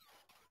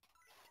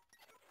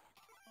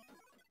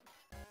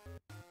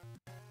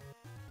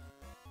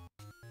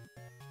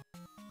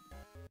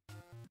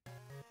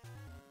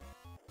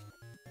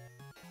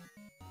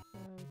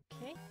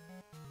 Okay.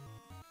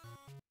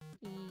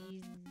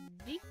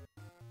 Easy.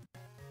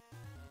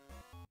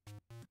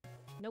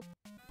 Nope.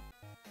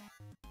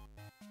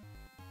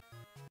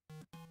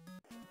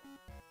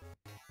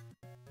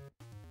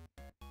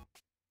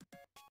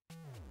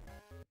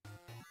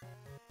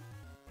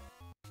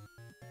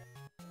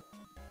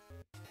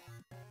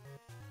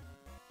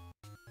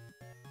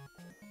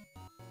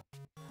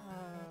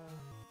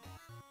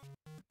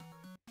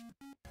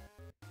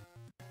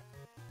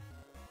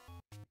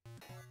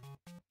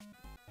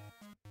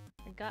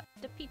 I got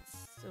the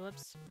pizza.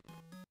 Whoops.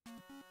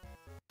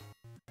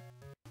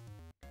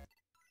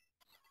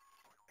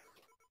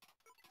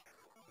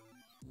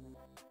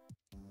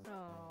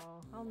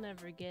 Oh, I'll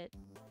never get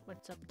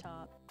what's up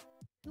top.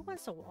 Who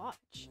wants to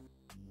watch?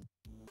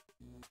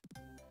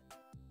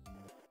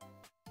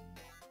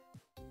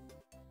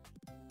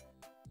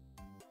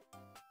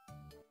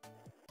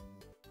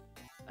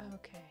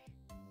 Okay.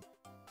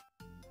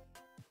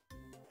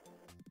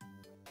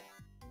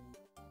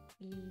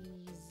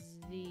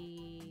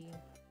 Easy.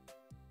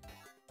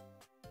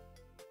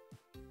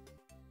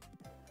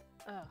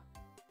 Oh,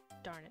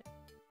 darn it.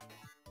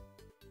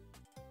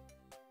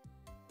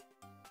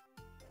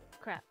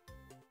 Crap.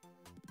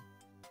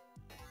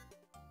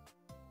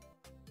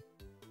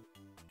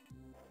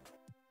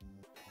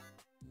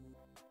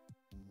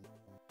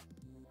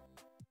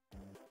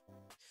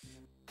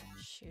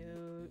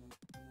 Shoot.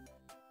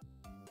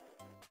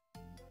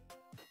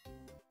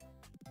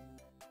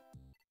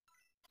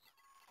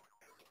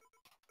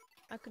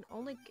 I could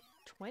only get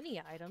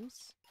 20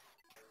 items.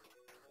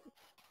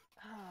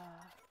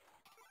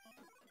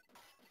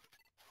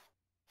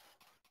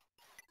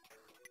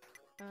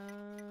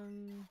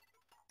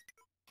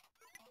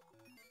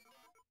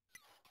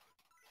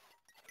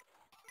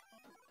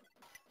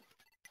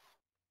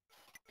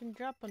 Can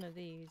drop one of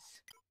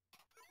these.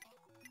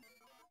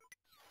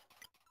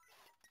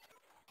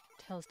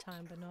 Tells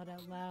time, but not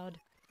out loud.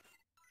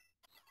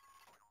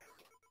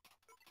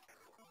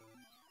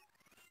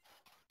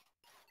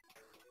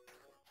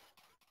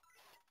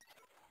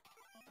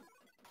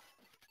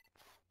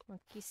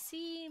 Monkey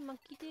see,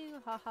 monkey do.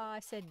 Haha, I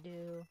said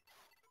do.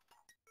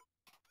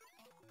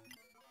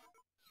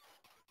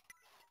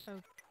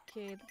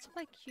 Okay, let's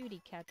play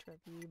cutie catch with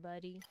you,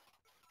 buddy.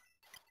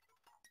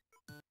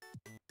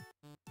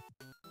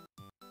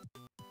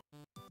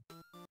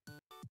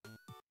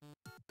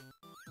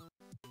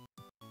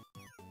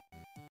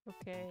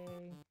 Okay.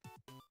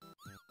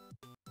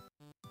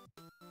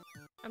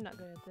 I'm not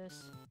good at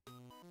this.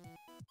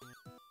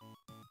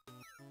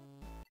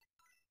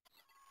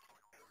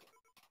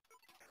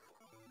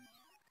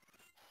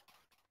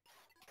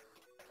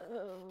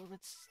 Oh,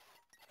 let's...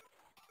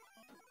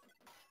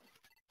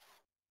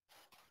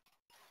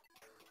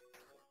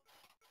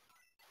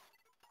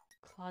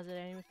 Closet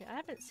anime. I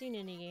haven't seen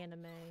any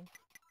anime.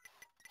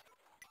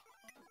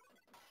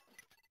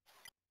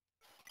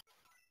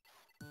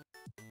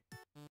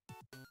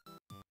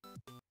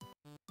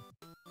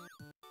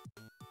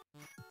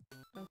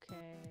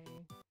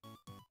 Okay.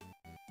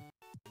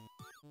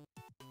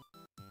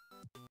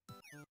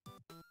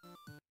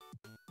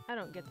 I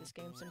don't get this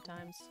game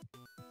sometimes.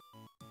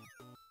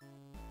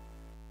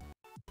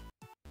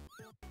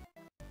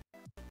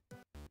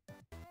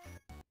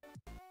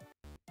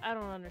 I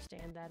don't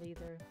understand that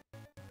either.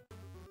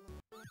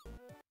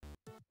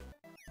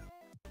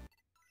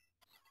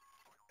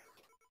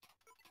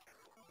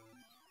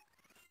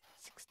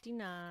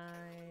 $69.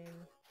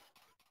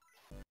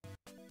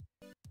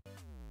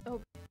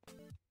 Oh.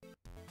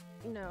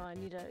 No, I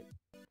need a...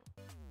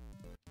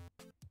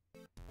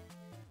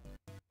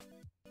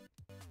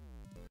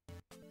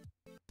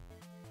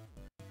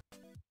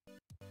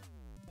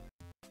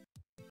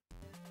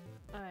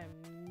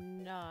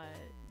 I'm not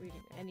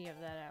reading any of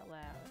that out loud.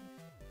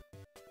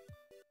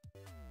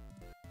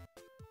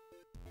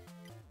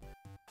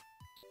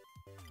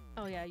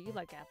 Oh yeah, you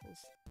like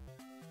apples.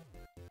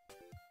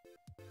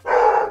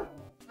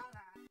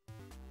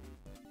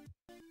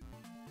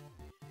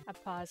 I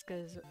pause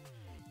because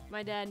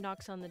my dad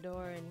knocks on the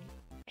door and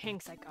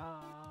Hank's like,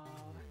 oh,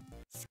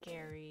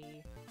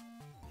 scary.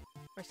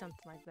 Or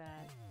something like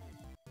that.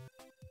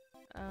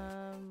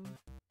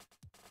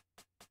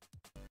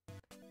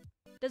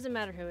 Doesn't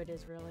matter who it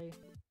is, really.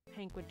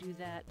 Hank would do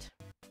that.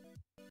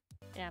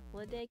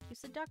 Apple a day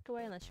keeps the doctor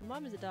away unless your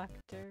mom is a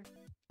doctor.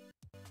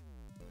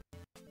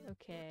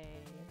 Okay.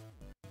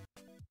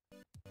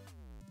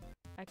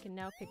 I can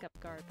now pick up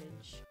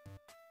garbage.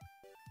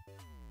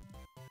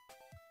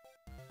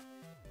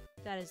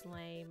 That is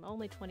lame.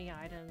 Only 20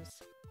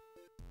 items.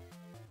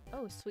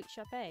 Oh, sweet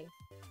chape.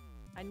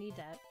 I need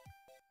that.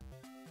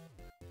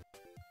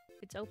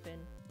 It's open.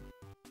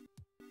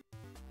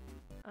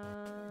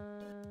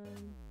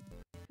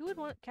 would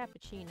want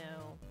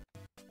cappuccino?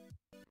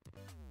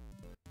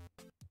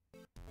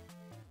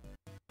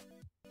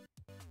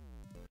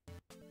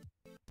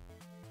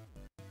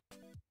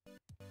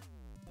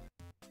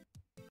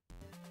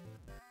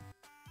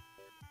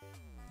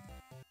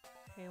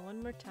 Okay,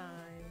 one more time.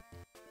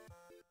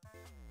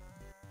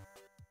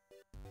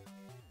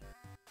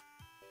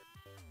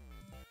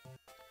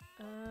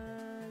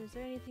 Is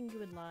there anything you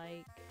would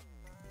like?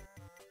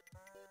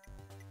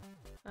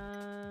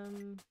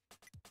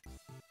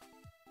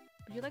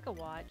 Would you like a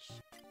watch?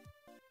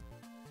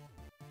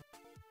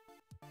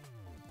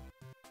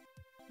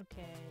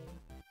 Okay.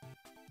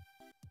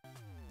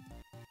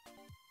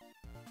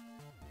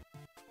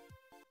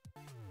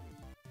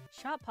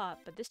 Shot pop,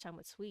 but this time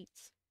with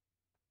sweets.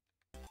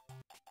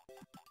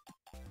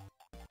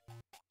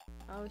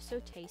 Oh, so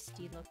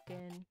tasty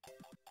looking.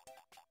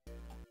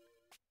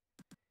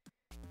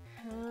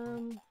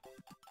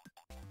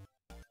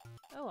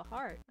 Oh, a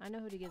heart. I know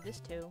who to give this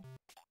to.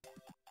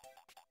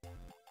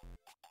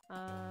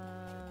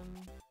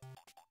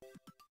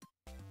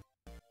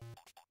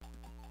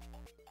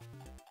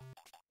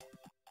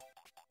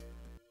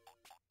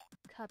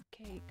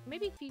 Cupcake.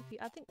 Maybe Fifi.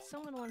 I think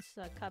someone wants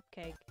a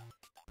cupcake.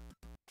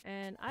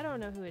 And I don't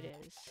know who it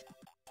is.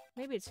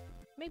 Maybe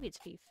it's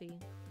Fifi.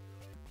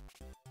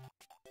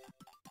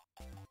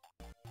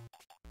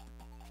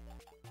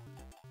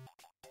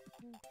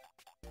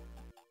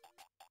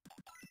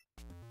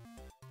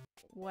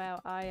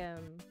 Wow, I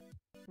am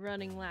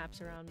running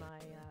laps around my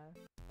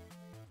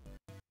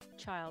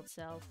child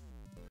self.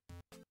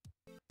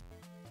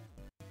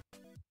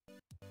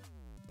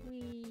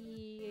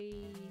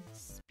 Wee,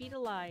 speed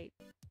of light.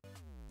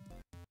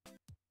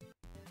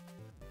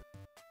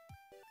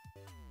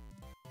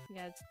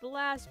 Yeah, it's the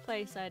last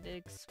place I'd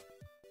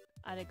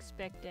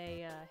expect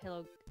a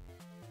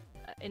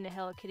in the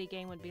Hello Kitty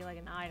game would be like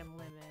an item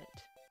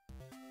limit,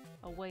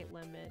 a weight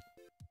limit.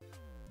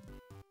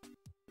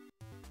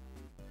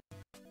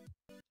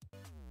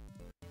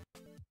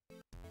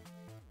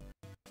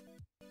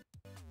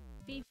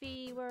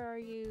 Fifi, where are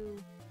you?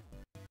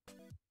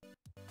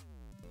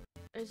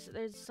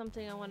 There's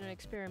something I want to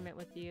experiment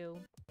with you.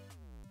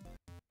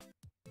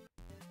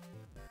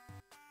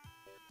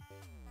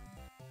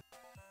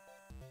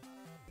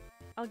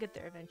 I'll get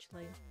there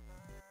eventually.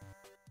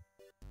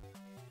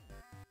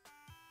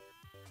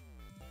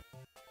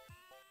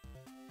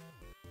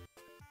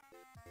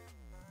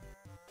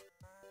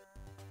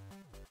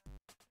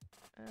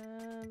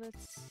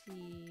 Let's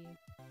see.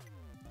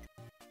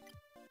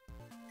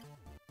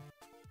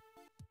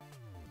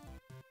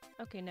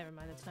 Okay, never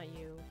mind, that's not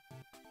you.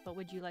 But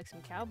would you like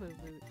some cowboy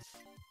boots?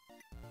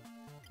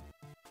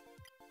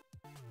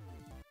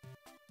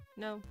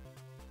 No,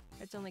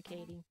 it's only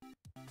Katie.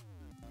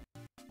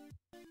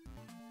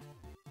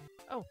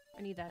 Oh,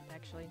 I need that,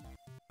 actually.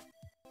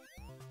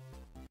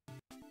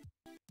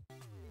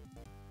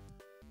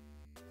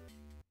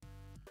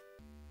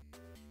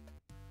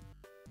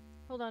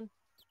 Hold on.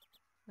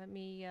 Let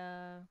me,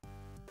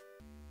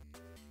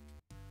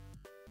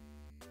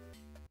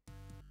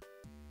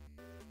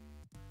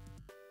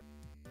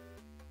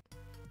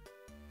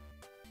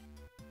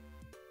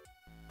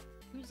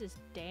 who's this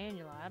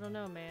Daniel? I don't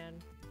know,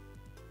 man.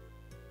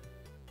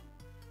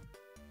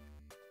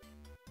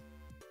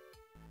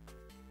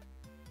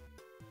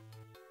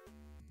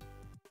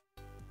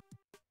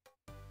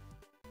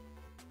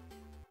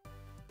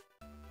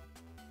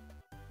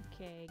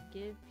 Okay,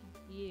 give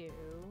you...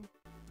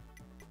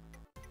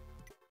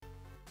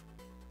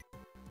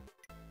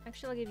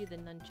 Actually, I'll give you the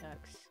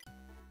nunchucks.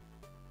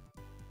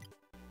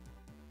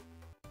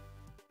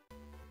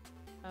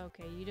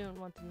 Okay, you don't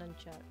want the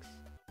nunchucks.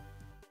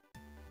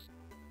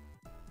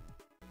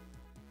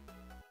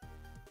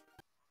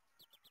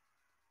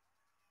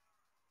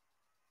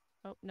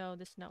 Oh, no,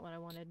 this is not what I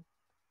wanted.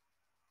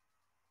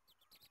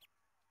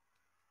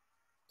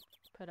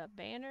 Put up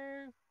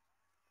banner.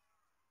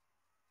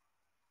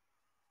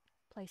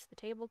 Place the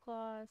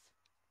tablecloth.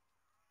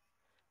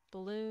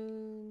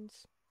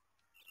 Balloons.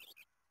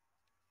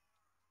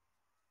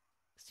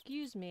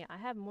 Excuse me, I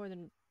have more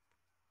than...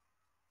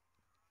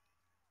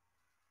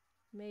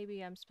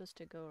 Maybe I'm supposed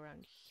to go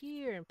around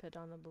here and put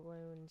on the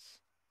balloons.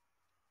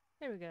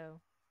 There we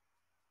go.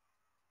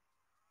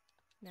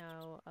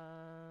 Now,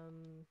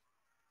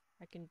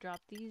 I can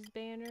drop these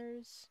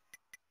banners.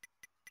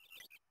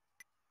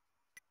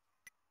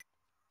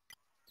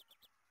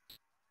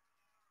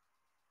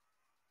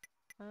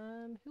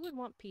 Who would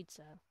want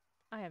pizza?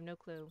 I have no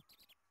clue.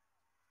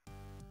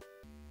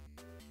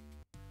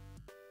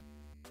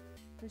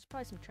 There's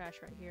probably some trash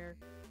right here.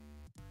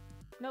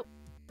 Nope.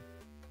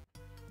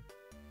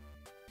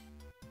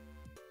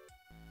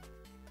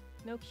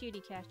 No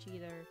cutie catch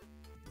either.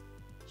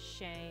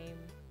 Shame.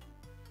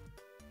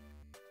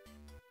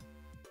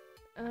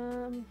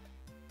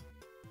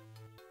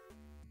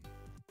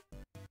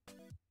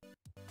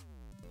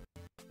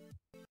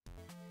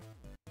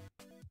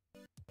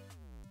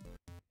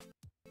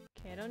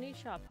 Okay, I don't need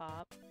Shop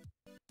Hop.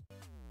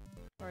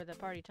 Or the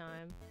party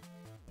time.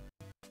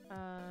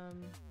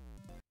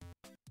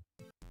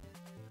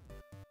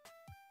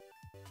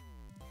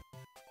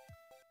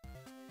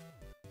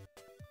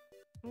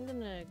 I'm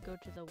gonna go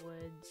to the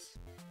woods.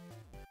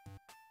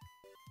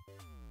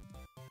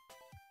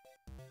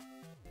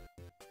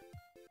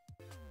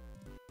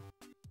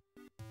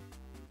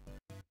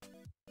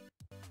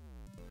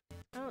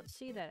 I don't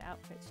see that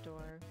outfit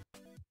store.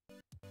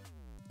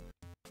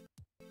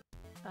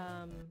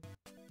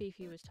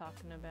 Beefy was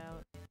talking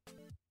about.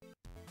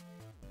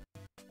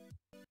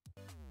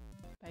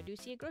 But I do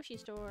see a grocery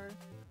store.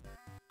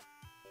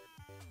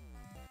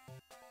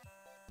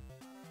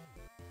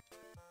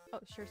 Oh,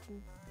 sure.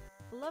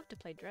 Love to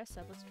play dress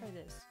up. Let's try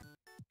this.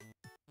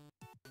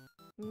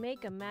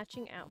 Make a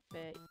matching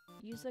outfit.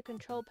 Use the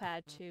control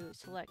pad to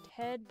select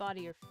head,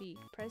 body, or feet.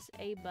 Press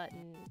A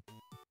button.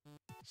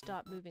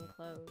 Stop moving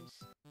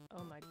clothes.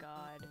 Oh my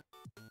god.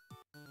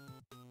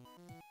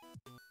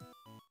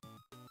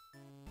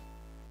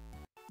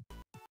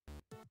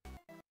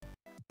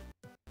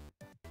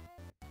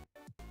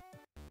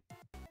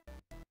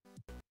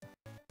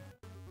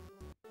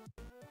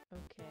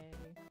 Okay.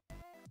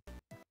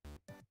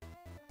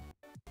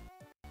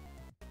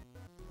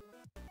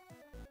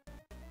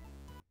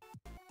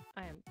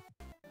 I am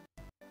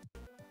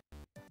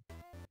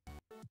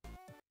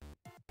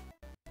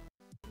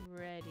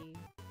ready.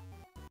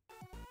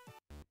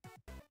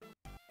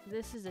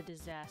 This is a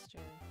disaster.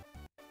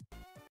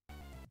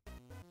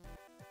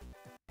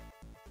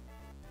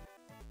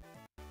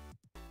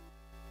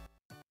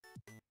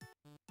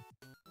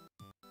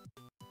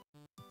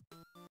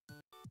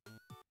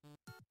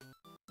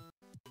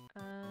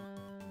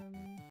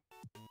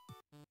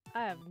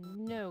 I have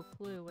no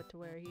clue what to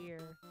wear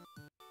here.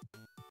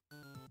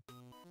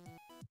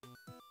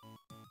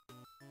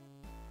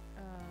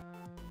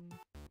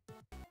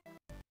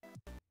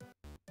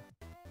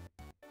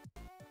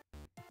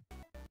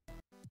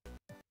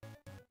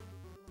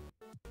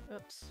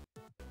 Oops.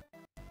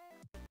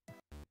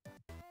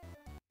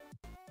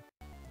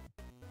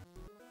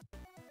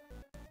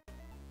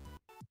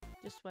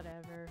 Just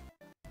whatever.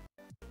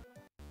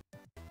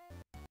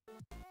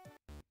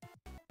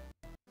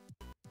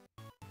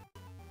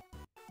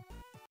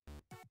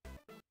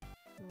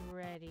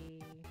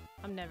 Ready.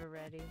 I'm never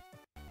ready.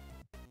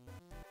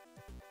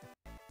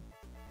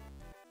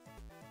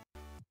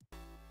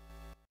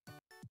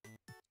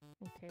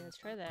 Okay, let's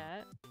try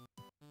that.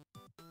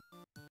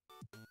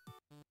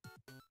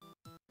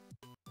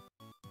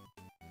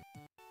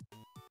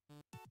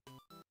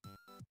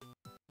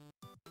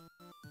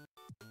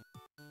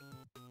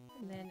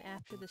 And then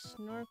after the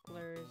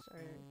snorkelers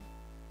are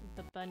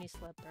the bunny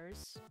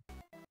slippers.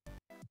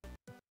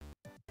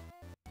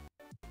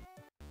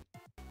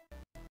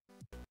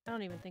 I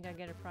don't even think I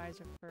get a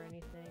prize for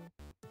anything.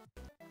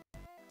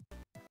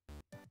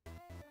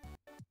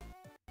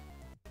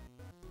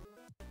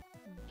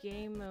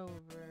 Game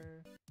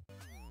over.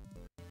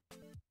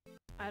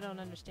 I don't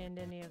understand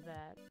any of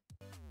that.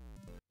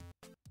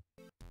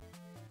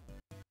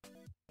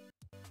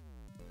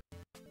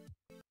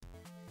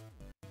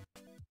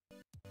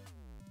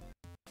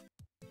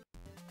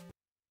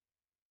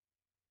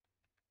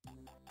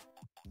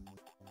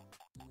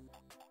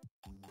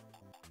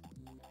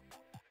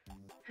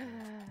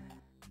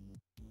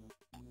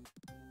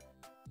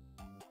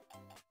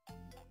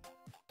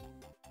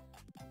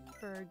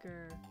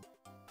 Burger.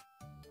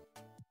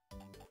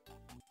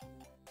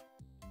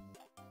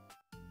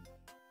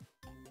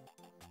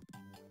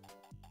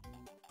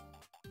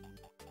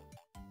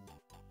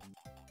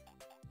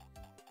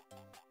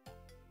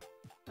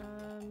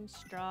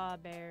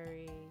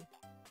 Strawberry.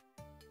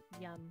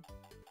 Yum.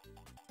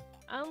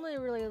 I only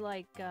really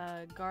like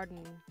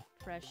garden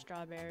fresh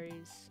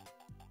strawberries.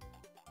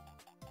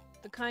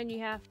 The kind you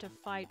have to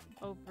fight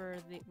over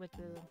with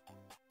the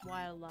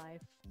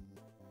wildlife.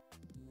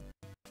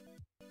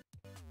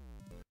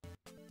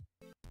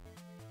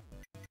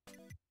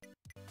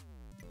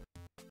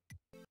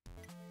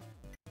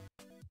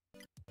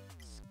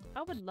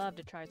 I would love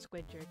to try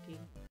squid jerky.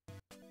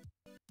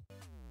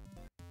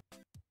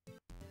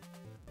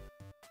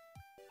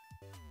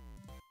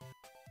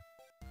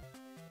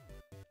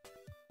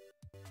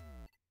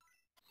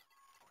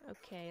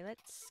 Okay,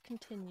 let's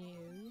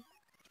continue.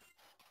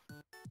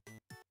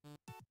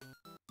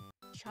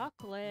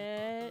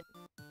 Chocolate!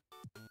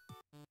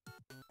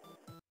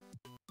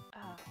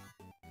 Ah.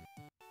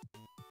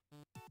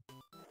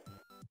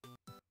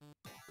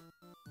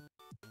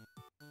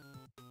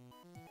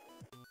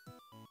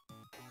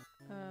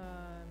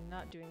 I'm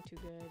not doing too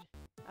good.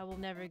 I will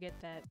never get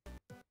that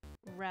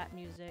rap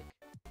music.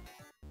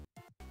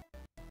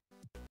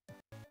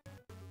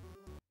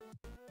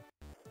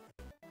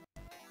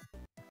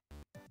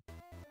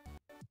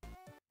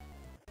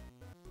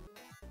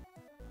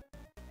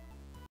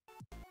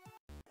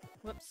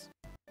 Whoops.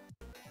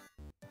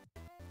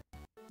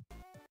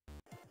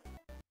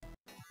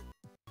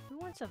 Who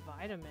wants a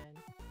vitamin?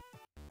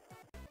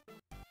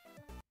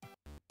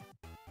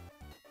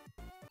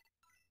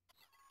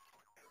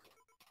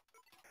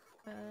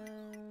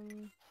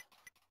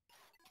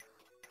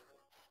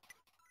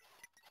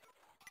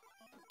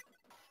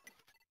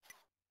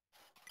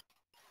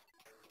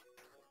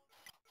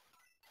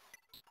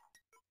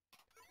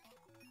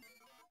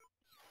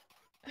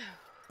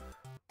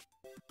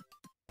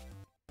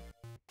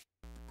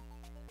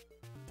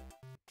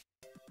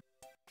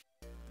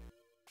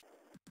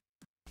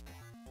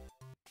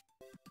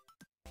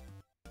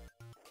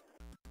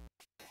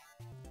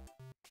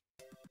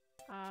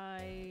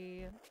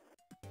 I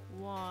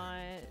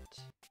want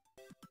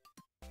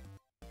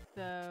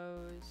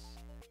those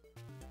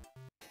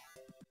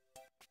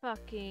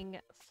fucking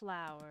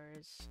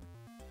flowers.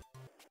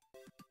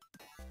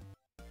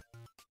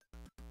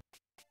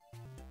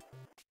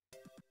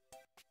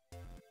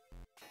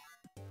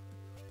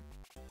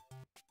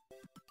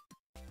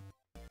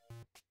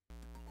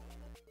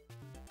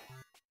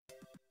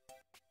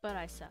 But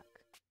I suck.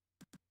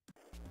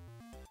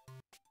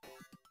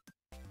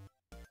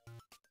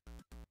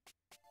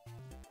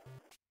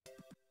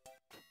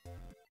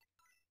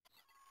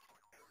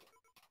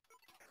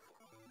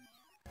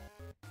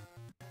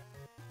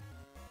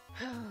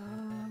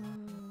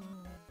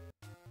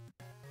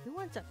 Who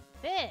wants a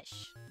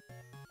fish?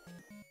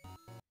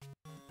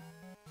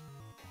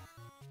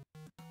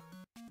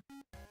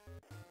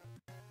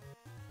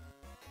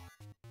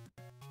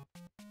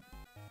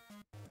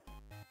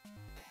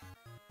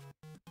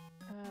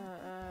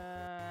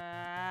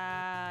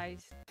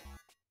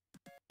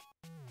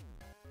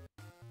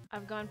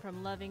 I've gone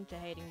from loving to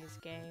hating this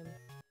game.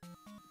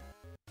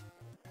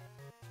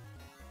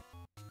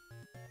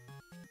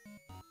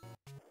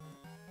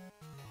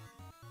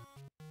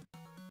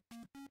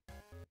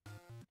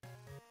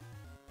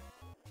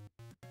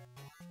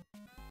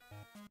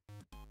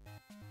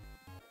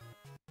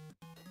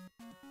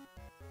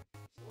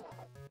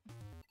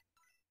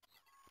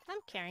 I'm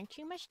carrying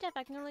too much stuff.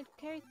 I can only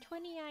carry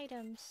 20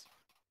 items.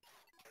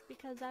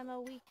 Because I'm a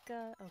weak,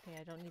 okay,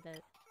 I don't need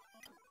that.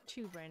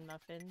 2 bran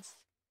muffins.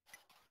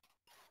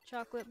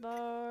 Chocolate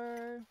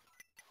bar.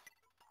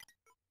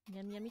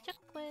 Yum yummy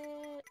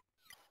chocolate.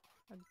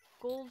 A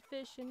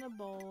goldfish in a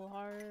bowl.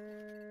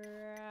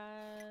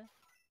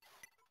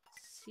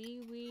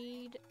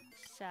 Seaweed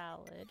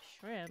salad.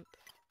 Shrimp.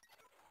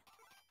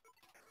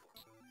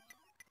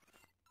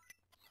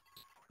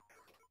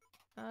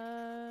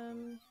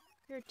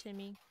 Here,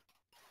 Timmy.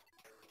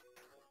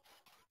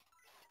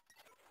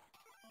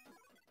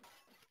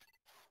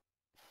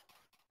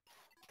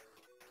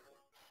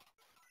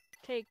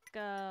 Take,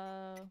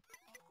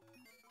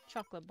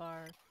 chocolate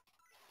bar.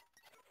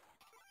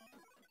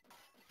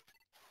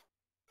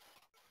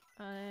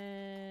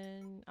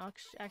 And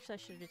actually I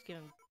should have just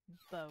given him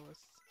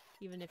both,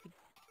 even if he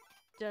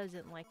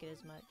doesn't like it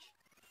as much.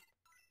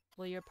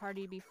 Will your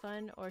party be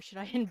fun, or should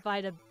I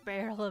invite a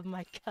barrel of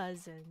my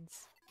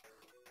cousins?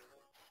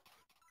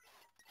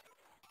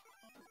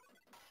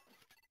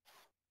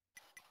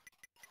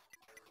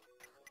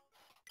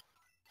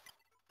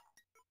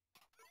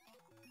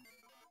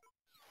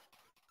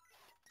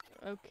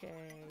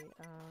 Okay,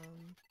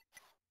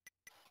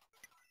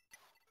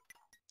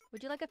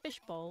 would you like a fish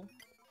bowl?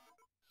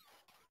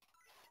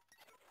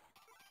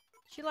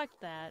 She liked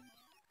that.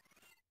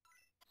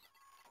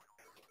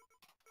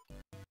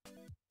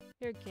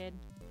 Here, kid.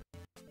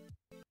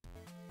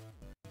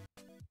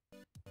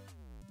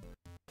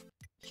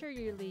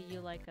 Surely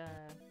you like a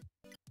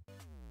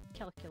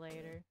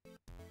calculator.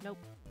 Nope.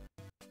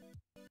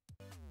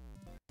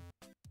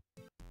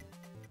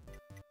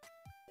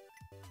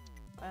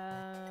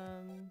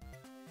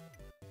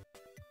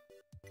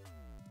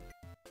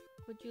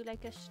 Would you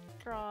like a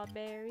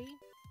strawberry?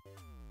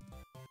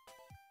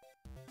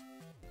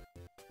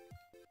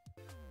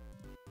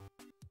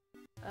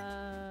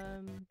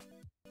 I'm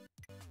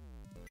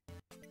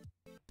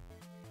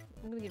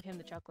gonna give him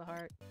the chocolate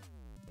heart.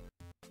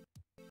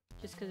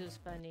 Just because it was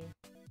funny.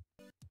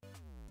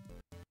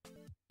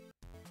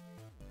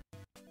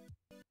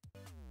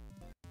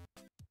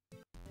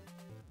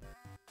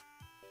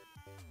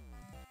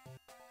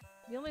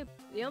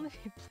 The only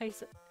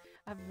place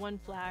I have 1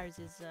 flowers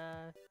is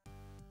the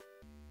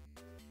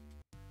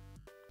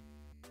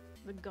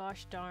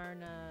gosh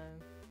darn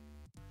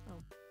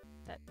oh,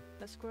 that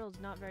squirrel's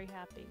not very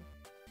happy.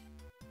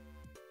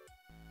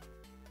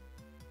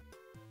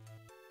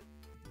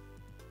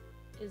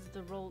 Is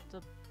the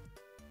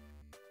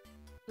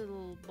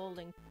little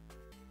bowling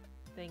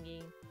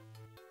thingy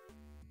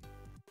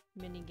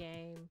mini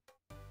game.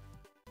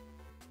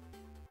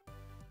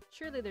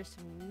 Surely there's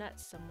some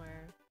nuts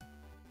somewhere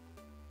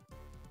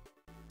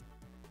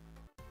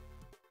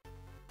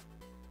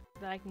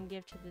that I can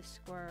give to this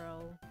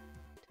squirrel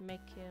to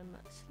make him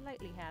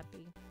slightly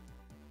happy.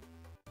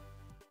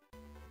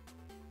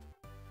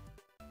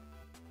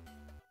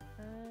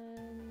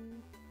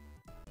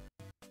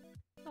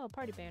 Oh,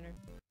 party banner.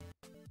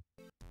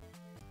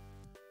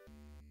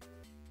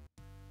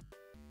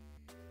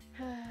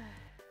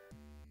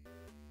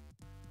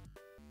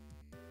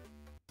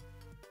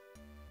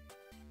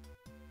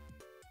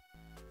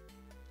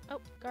 Oh,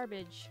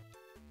 garbage.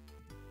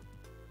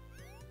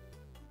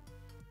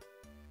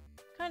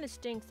 Kinda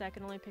stinks that I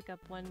can only pick up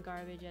 1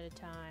 garbage at a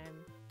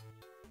time.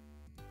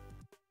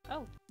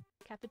 Oh,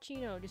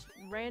 cappuccino just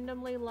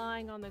randomly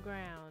lying on the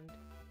ground.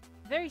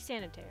 Very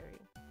sanitary.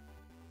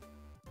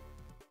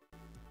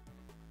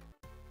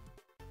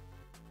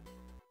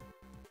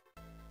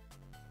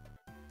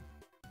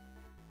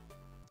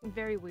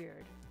 Very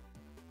weird.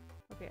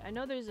 Okay, I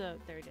know there's a...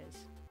 there it is.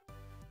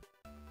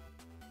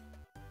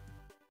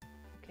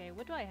 Okay,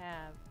 what do I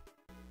have?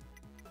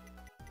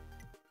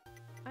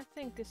 I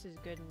think this is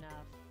good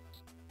enough.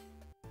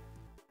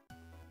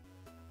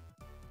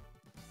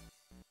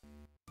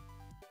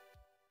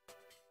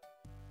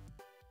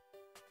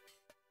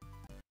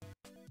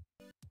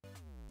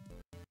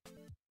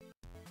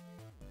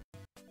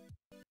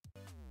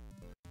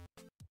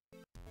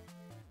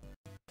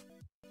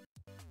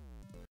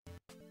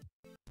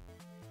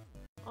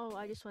 Oh,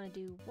 I just want to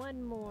do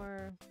one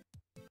more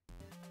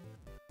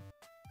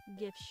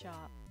gift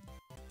shop.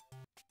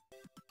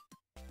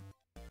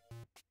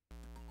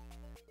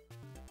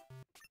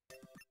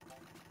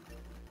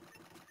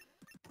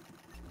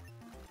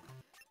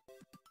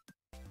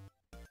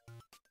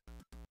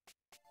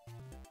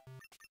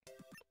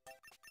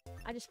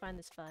 I just find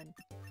this fun.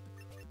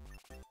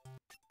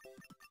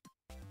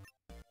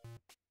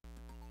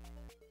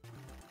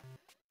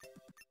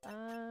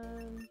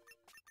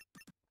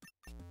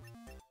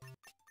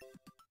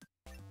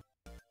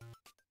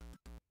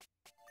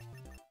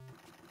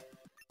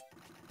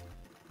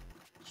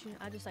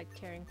 I just like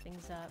tearing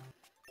things up.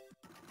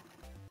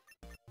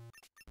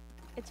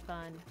 It's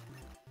fun.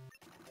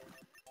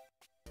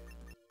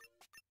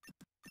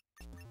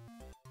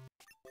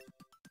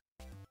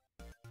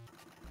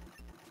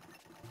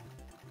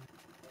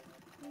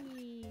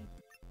 Whee.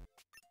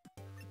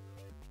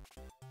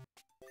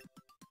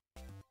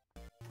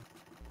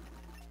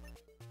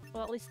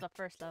 Well, at least the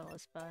first level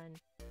is fun.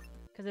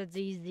 Because it's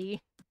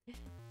easy.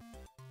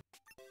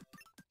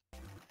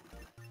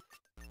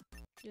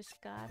 Just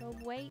gotta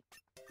wait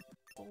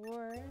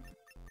for...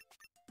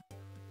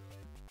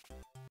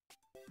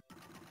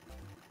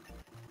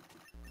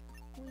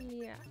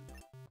 Yeah.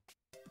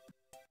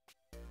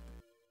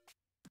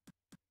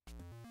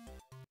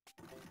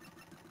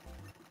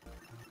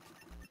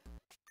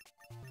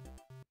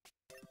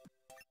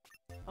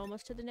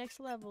 Almost to the next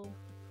level.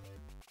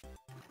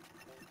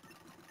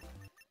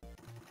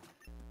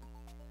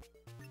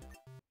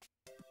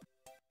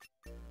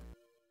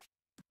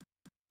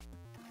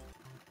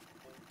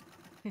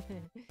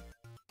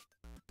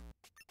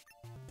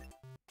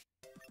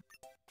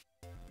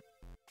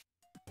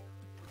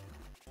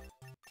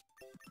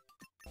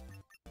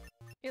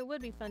 It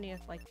would be funny if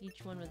like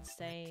each one was the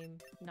same,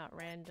 not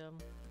random.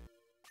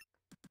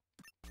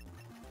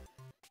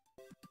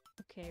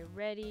 Okay,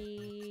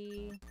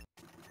 ready.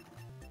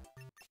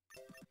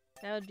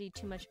 That would be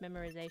too much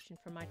memorization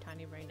for my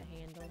tiny brain to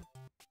handle.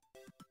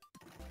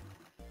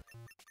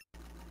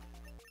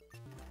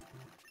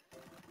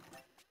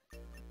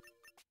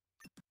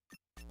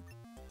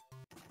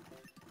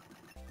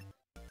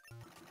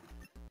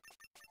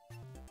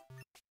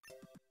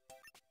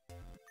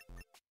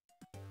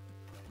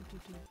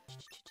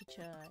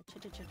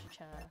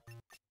 Cha-cha-cha-cha-cha.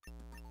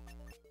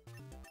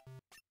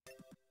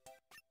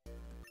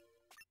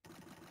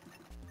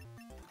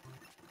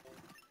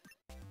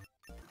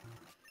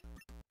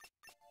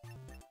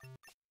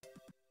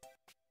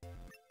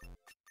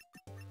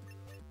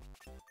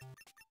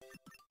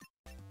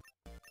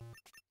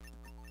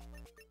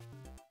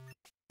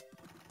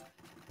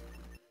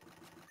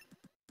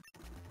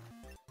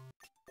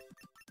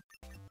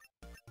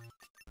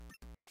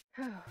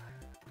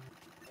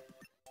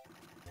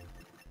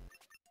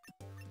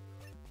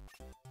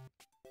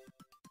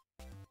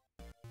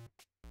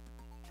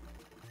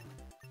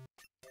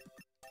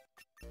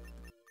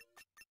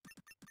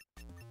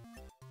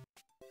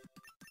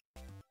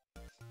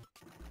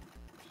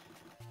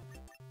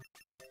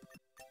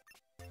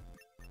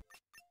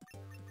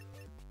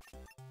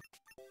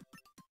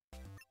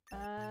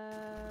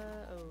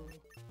 Oh.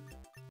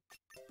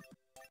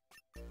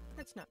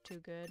 That's not too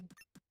good.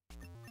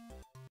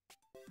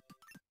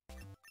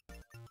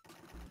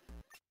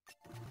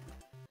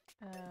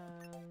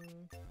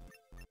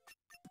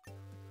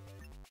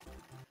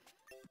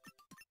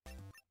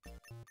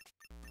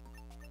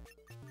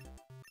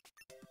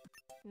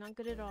 Not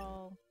good at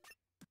all.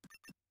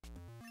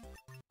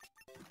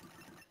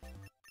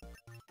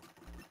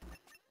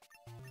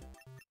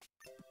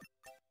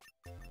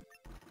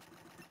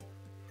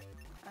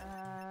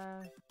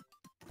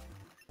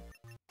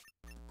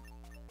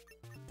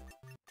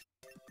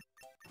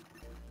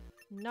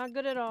 Not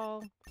good at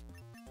all.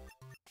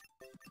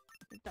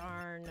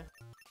 Darn.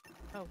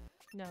 Oh,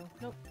 no.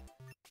 Nope.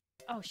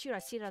 Oh, shoot, I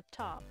see it at the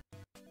top.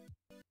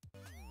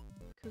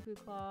 Cuckoo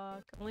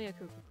clock. Only a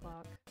cuckoo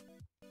clock.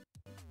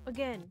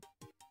 Again.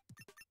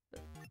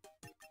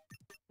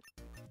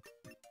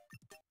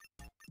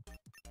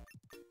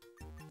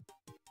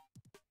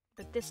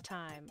 But this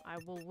time, I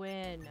will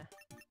win.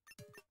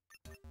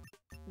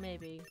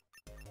 Maybe.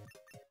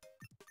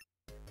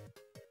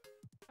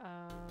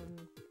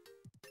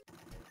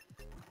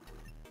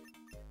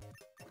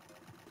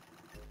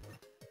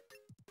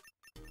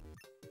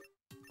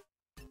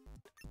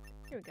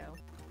 Here we go.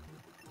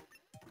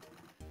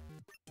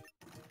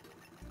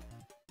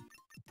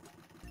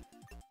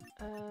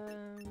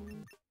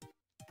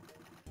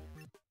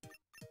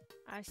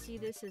 I see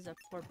this as a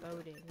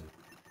foreboding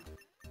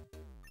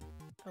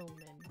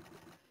omen.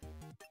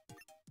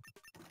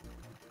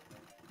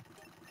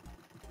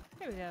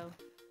 Here we go.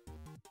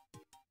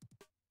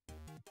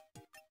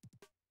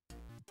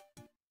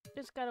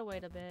 Just gotta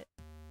wait a bit.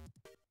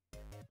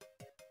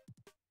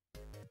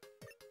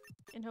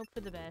 And hope for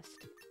the best.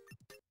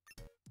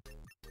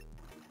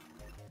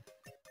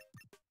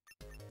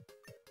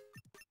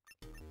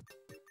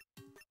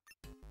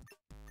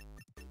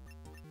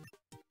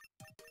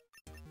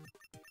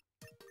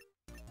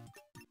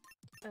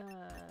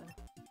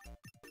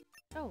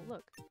 Oh,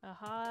 look.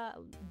 A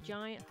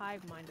giant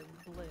hive mind of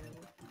blue.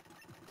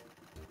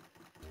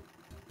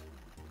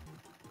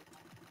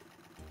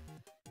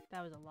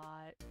 That was a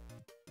lot.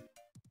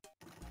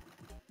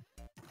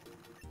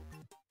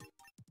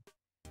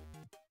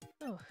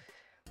 Oh.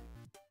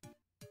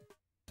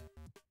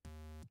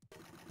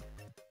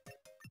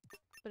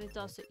 But it's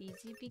also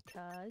easy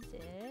because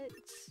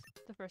it's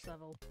the first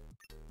level.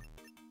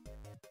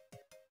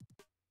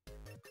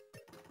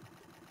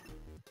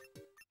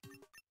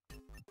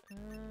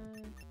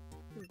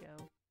 Here we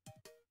go.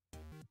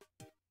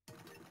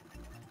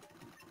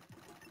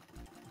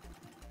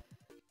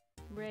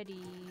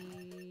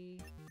 Ready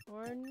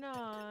or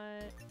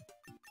not.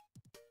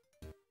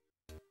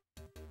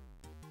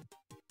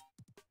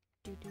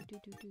 Do do do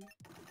do do.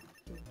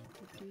 Do do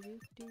do do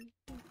do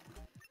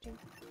do. Do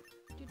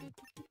do do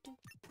do do.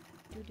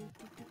 Do do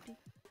do do do.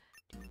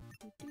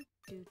 Do do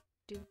do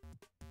do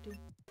do. Do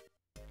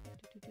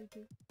do do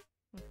do.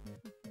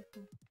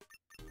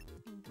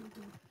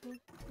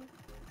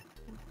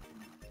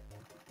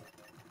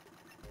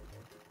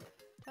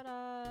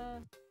 Ta-da!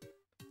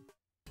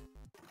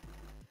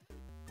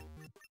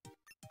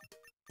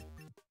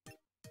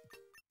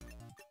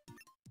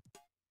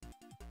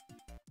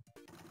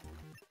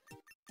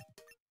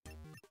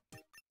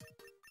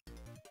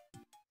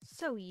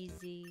 So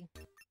easy.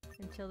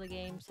 Until the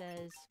game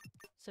says,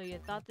 "So you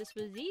thought this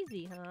was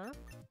easy, huh?"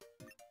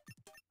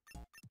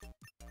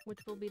 Which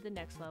will be the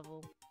next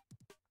level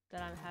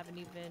that I haven't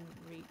even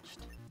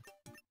reached.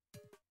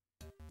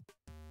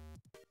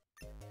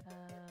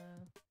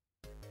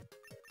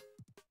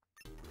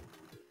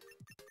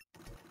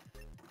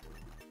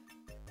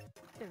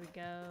 There we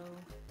go.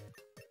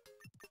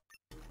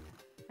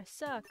 I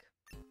suck.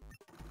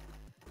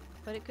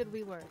 But it could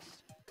be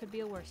worse. Could be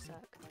a worse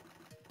suck.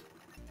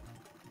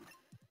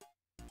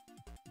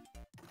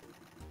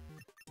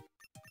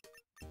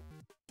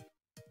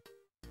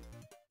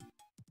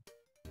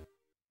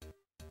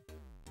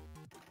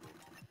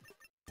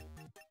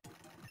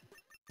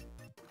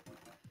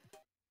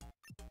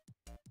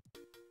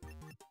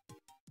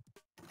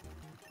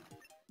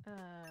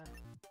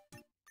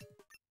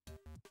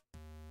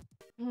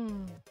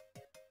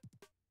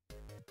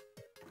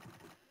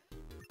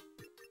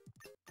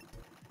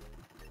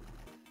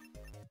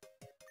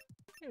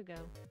 Here we go.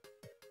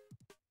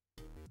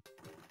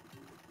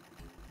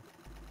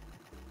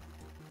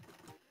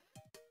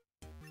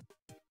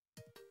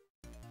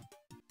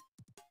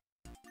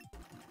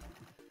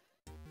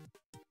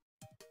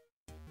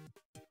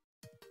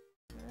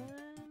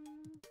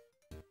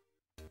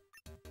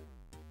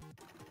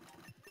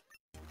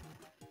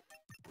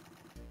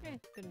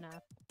 Good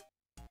enough.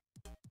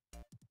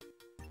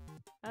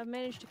 I've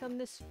managed to come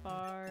this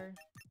far.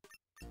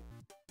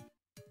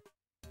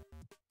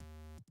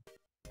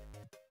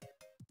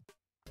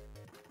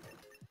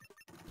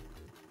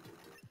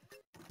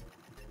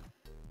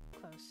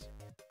 Close.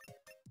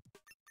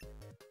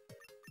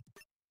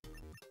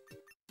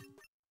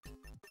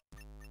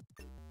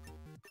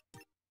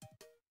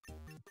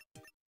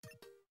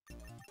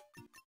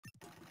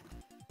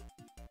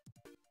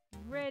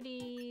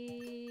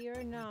 Ready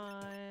or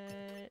not?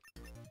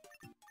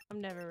 I'm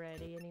never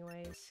ready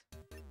anyways.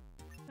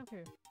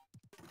 Okay.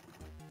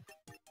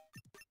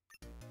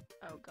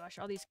 Oh gosh,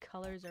 all these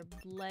colors are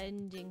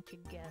blending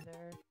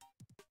together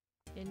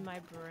in my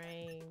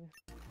brain.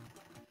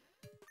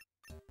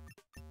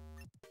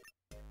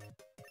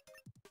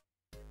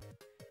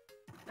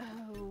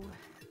 Oh.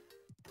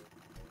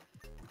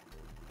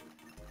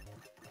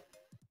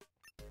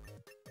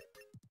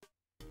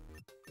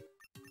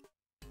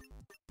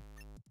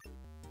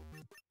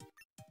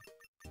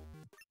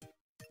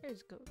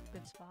 Here's a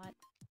good spot.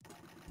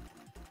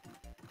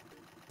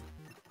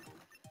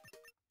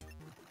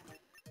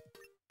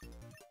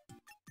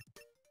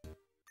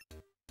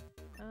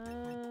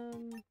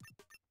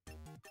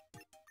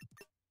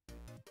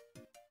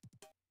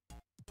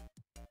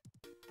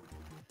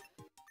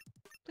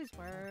 Please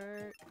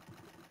work.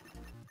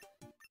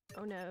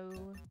 Oh no.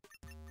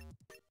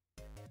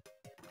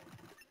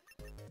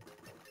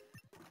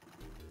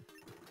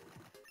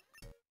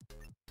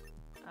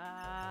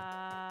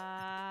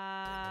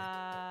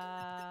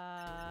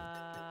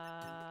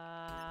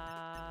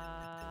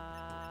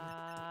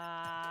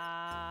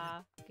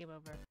 Game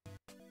over.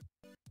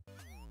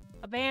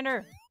 A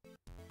banner!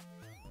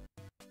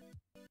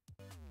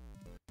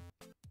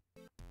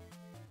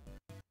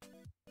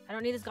 I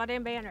don't need this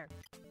goddamn banner.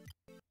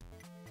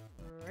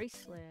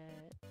 Bracelet.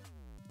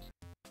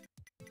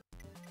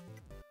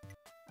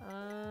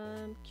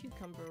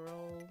 Cucumber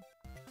roll.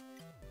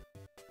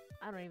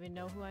 I don't even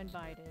know who I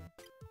invited.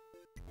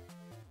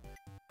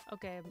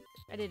 Okay,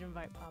 I did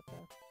invite Papa.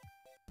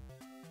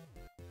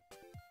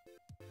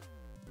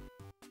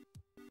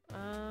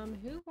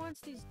 Who wants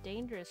these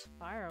dangerous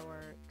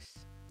fireworks?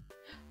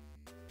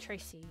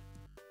 Tracy.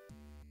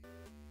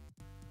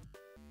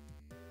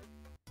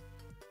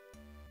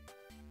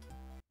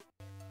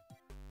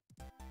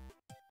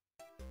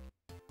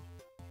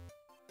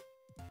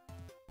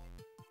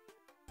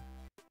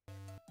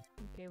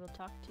 Okay, we'll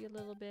talk to you a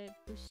little bit,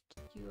 boost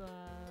you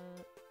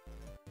up,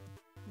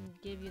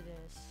 and give you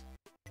this.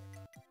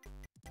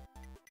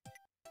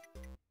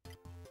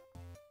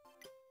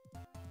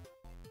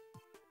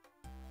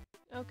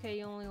 Okay,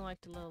 you only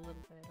liked a little bit.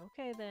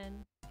 Okay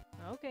then.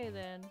 Okay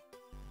then.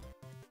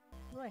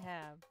 What do I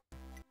have?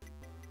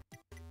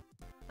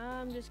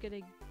 I'm just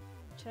gonna...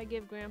 Should I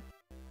give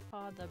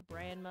Grandpa the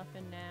bran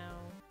muffin now?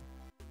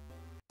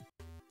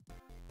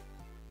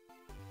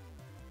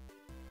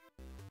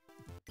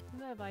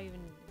 Who have I even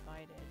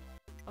invited?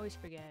 Always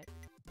forget.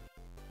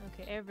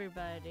 Okay,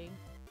 everybody.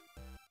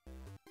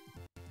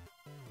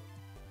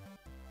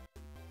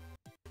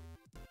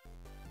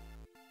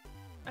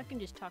 I can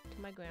just talk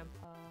to my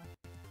grandpa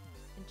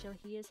until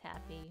he is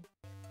happy.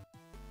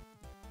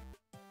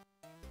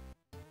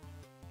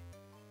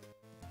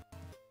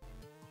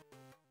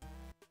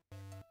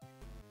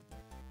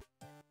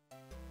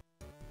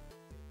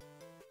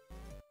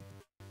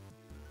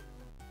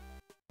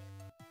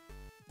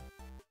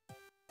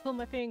 Pull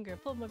my finger,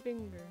 pull my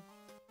finger.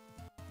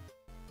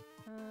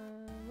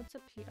 What's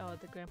up here? Oh,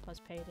 the grandpa's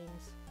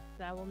paintings.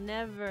 I will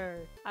never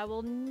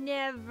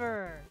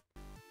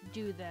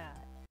do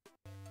that.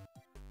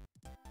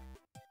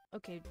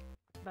 Okay,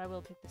 but I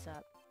will pick this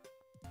up.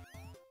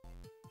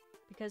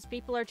 Because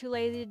people are too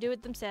lazy to do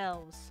it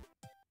themselves.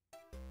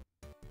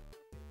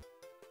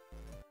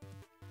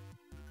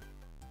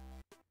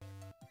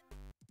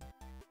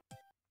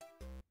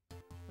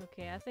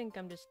 Okay, I think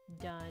I'm just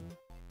done.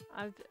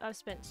 I've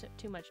spent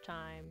too much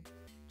time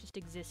just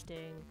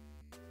existing.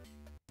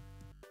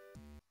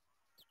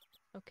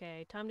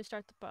 Okay, time to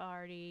start the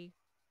party.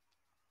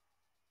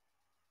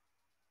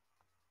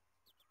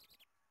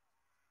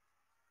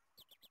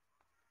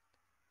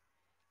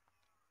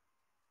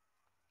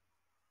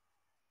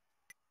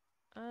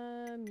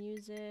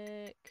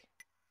 Music.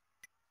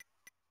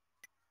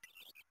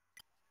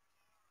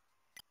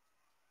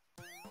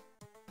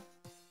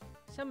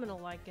 Someone will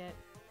like it.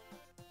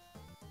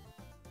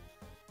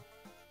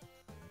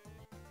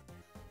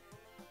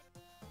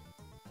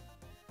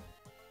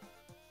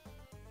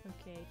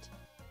 Okay.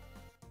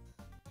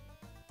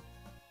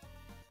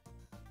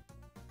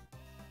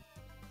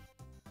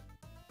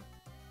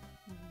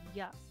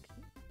 Yuck.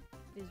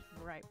 Is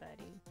right,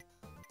 buddy.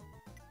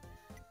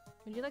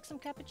 Would you like some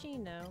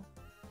cappuccino?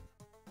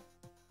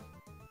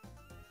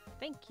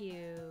 Thank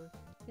you.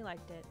 You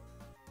liked it.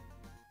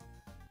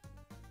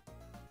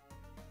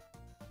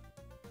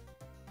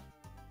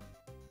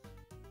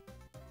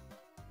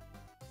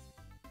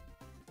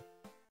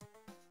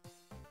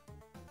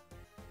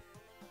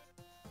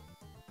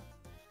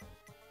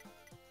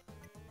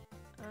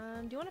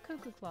 Do you want a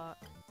cuckoo clock?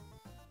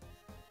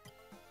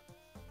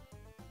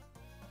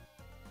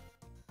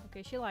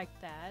 Okay, she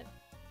liked that.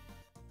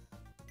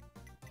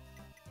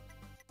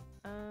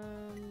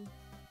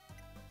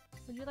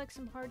 Would you like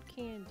some hard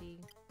candy?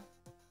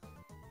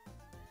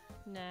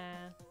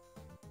 Nah.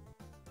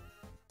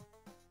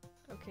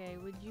 Okay,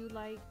 would you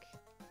like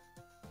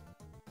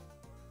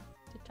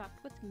to talk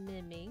with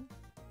Mimi?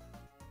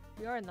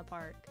 We are in the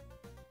park.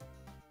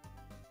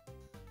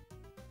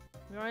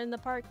 We are in the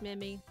park,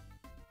 Mimi.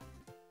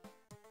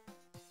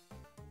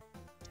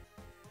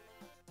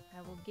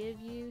 I will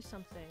give you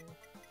something.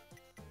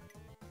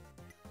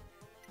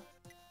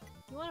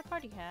 You want a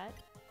party hat?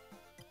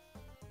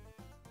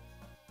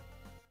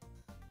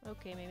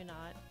 Okay, maybe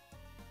not.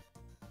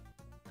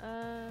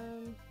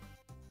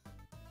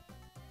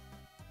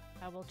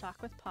 I will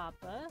talk with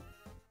Papa.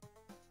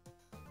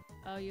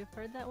 Oh, you've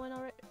heard that one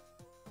already?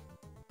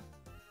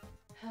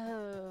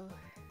 Oh.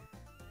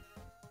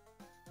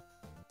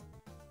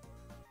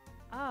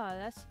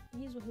 Ah,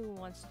 he's who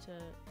wants to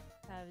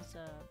have his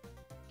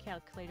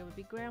calculator would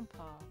be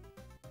Grandpa.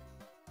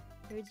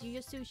 Here's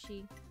your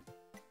sushi.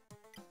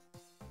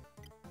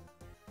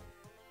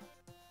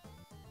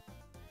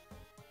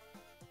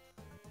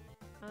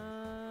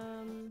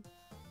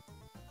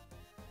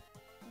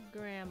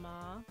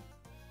 Grandma.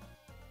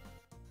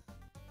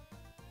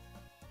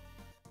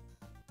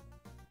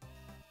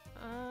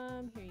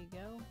 Here you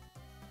go.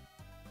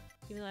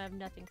 Even though I have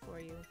nothing for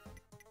you.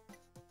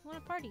 Want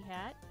a party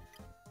hat?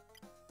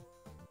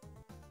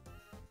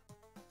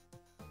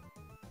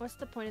 What's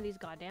the point of these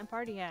goddamn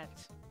party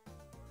hats?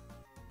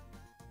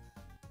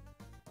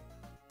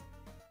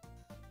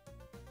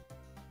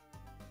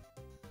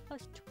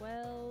 Plus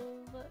 12.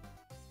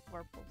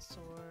 Vorpal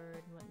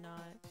sword and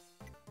whatnot.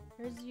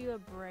 Here's you a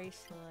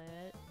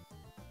bracelet.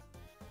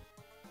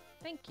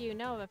 Thank you.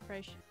 Now I have a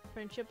fresh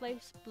friendship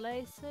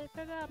bracelet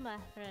for all my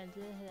friends.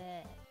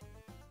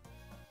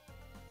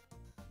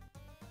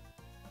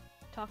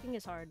 Talking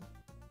is hard.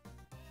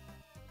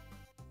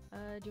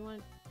 Do you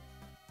want...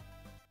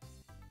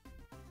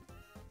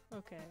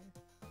 Okay.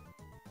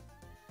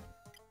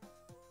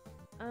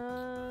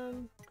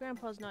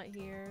 Grandpa's not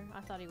here.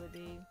 I thought he would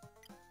be.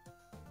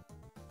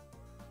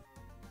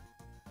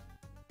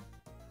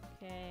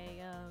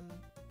 Okay,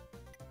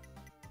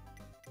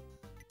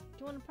 do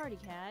you want a party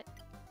cat?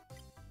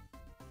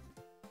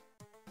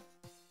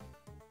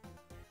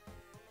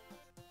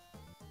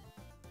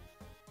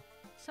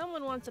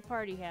 Someone wants a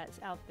party hat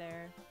out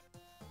there.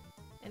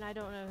 And I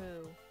don't know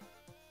who.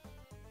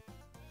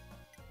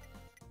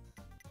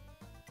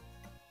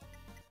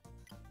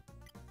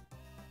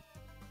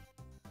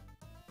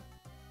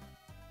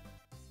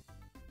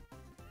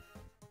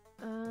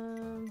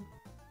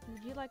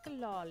 Would you like a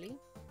lolly?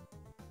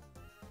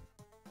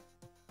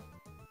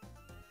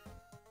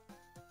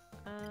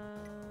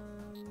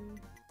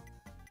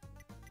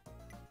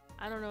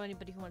 I don't know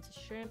anybody who wants a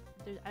shrimp.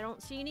 I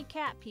don't see any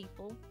cat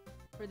people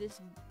for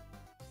this,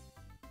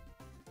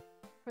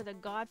 for the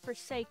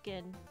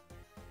godforsaken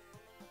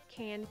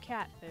canned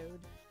cat food.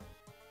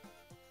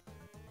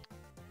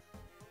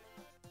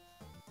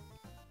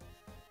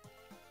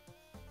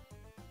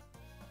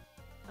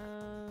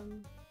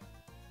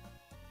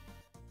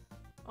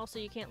 Also,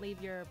 you can't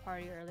leave your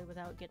party early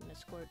without getting a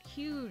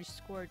huge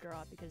score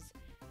drop, because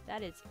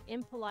that is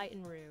impolite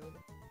and rude.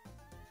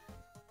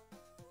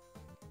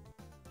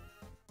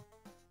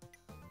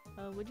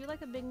 Would you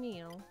like a big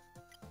meal?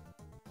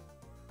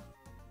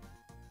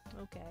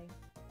 Okay.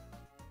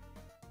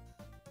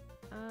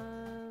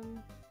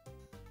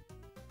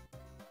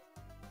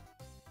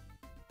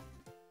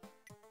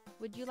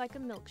 Would you like a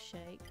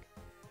milkshake?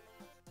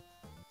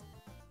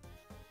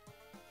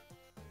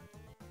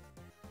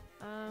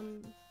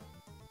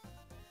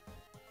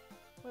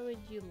 What would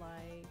you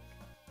like?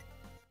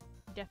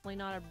 Definitely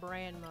not a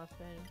bran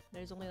muffin.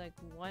 There's only like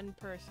one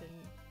person.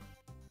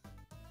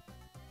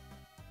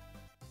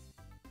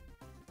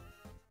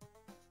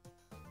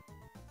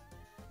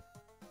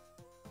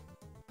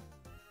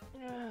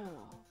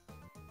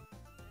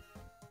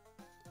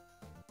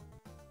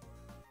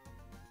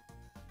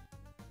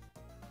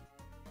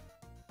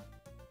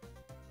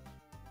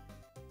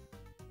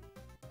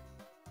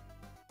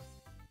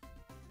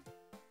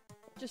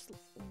 Just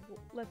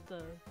let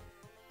the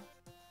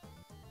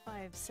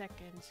 5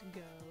 seconds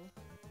go.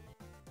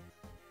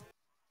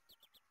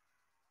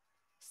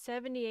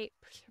 78%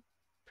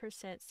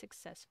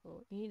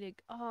 successful. You need to.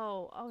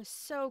 Oh,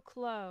 so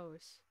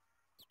close.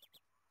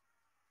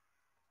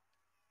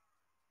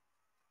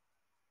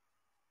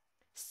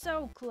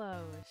 So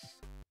close.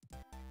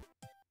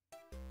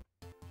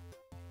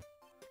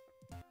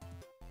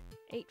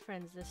 8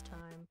 friends this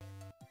time.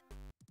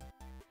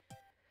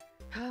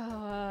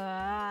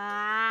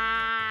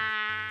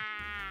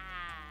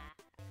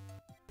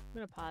 I'm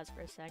gonna pause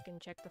for a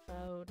second, check the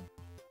phone.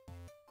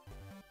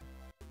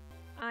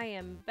 I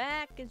am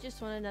back. It's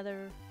just one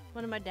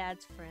of my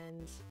dad's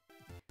friends.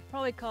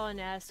 Probably call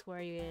and ask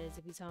where he is,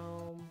 if he's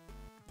home.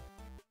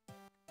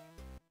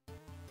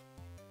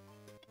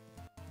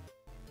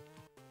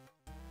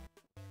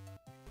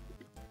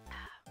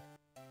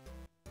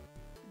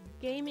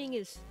 Gaming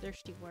is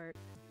thirsty work.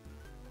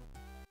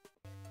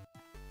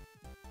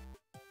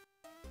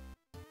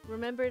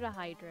 Remember to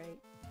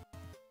hydrate.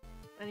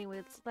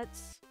 Anyway,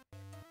 let's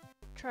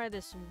try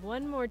this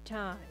one more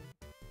time.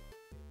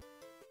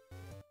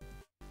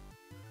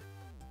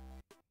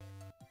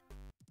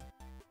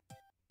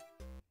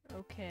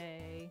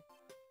 Okay.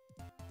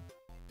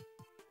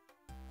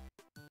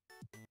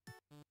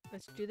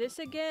 Let's do this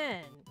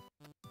again.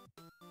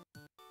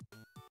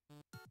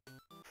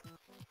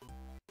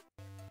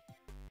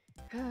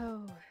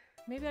 Oh,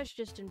 maybe I should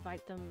just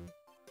invite them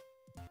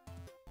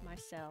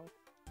myself.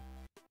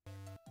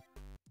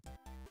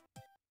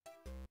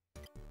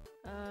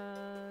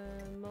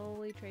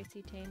 Molly,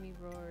 Tracy, Tammy,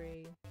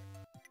 Rory.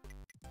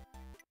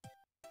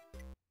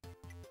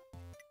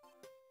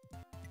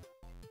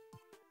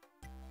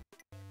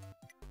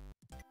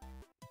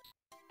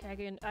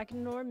 Okay, I can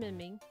ignore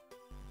Mimi.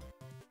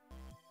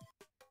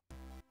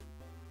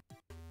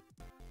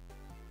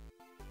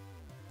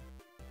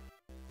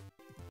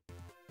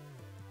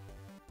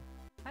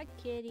 Hi,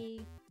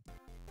 kitty.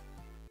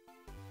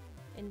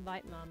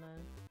 Invite Mama.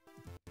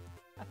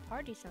 A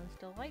party sounds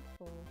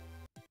delightful.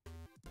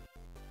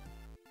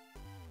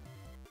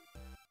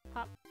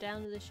 Hop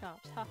down to the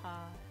shops,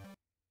 haha.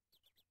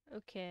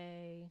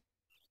 Okay.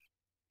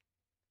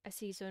 I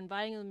see, so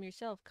inviting them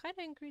yourself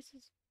kinda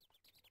increases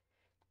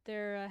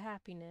their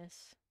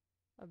happiness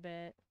a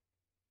bit.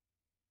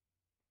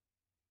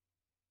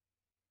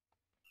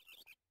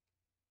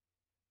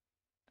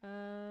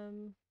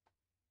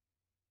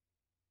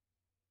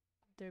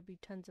 There'd be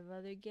tons of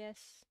other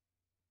guests.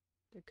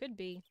 There could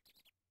be.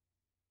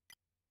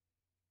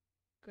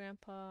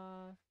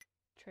 Grandpa,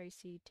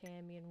 Tracy,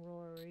 Tammy, and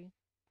Rory.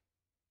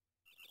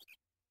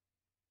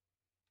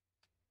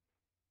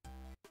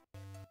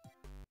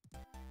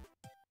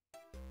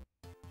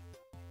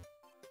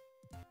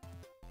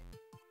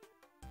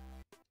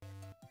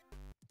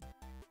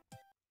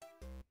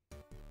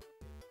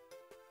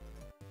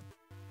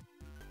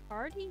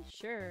 Party?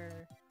 Sure.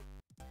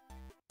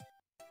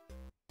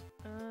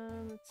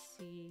 Let's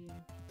see.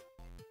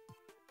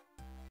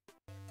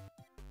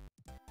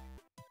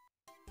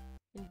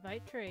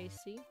 Invite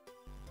Tracy.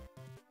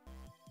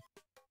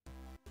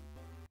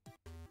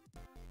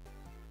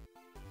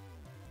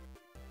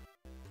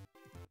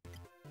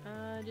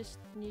 Just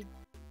need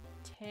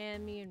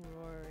Tammy and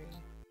Rory.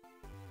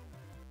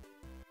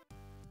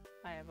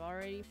 I have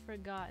already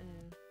forgotten.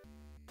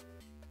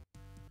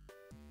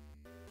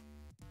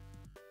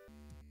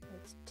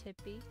 It's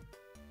Tippy.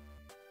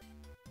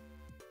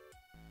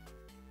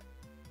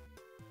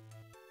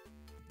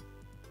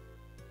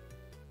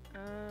 I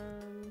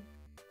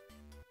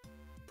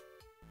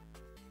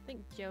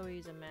think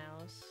Joey's a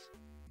mouse.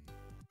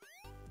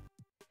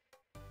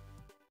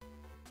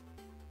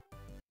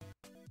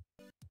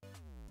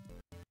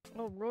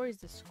 Oh, Roy's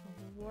the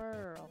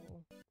squirrel.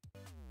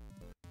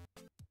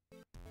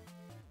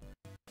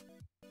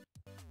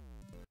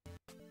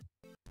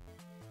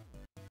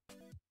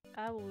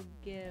 I will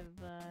give,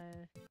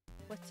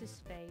 what's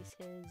his face?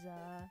 His,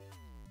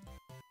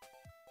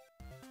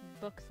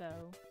 book,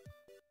 though.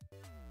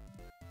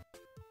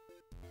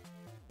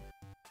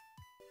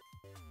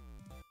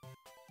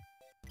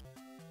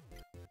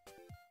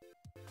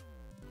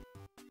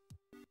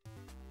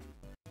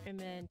 And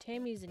then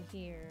Tammy's in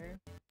here.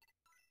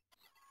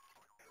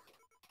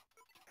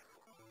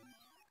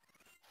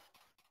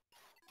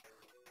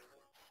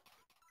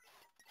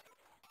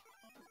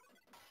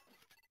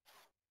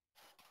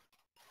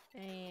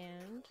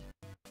 And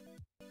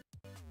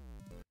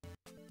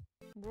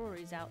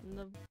Rory's out in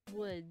the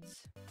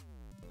woods.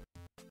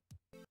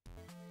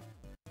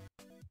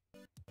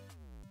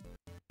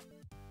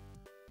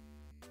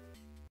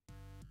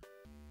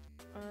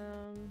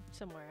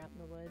 Somewhere out in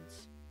the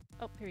woods.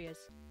 Oh, here he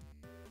is.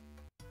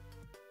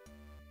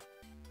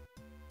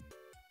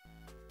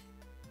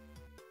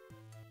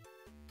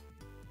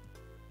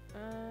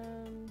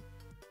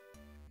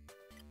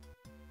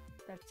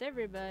 That's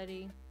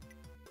everybody.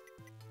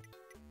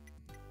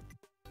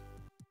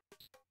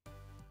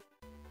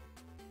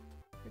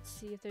 Let's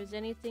see if there's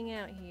anything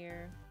out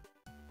here.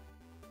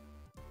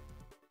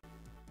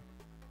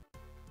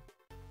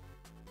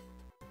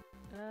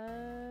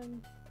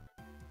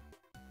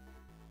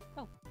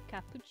 Oh,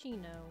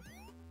 cappuccino.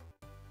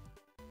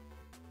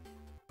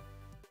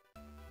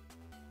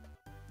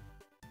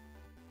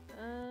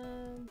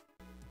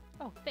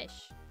 Oh,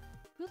 fish.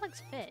 Who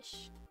likes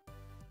fish?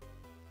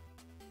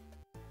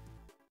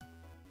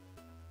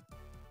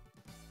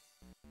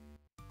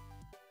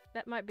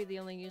 That might be the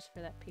only use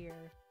for that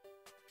pier.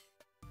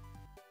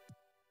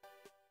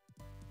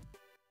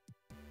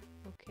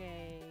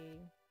 Okay.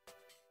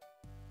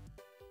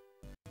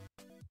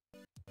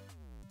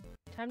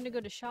 Time to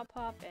go to Shop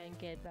Hop and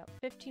get about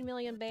 15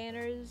 million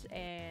banners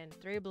and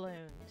 3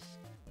 balloons.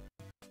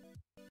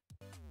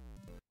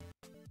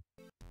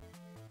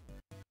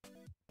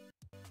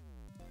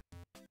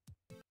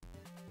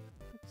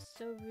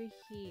 What's over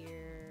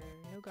here?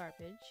 No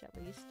garbage, at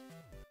least.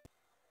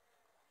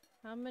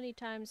 How many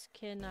times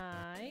can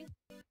I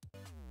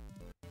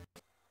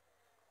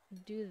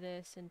do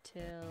this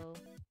until...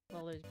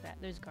 Well,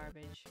 there's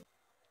garbage.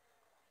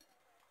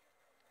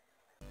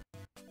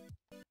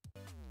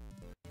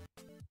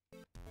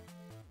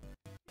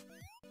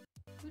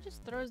 Who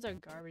just throws their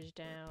garbage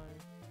down?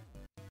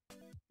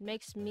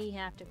 Makes me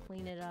have to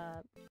clean it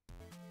up.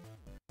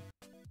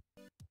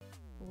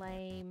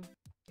 Lame.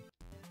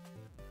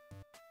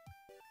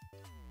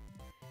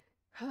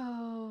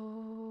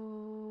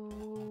 Oh,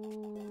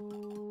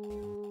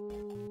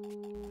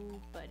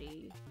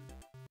 buddy.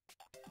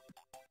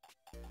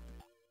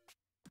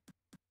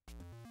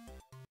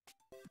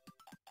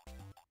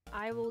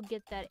 I will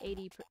get that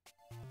 80 per...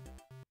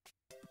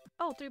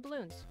 Oh, 3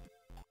 balloons.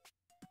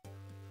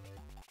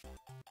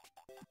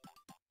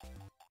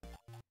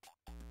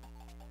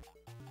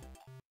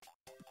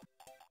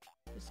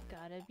 Just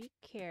gotta be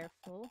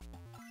careful.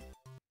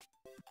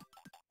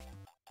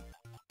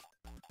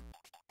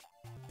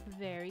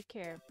 Very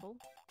careful.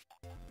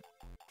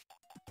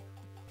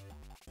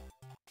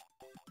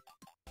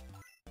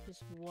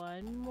 Just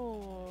one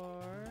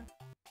more.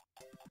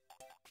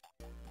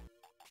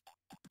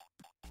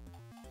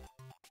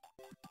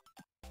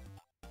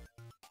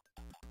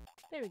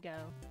 There we go.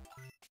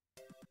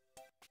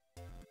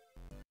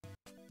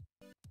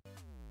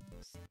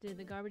 Did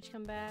the garbage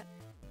come back?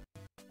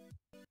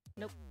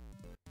 Nope.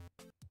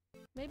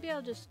 Maybe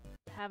I'll just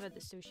have it at the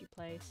sushi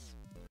place.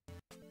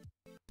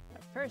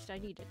 But first I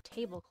need a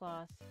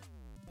tablecloth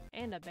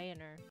and a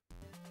banner.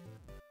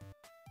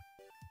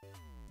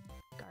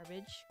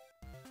 Garbage.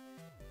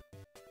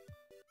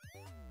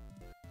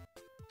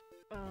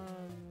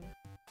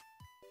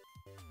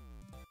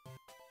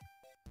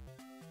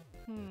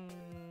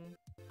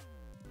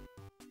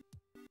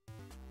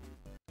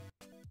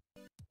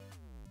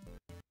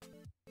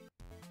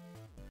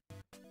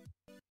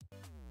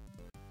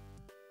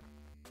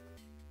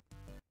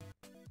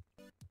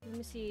 Let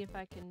me see if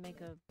I can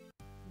make a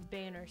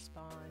banner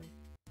spawn.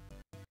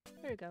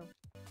 There we go.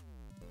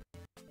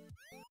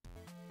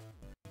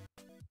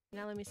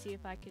 Now let me see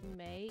if I can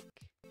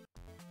make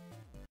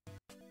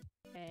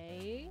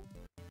a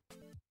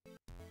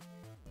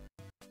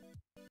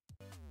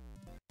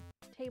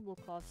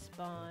tablecloth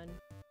spawn.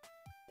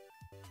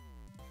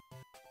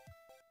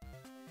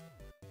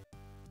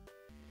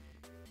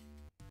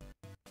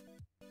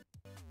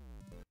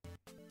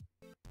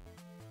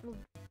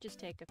 might just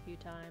take a few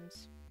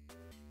times.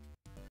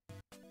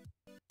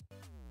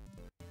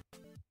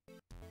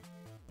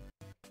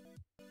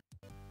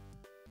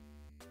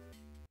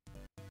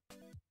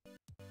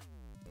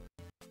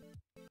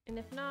 And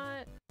if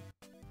not,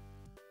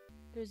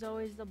 there's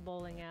always the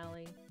bowling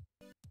alley.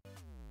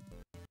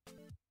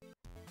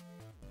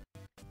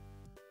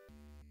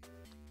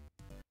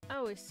 I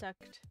always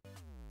sucked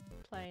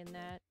playing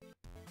that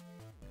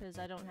because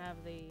I don't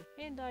have the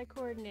hand-eye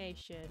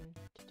coordination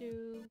to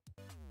do.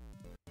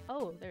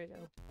 Oh, there we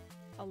go.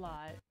 A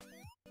lot.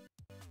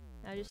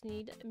 I just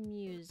need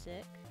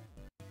music.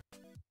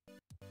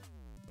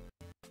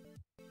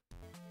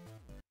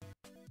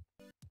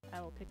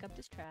 I will pick up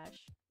this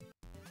trash.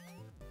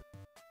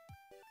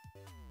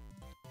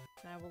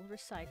 I will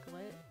recycle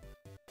it.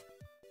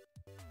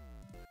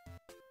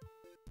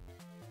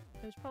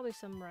 There's probably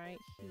some right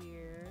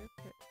here.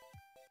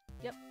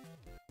 Yep.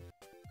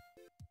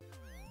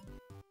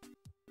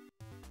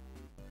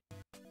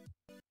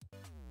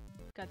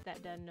 Got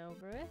that done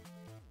over with.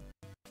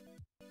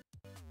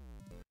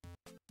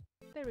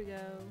 There we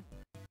go.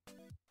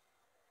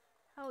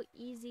 How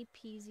easy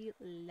peasy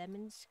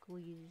lemon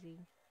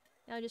squeezy.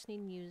 Now I just need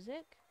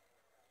music.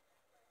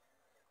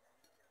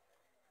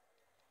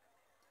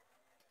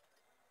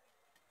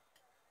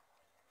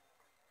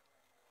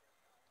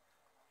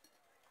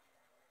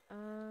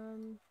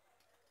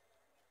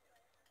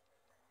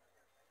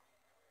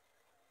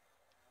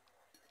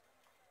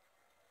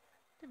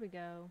 There we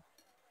go.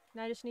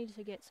 Now I just need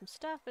to get some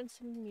stuff and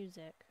some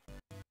music.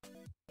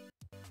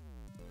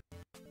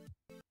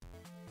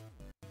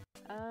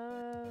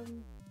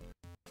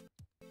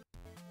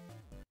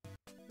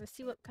 Let's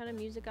see what kind of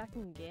music I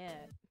can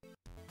get.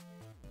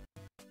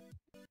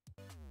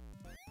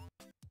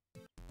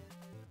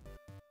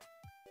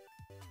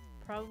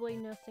 Probably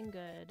nothing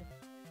good.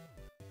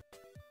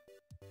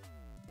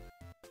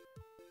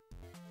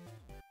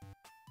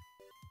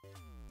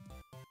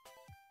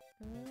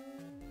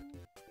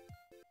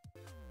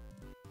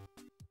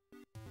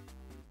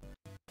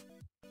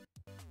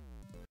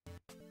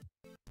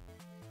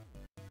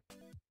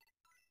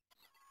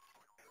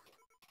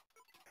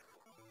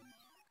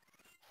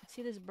 I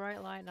see this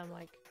bright light and I'm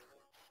like,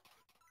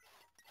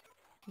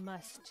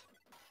 must.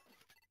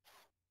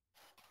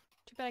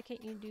 Too bad I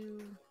can't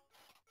do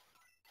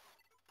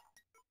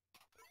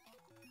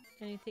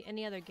anything,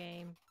 any other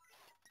game.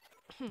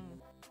 Who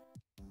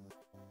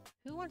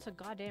wants a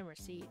goddamn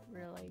receipt,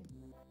 really?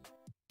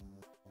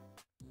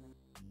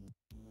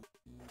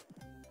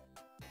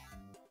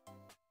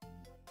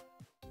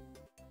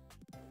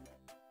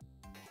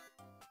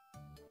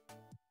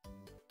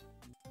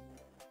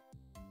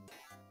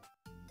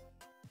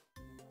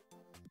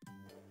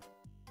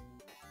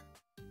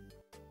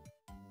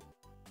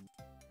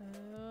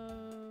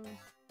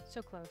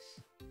 So close.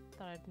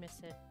 Thought I'd miss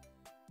it.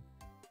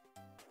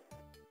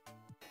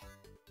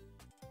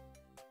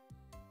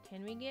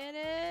 Can we get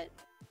it?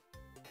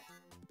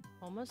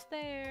 Almost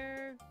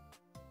there.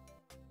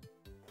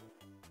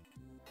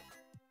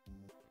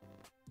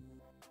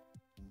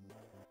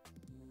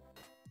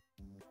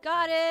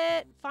 Got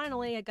it!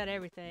 Finally, I got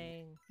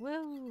everything.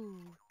 Woo!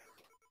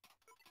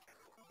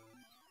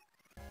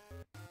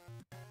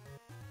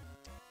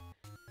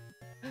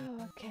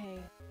 Okay,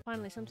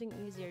 finally something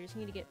easier. I just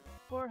need to get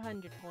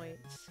 400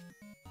 points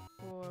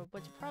for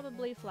what's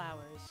probably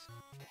flowers.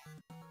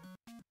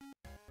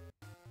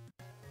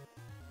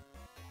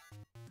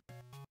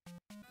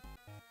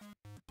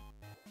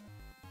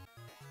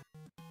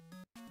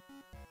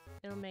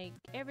 It'll make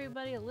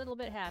everybody a little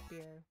bit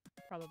happier,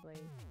 probably.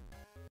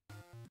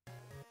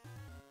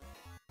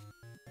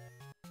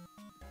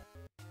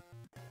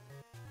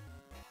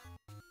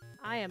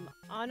 I am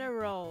on a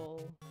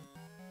roll.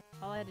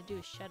 All I had to do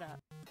is shut up.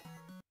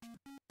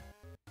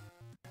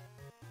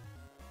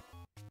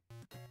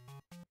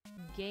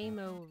 Game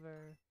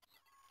over.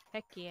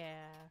 Heck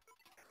yeah.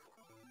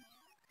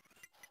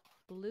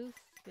 Blue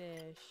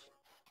fish.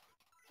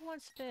 Who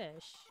wants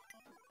fish?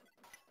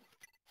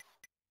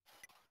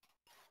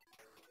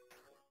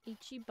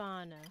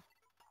 Ichibana.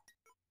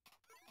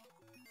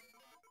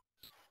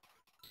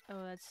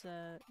 Oh, that's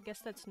I guess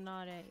that's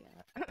not a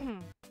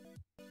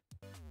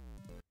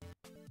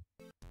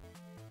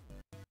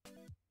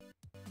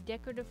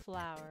decorative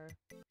flower.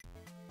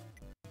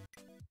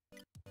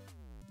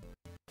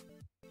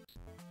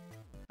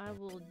 I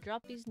will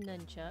drop these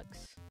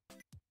nunchucks.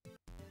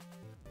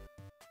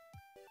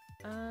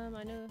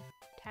 I know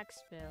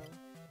tax bill.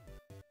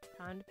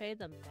 Time to pay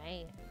the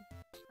man.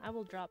 I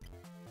will drop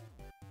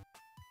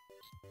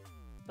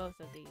both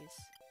of these.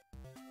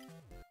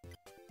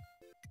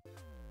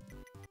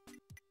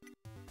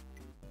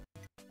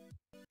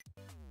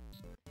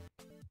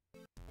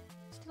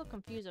 Still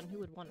confused on who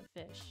would want a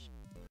fish.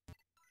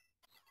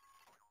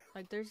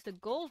 Like, there's the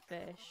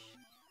goldfish.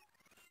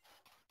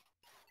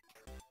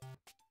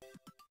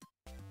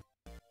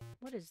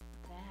 What is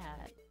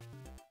that?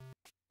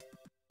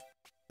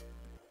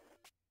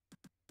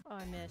 Oh,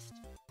 I missed.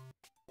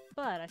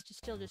 But I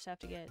still just have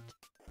to get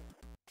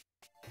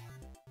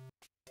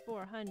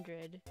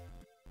 400.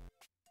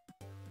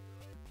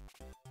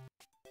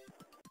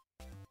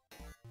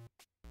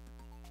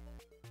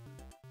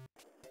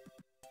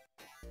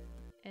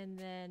 And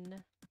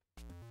then...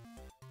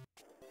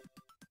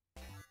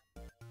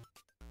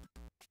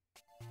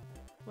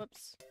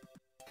 Whoops.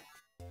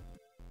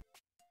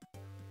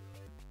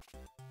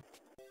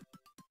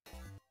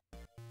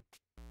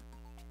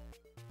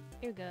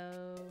 Here we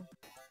go.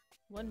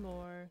 One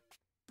more.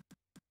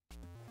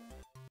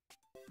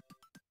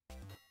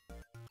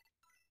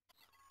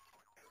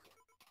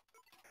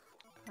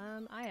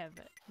 I have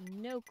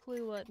no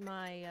clue what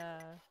my,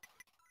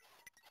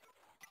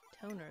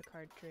 toner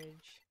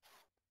cartridge.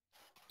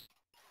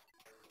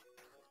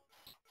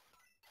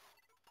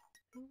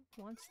 Who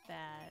wants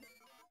that?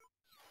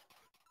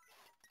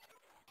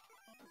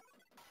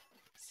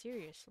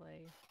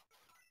 Seriously.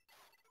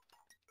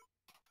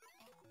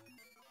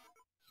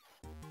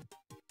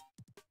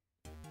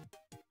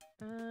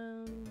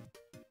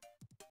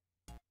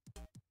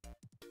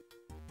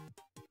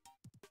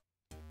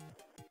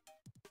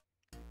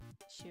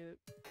 Shoot.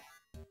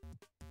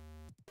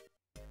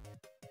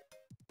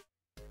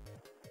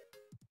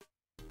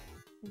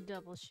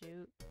 Double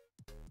shoot.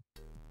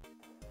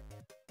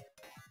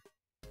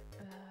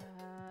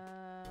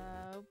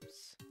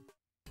 Oops.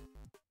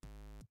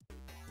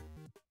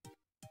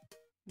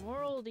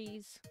 More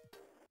oldies.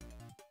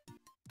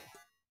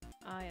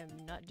 I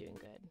am not doing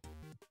good.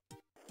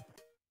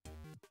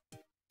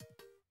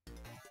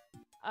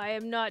 I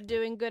am not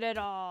doing good at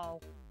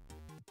all.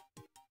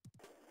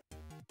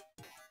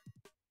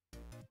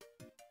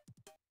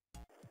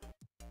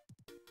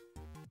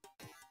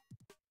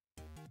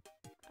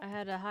 I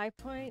had a high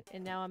point,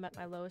 and now I'm at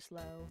my lowest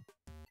low.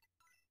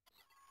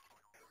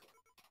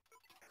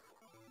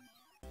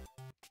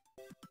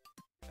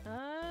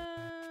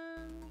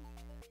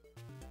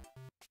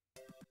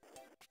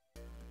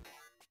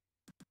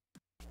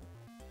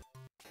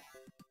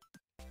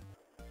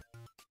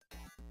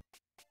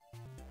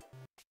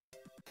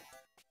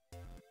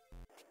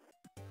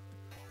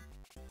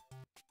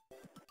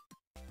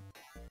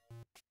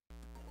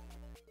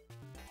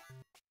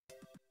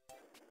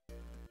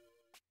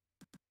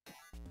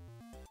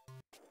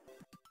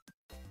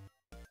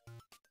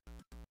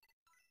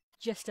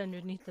 Just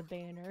underneath the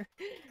banner.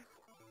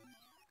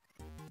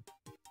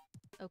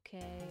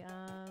 Okay,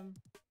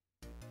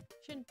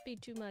 shouldn't be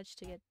too much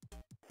to get...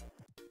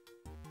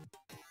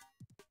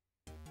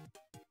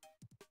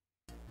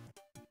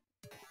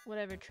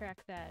 whatever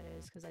track that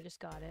is, because I just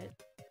got it.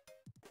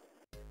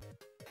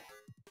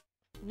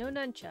 No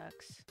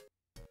nunchucks.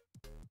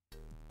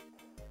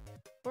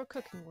 Or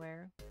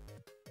cookingware.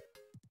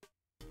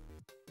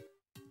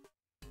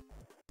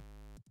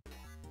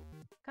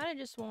 Kinda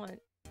just want...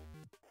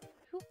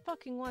 Who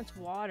fucking wants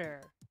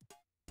water?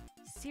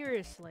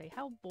 Seriously,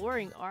 how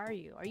boring are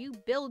you? Are you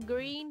Bill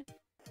Green?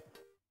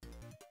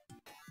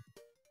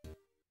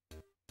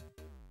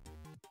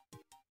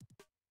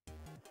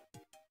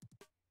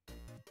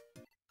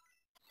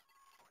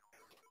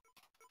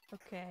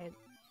 Okay.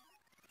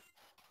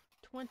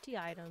 20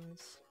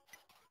 items.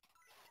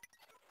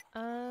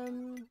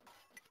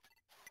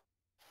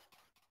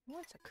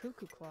 What's a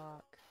cuckoo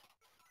clock?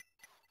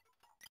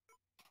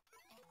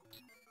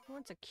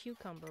 What's a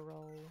cucumber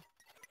roll?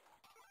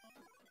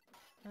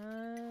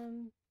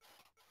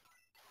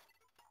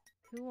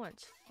 Who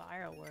wants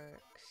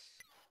fireworks?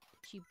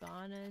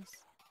 Chibanas?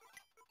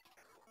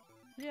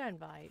 Who did I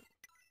invite?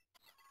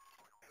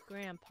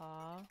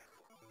 Grandpa.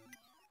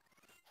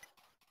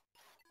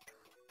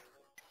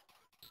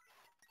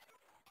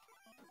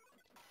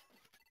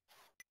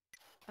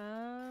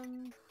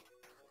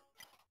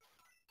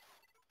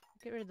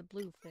 Get rid of the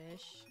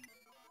bluefish.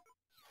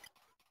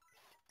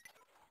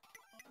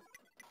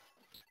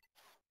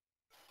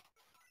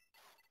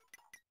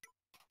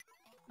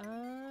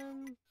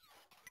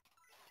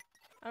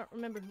 I don't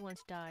remember who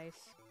wants dice.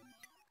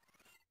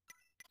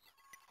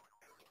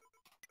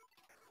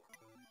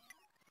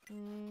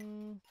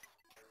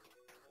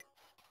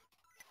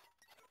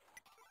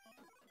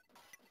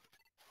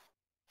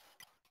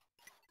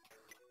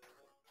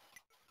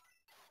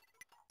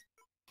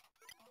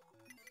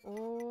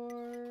 Or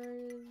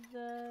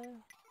the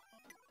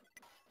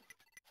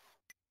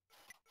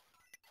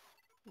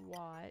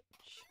watch.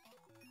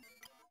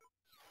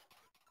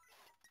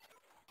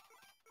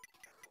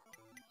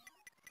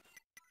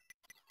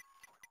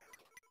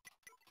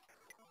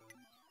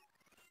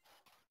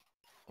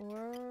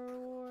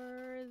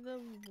 Or the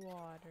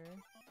water.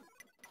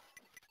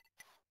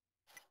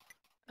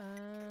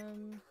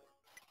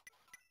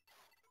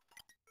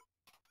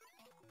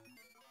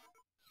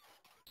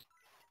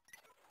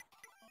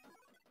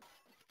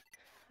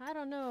 I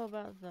don't know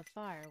about the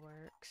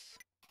fireworks.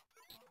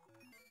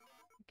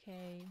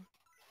 Okay.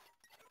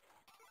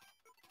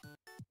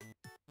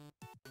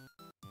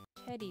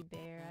 Teddy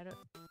bear, I don't...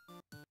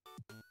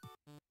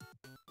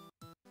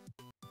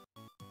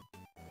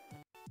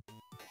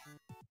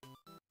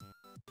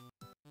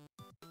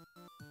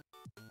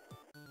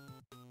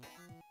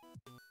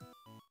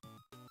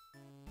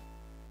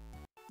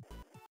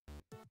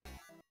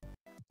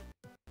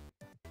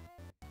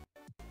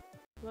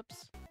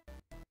 Whoops.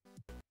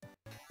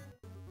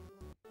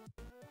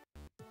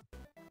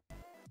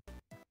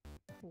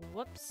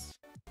 Whoops.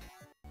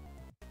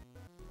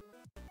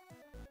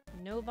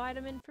 No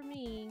vitamin for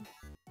me.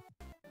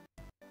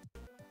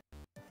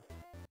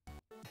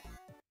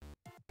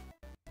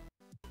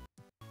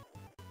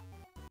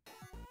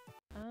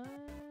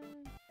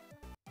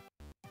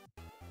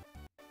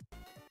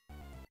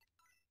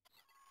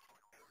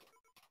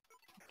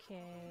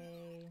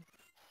 Okay.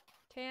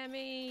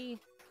 Tammy,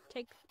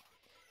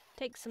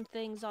 take some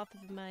things off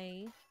of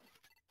my...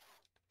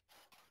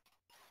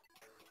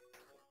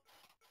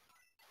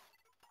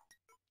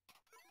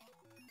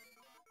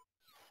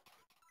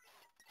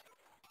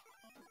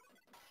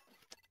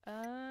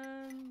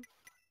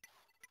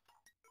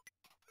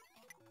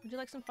 Would you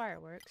like some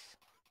fireworks?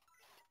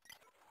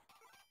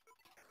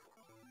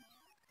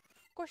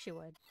 Of course you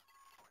would.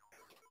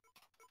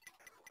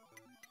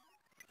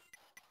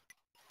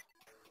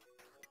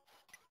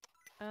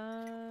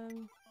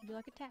 Would you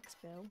like a tax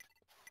bill?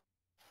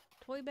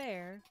 Toy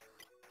bear?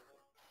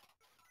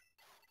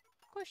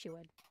 Of course you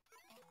would.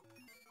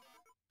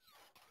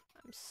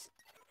 I'm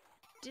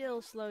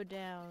still slowed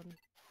down.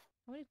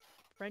 How many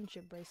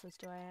friendship bracelets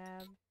do I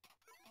have?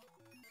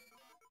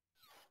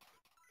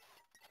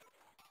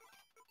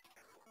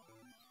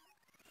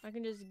 I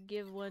can just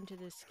give one to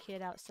this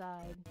kid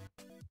outside.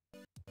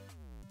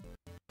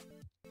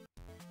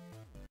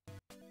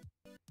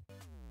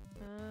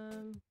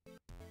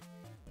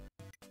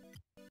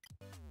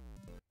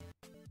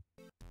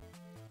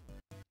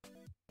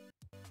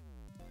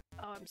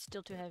 Oh, I'm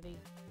still too heavy.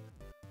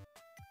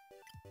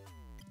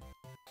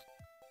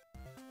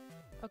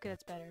 Okay,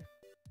 that's better.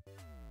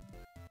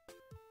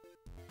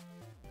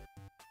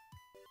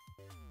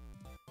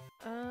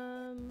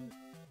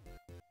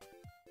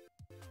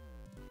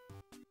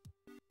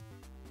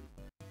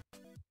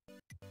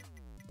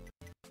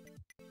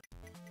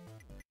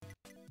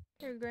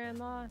 Here,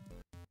 Grandma.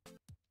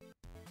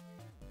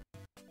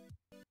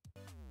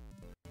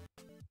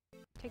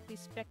 Take these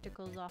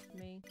spectacles off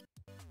me.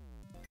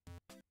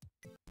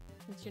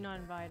 Since you're not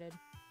invited.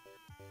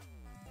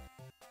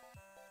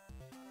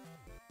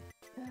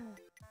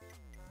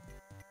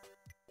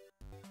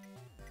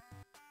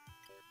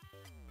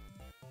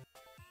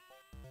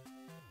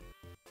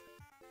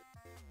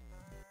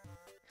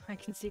 I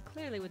can see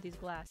clearly with these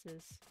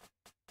glasses.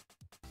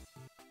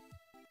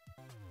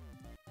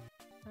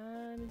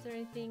 Is there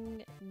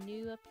anything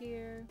new up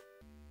here?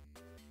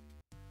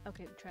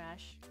 Okay,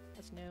 trash.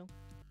 That's new.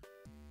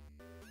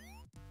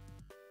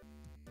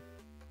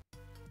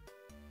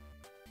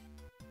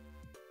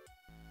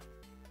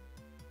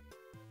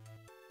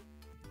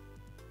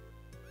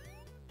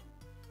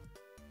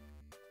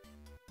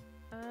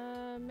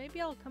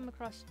 Maybe I'll come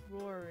across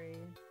Rory.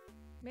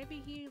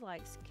 Maybe he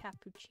likes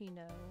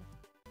cappuccino.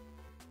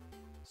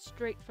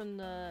 Straight from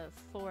the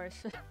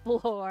forest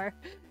floor.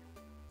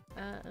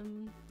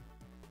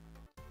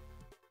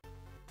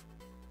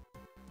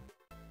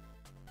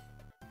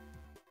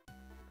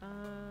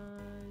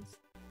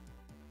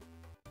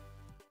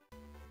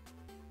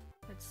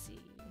 Let's see.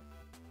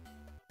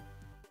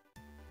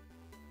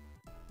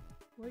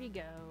 Where'd he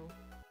go?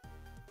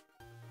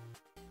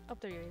 Oh,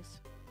 there he is.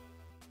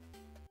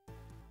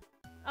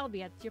 I'll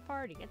be at your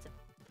party. It's a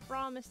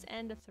promise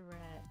and a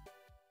threat.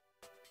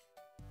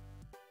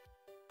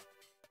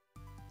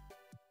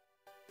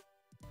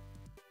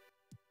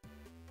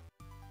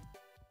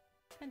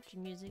 Country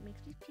music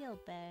makes me feel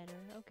better.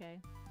 Okay.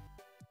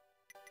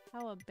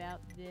 How about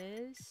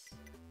this?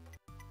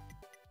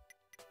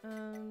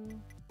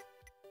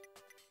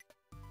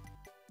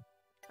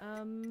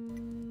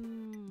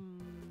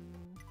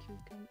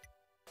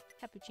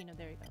 Cappuccino,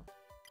 there you go.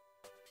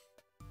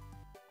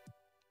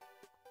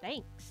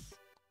 Thanks.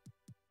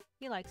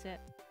 He likes it.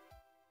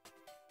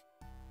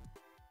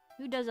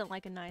 Who doesn't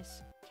like a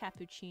nice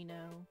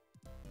cappuccino?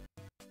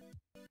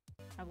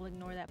 I will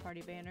ignore that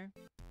party banner.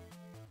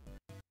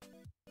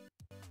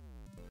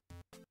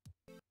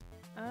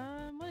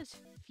 What is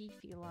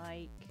Fifi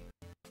like?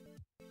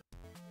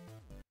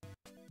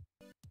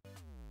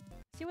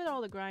 See what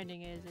all the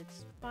grinding is.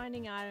 It's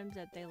finding items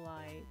that they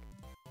like.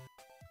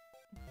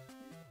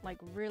 Like,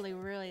 really,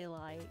 really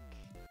like.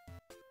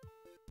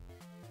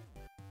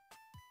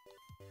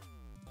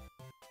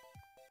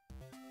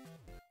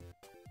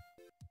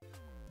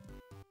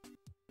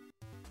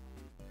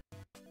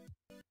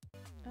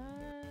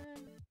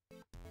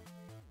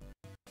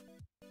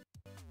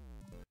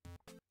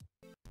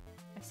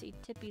 I see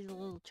Tippy's a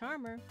little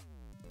charmer.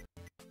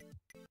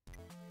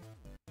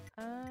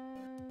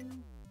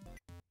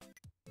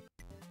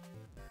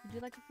 Would you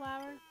like a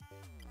flower?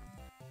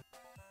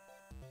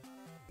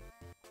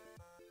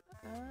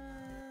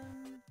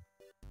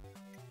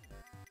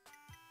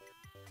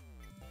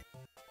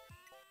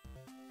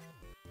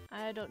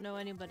 I don't know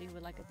anybody who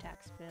would like a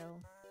tax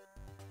bill.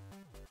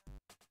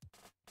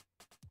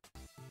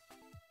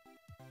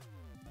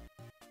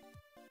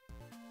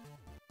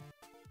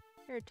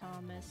 Here,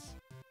 Thomas.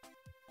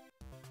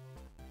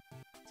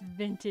 It's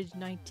vintage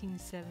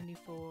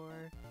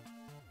 1974.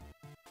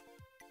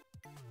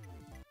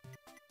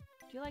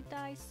 Do you like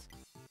dice?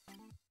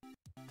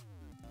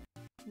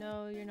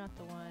 No, you're not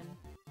the one.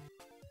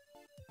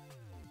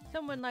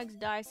 Someone likes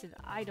dice and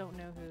I don't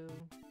know who.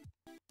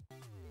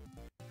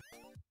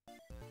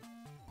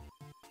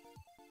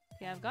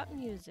 Yeah, I've got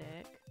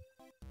music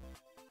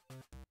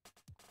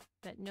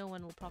that no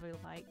one will probably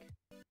like.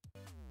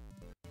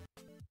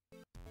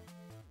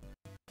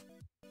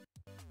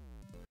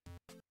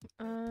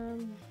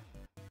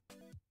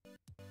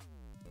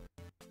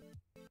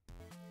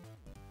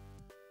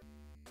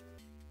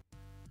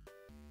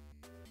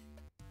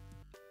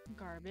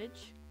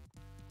 Garbage.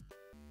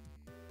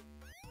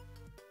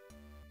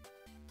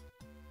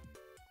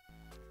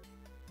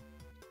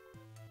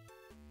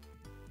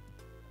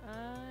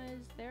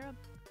 Is there a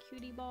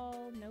cutie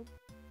ball? Nope.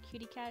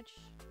 Cutie catch?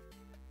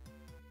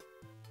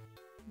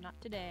 Not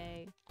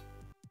today.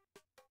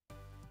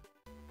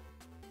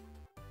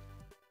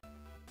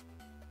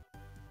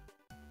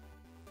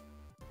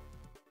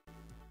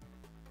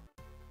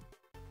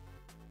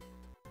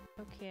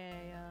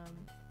 Okay,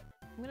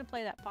 I'm gonna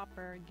play that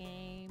popper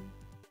game.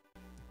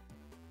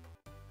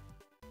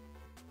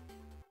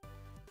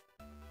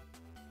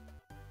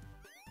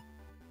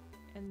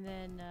 And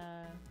then,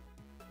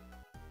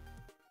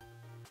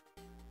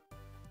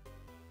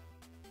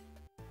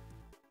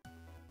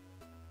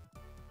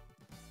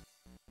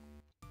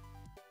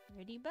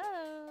 ready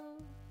bow!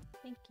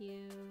 Thank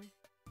you.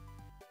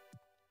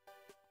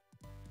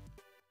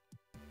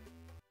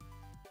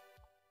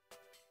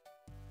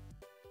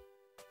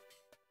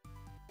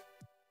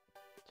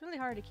 It's really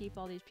hard to keep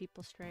all these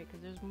people straight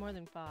because there's more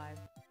than 5.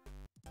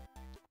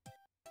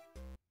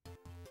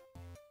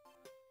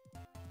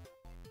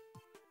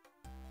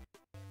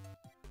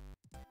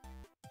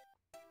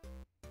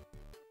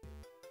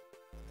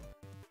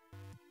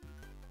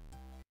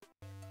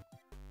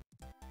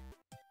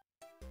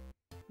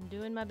 I'm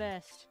doing my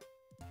best.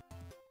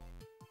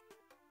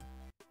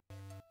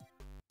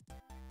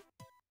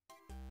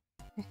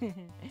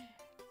 Okay.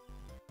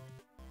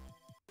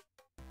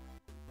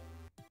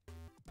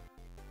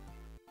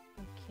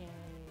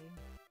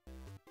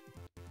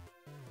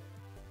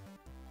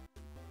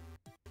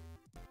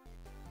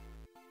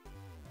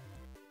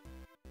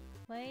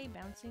 Play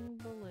bouncing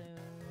balloon.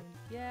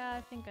 Yeah,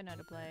 I think I know how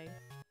to play.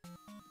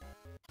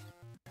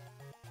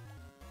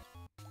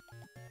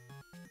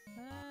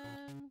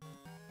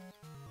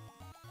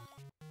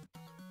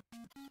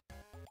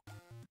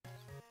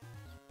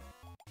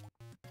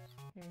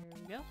 Here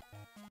we go.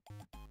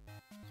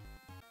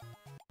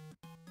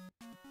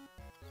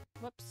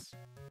 Whoops.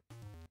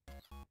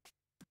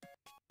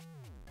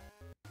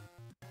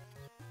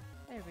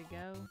 There we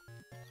go.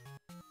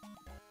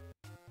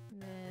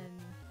 And then...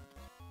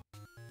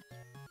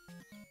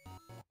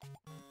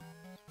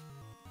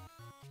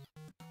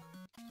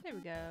 there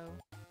we go.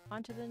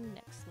 On to the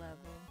next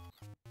level.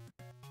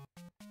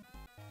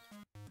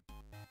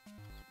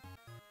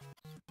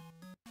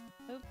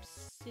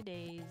 Oopsie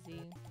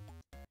daisy.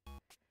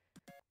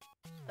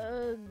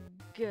 Ugh.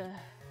 There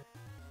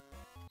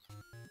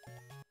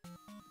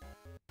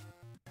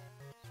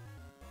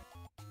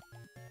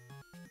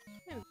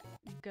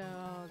we go.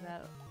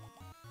 That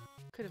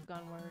could have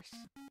gone worse.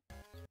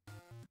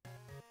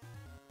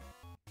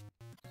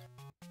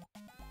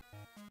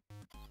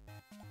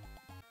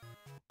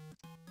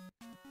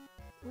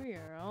 We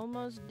are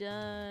almost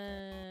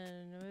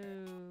done.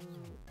 Ooh,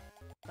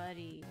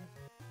 buddy.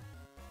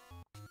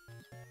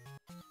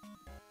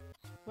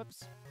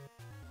 Whoops.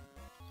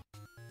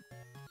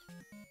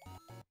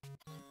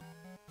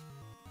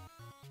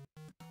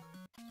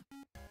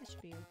 That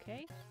should be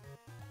okay.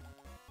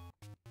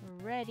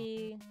 We're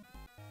ready.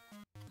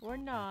 Or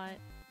not.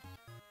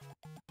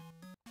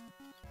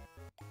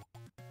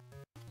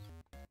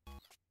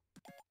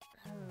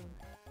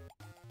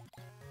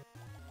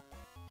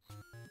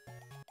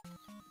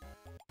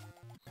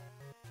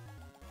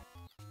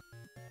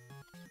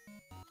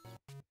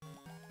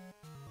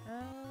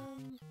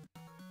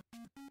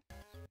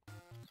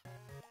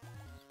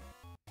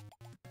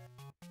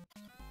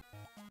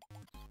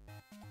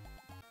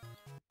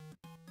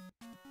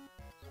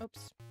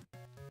 Oops.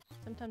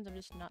 Sometimes I'm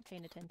just not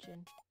paying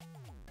attention.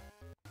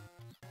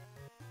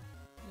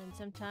 And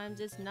sometimes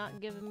it's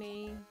not giving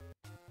me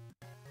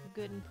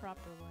good and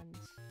proper ones.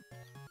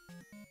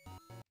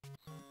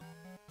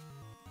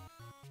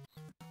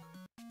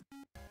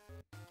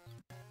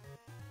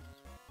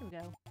 Here we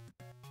go.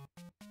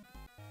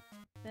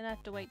 Then I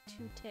have to wait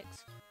 2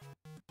 ticks.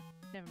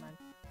 Never mind.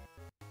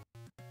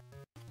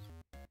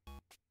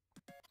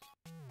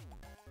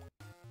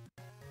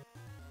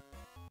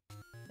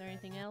 Is there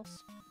anything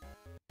else?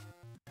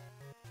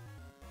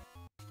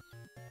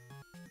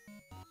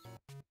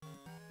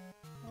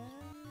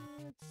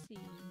 Let's see.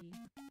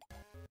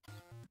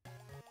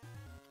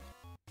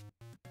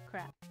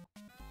 Crap.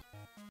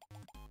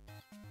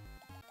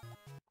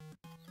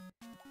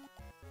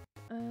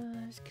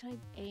 Can I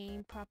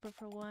aim proper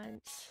for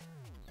once?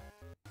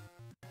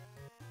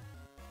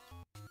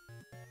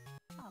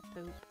 Oh,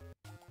 poop.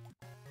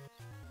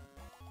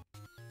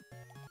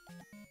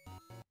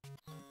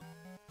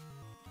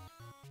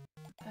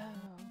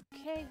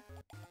 Okay.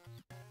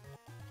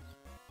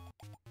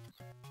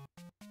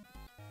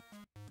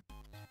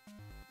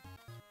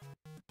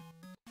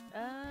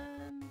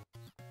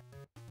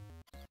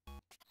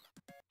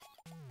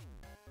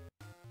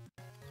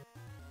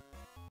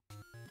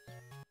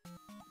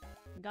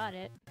 Got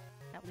it,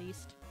 at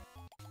least.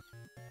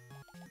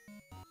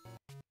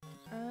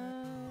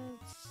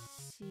 Let's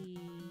see.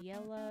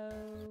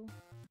 Yellow.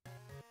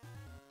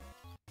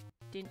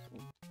 Didn't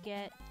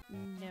get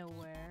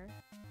nowhere.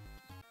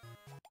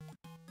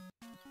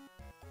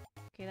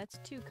 Okay, that's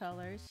 2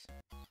 colors.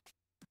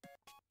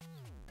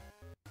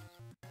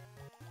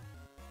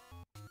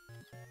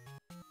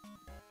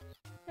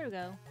 There we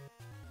go.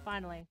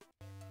 Finally.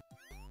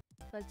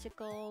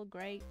 Fudsicle,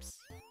 grapes,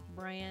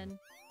 bran,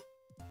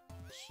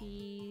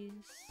 cheese,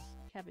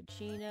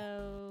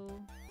 cappuccino,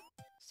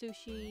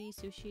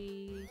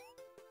 sushi,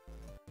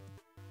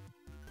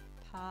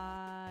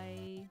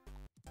 pie.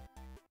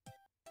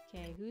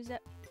 Okay, who's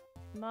that?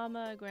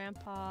 Mama,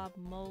 Grandpa,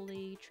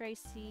 Molly,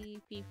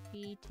 Tracy,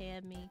 Fifi,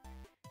 Tammy,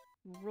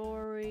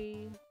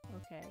 Rory.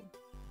 Okay.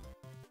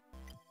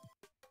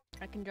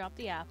 I can drop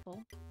the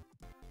apple.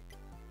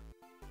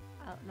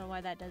 I don't know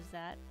why that does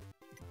that.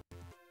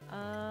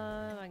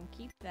 I can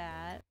keep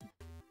that.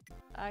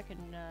 I can,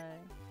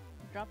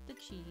 drop the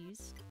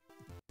cheese.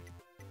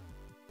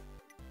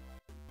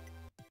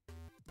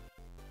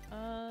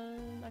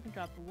 I can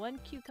drop 1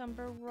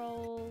 cucumber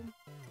roll.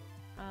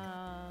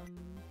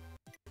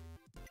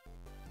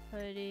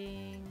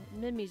 Pudding.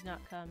 Mimi's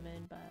not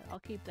coming, but I'll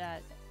keep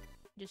that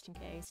just in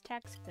case.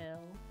 Tax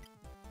bill.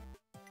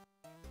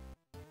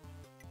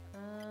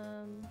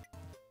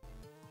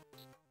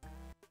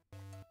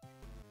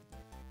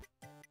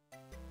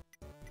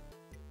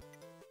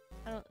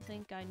 I don't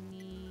think I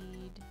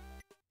need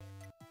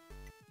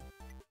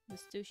the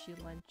sushi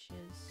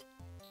lunches.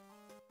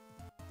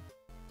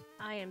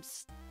 I am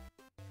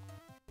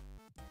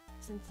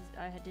since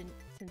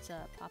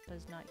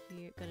Papa's not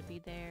here, gonna be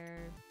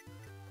there.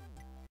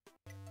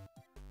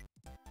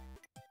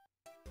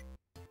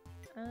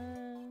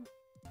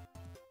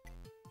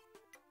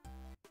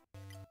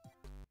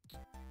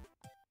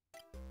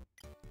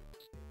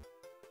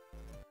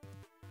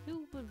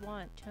 Who would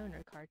want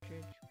toner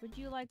cartridge? Would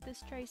you like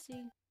this,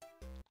 Tracy?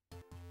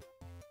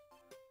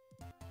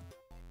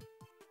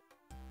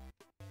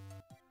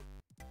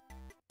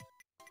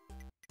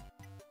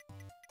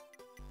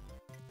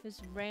 This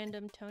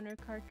random toner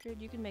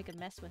cartridge, you can make a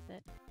mess with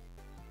it.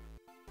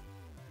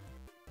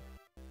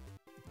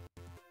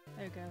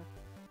 There you go.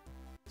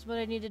 That's what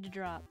I needed to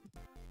drop.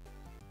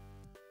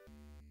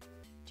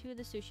 To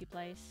the sushi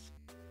place.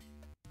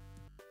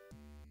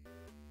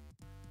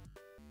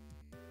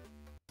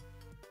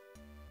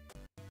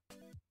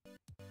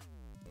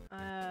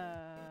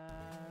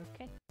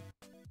 Okay.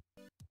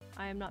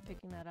 I am not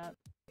picking that up.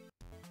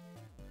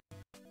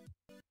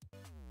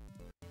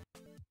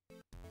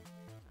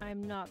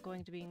 I'm not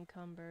going to be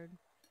encumbered.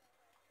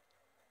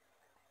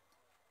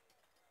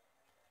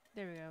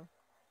 There we go.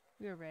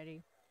 We are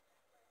ready.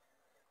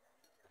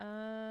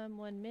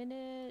 1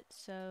 minute.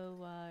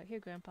 So, here,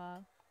 Grandpa.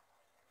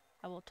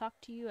 I will talk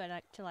to you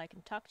till I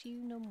can talk to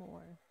you no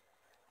more.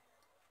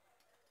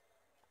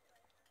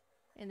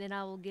 And then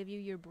I will give you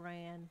your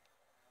bran.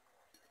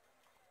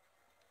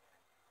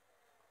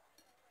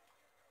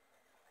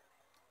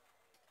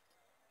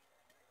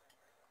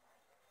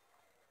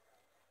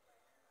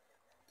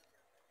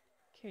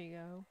 Here you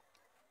go.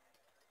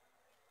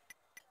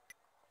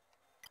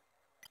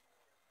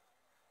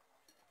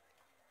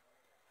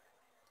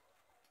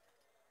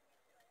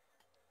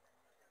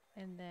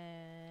 And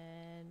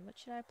then, what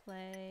should I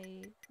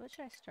play? What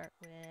should I start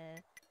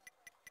with?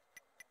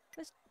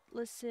 Let's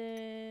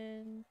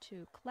listen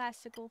to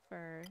classical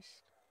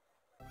first.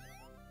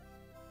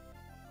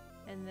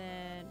 And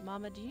then,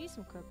 Mama, do you need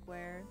some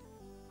cookware?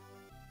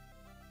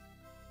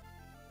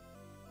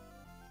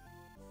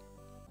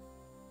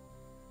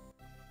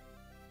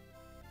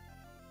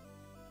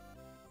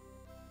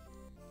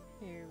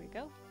 Here we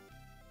go.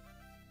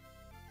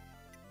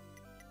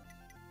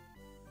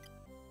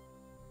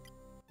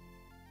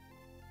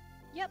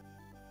 Yep.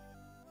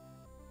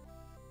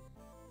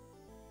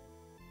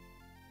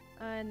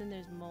 And then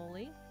there's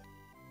Molly.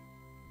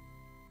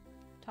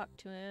 Talk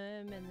to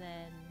him, and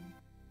then...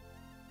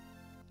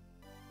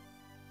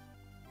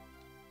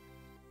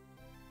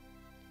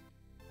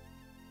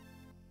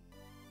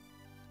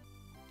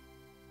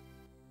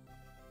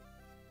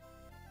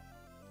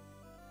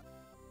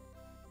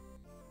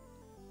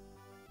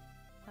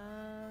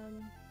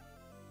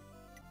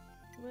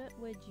 what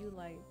would you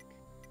like?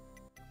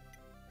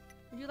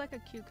 Would you like a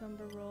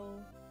cucumber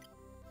roll?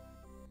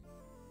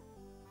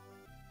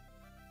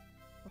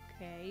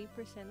 Okay,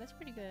 8%, that's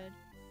pretty good.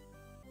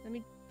 Let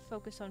me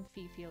focus on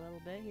Fifi a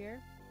little bit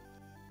here.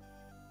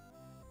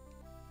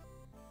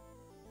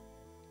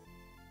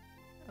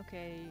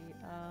 Okay,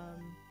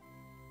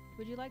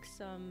 would you like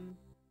some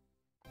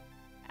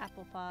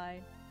apple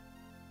pie?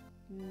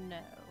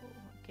 No,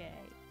 okay.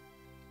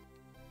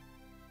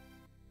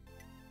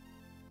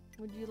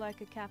 Would you like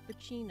a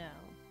cappuccino?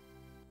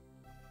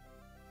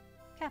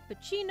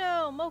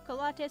 Cappuccino! Mocha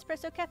latte,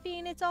 espresso,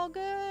 caffeine, it's all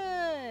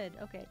good!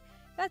 Okay,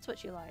 that's what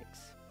she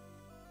likes.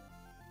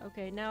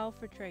 Okay, now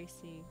for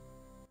Tracy.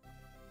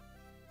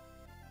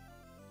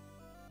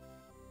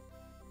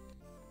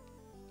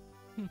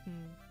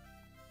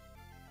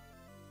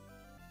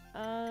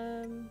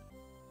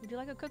 Would you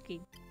like a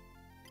cookie?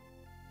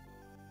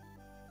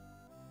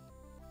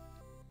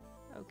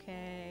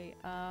 Okay,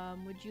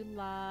 would you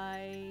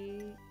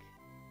like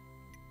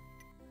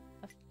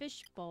a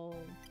fish bowl?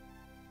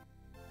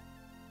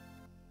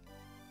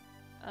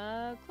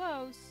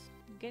 Close.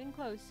 Getting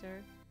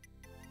closer.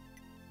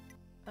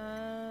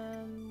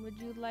 Would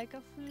you like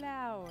a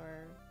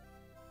flower?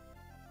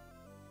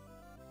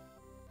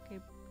 Okay,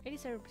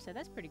 87%,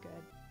 that's pretty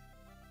good.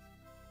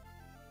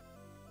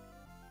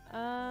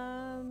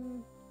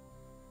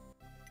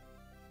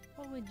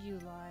 What would you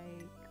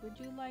like? Would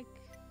you like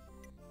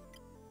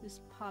this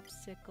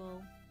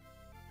popsicle?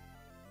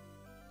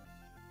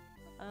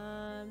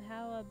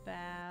 How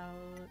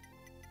about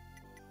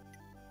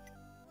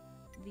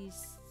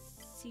these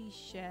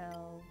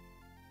seashell?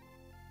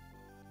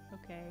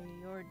 Okay,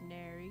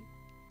 ordinary.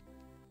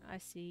 I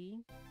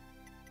see.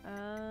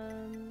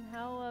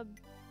 How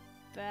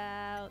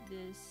about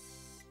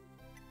this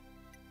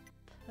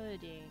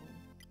pudding?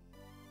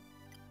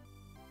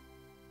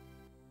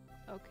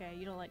 Okay,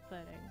 you don't like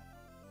pudding.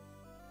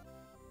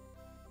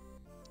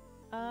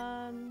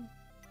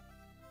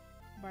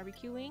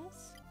 Barbecue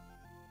wings?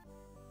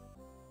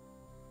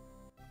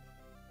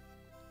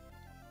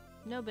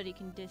 Nobody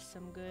can dish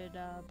some good,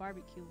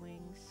 barbecue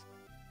wings.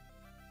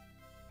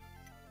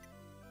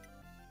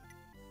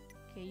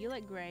 Okay, you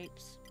like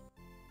grapes.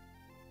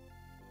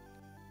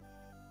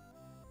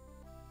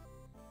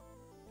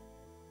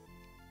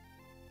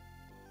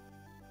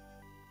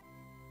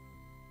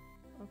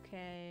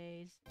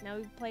 Okay, now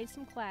we've played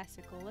some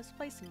classical. Let's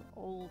play some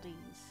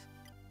oldies.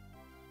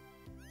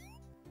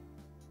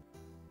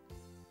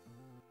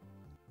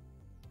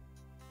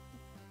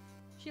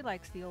 She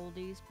likes the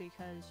oldies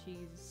because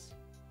she's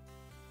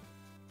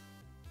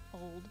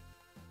old.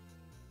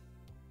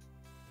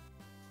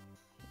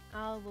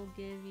 I will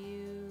give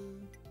you...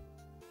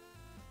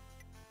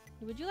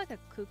 Would you like a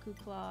cuckoo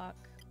clock?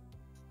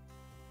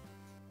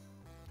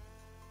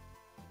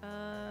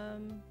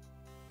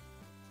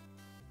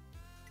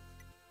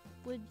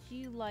 Would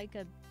you like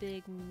a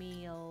big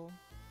meal?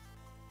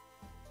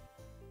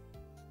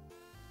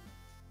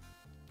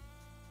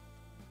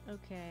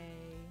 Okay.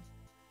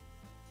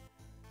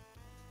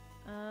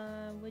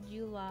 Would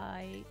you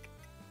like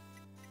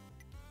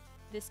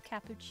this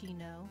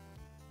cappuccino?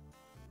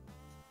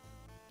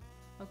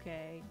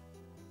 Okay.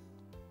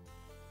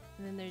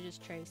 And then there's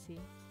just Tracy.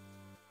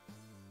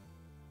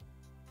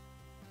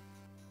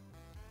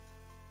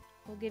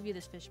 We'll give you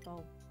this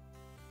fishbowl.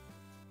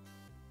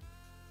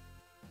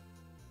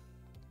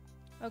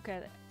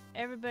 Okay,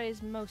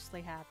 everybody's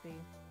mostly happy.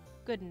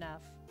 Good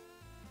enough.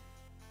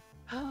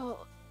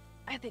 Oh,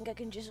 I think I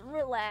can just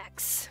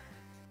relax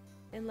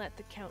and let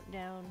the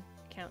countdown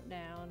count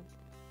down.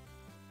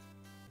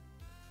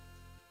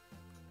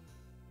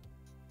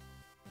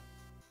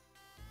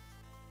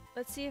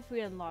 Let's see if we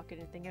unlock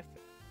anything.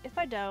 If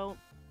I don't,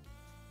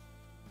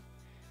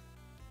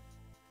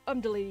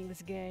 I'm deleting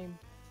this game.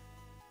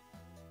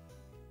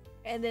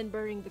 And then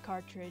burning the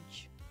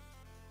cartridge.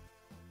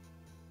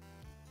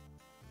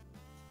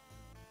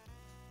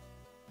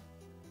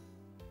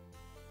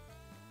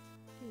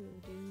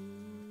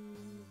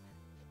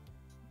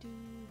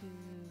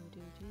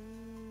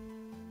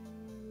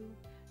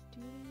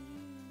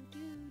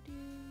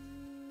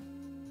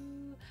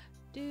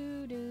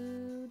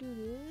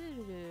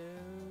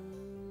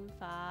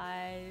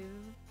 Five,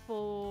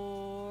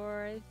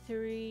 four,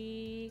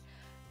 three,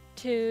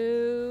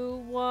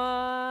 two,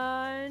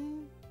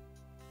 one.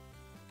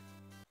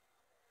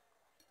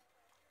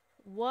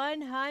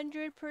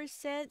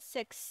 100%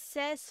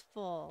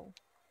 successful.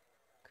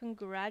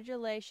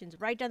 Congratulations.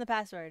 Write down the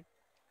password.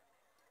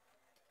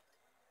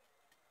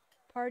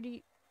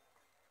 Party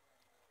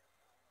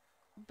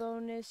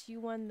bonus, you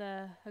won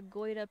the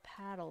Hagoita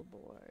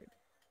paddleboard.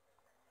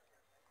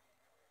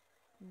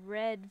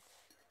 Red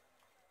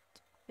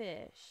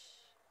fish.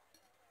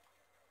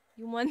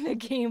 You won the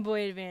Game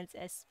Boy Advance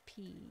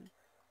SP.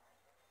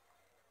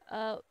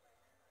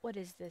 What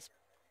is this?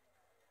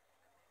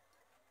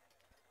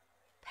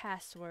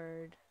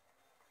 Password.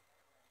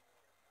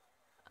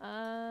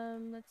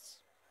 Let's...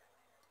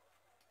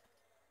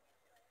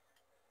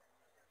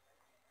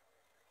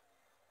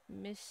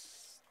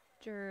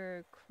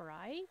 Mr.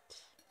 Krite?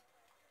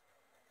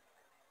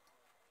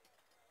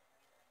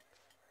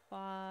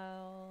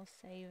 File,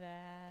 save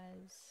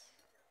as...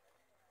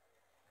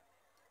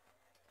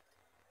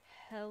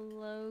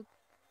 Hello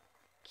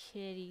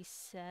Kitty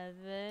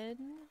 7.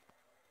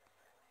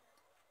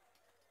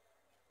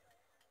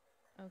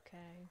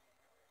 Okay.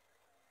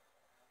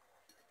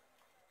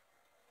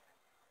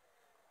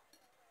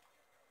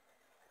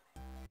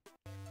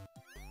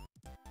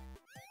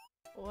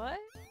 What?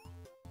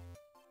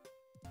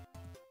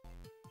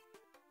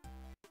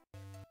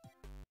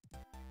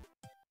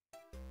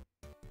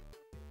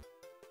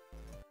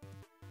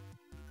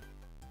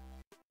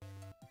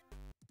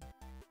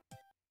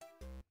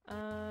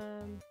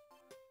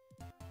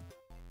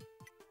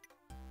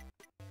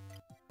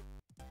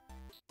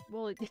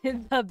 Well,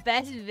 the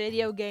best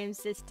video game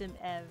system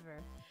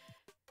ever.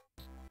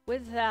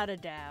 Without a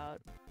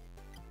doubt.